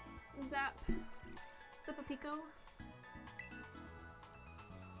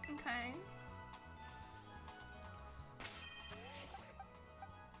 Okay.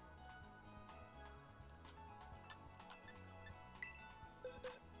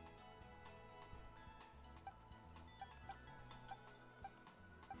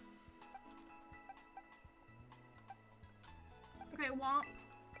 Okay, Womp.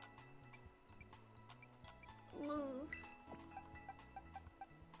 Move.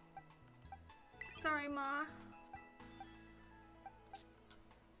 Sorry, Ma.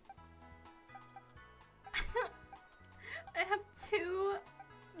 I have two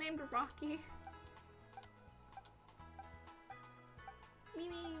named Rocky.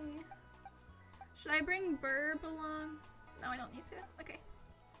 Mimi. Should I bring Burb along? No, I don't need to. Okay.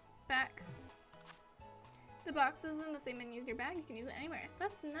 Back. The box is in the same menu as your bag. You can use it anywhere.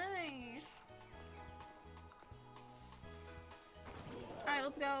 That's nice. Alright,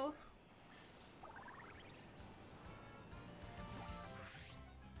 let's go.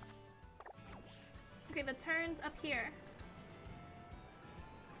 Okay, the turn's up here.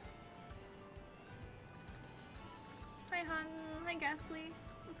 Hi, Hun. Hi, Ghastly.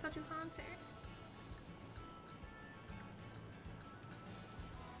 Let's go to Haunter.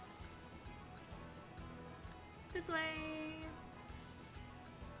 This way.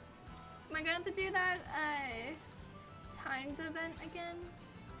 Am I gonna have to do that timed event again?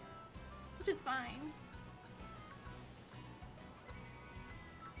 Which is fine.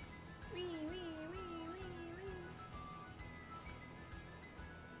 Wee, wee, wee, wee, wee.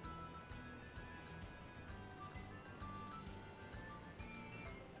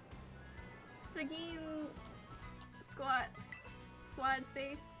 Sagine squad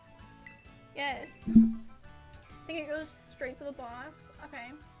space. Yes. I think it goes straight to the boss. Okay.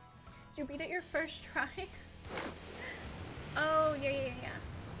 Did you beat it your first try? Oh, yeah.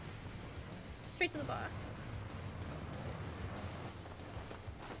 Straight to the boss.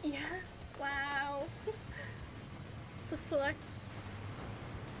 Yeah. Wow. Ow. Deflects.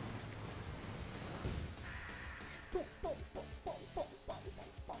 Boom, boom, boom, boom, boom, boom, boom,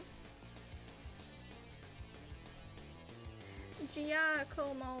 boom.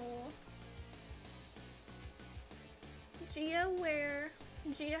 Giacomo. Gia where?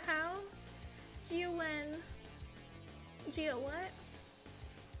 Gia how? Gia when? Gia what?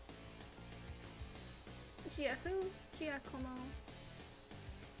 Gia who? Giacomo.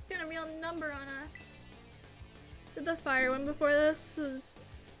 Doing a real number on us. Did the fire one before this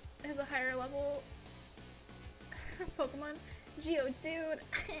has a higher level Pokemon? Geodude.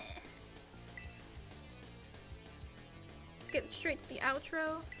 Skip straight to the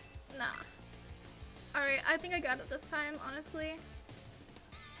outro? Nah. Alright, I think I got it this time, honestly.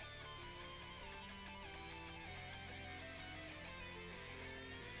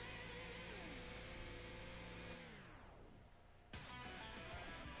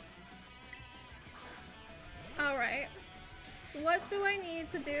 Alright. What do I need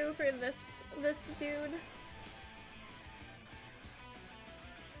to do for this dude?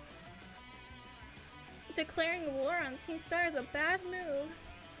 Declaring war on Team Star is a bad move.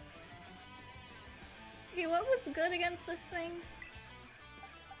 Okay, what was good against this thing?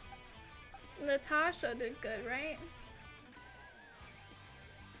 Natasha did good, right?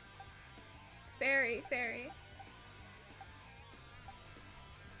 Fairy.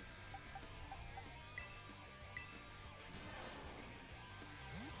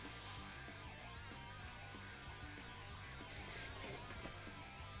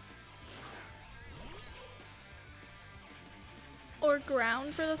 Or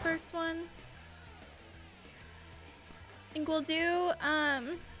ground for the first one. I think we'll do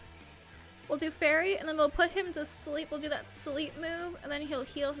fairy and then we'll put him to sleep. We'll do that sleep move and then he'll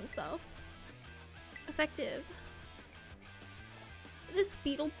heal himself. Effective. This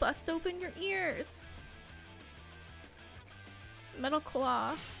beetle bust open your ears. Metal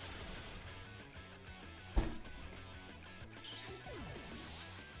claw.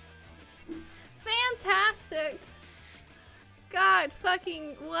 Fantastic. God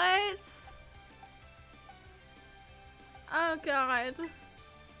fucking what? Oh god.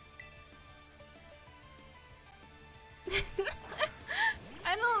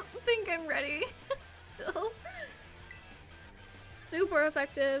 I don't think I'm ready. Still. Super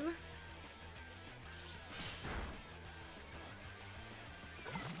effective.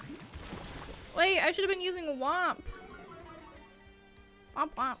 Wait, I should have been using Womp. Womp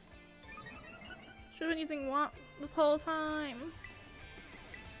womp. Should have been using Womp this whole time.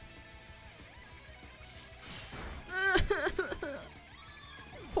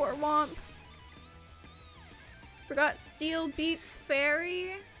 Poor Womp. Forgot Steel beats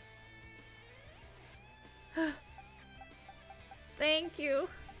Fairy. Thank you.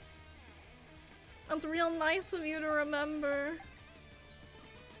 That's real nice of you to remember.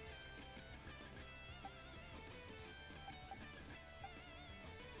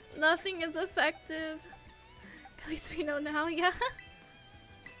 Nothing is effective. At least we know now, yeah.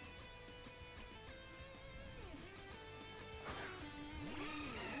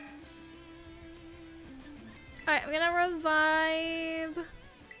 Alright, I'm gonna revive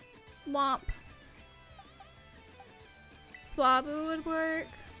Womp. Swablu would work.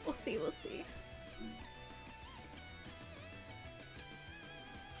 We'll see, we'll see.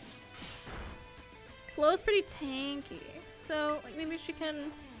 Flo's pretty tanky, so like maybe she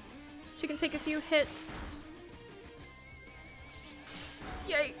can take a few hits.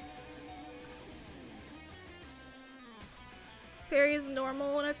 Yikes. Fairy is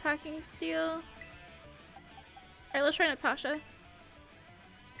normal when attacking Steel. Alright, let's try Natasha.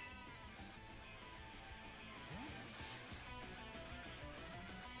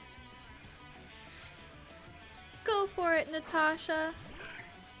 Go for it, Natasha.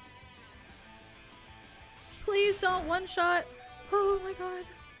 Please don't one-shot. Oh my god.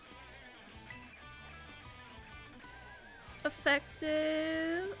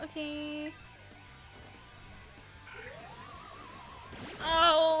 Effective. Okay.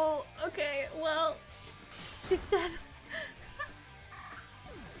 Oh, okay, well, she's dead.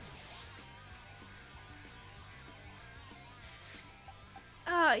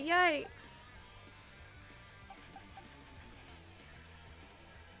 Ah, yikes.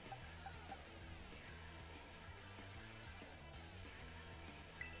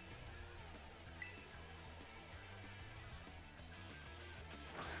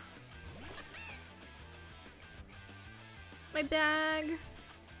 My bag.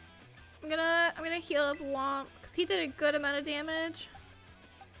 I'm gonna heal up Womp because he did a good amount of damage.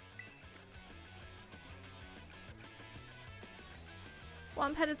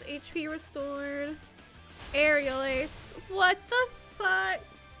 Womp had his HP restored. Aerial Ace. What the fuck?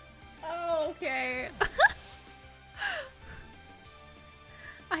 Oh, okay.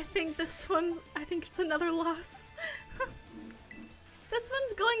 I think it's another loss. This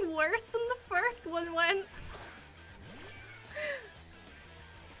one's going worse than the first one went.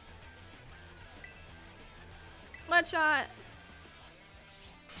 Mudshot.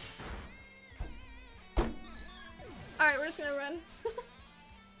 Alright, we're just gonna run.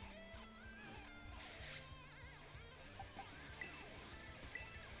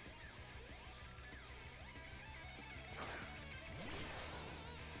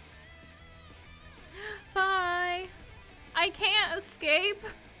 Bye. I can't escape.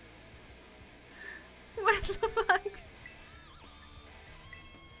 What the fuck?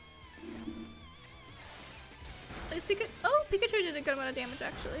 At least Pikachu did a good amount of damage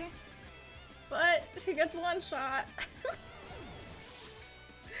actually. But she gets one shot.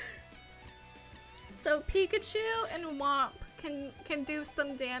 So Pikachu and Womp can do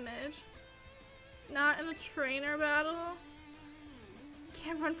some damage. Not in a trainer battle.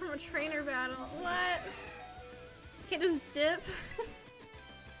 Can't run from a trainer battle. What? Can't just dip.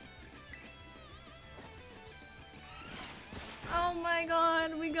 Oh my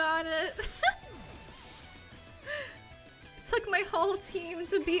god, we got it. It took my whole team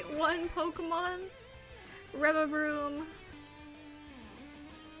to beat one Pokemon. Revavroom.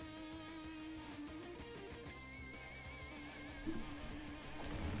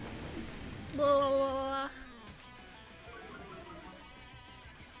 Blah, blah, blah.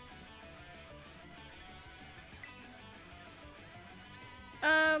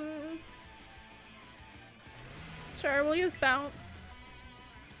 Sure, we'll use Bounce.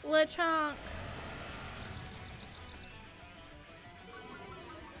 Lechonk.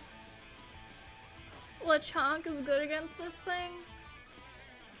 Lechonk is good against this thing.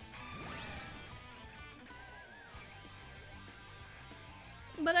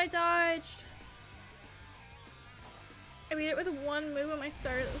 But I dodged. I beat it with one move when I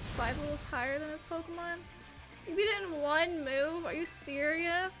started. It was 5 levels higher than his Pokemon. You beat it in one move? Are you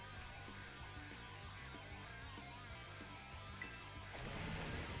serious?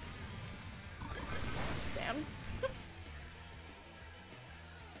 Damn.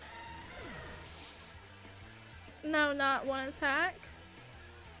 No, not one attack.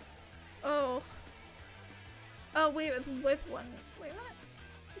 Oh. Oh, wait, with one. Wait, what?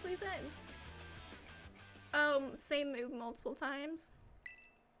 That's what you said. Same move multiple times.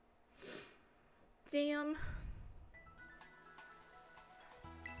 Damn.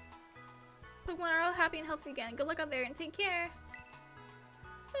 Pokemon are all happy and healthy again. Good luck out there and take care.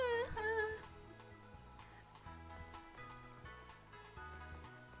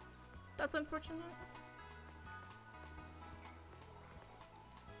 That's unfortunate.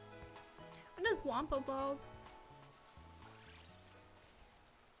 When does Womp evolve?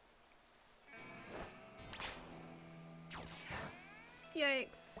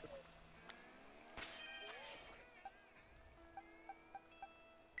 Yikes.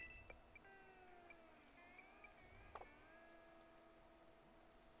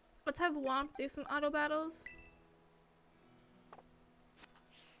 Let's have Womp do some auto battles.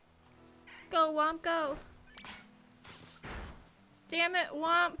 Go, Womp, go. Damn it,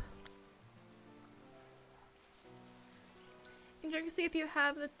 Womp. You can check to see if you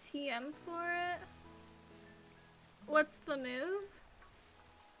have the TM for it. What's the move?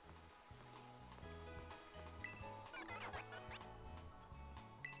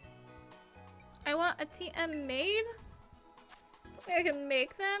 I want a TM made? I can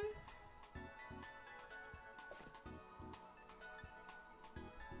make them?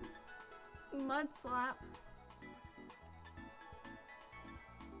 Mud Slap.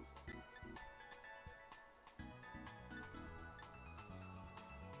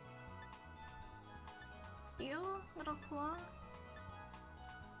 Steel? Little Claw?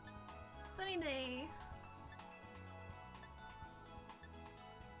 Sunny Day.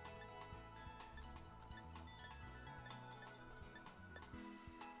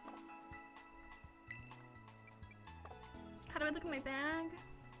 How do I look at my bag?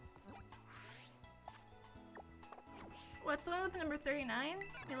 What's the one with the number 39?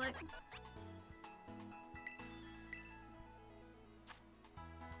 You like?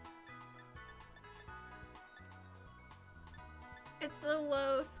 It's the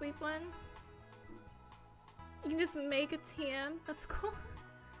low sweep one. You can just make a TM. That's cool.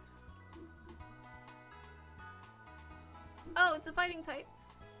 Oh, it's a fighting type.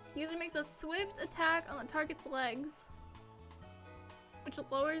 User makes a swift attack on the target's legs, which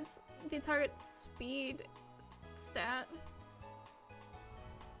lowers the target's speed stat.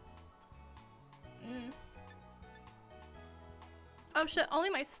 Oh shit, only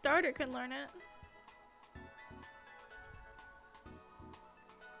my starter can learn it.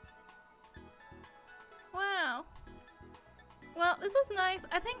 Wow. Well, this was nice.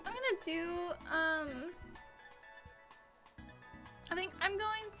 I think I'm gonna do, I think I'm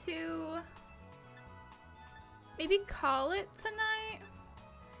going to maybe call it tonight.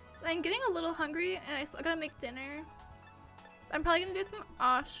 So I'm getting a little hungry and I still gotta make dinner. I'm probably gonna do some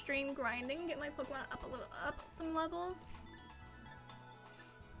off-stream grinding, get my Pokemon up some levels.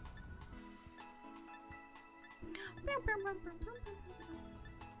 But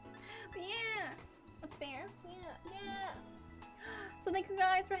yeah, that's fair. Yeah. So thank you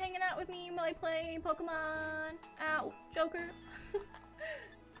guys for hanging out with me while I play Pokemon. Ow, Joker.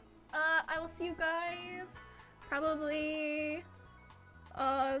 I will see you guys probably,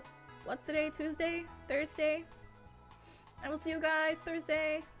 what's today? Tuesday? Thursday? I will see you guys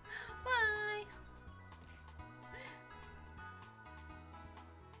Thursday. Bye!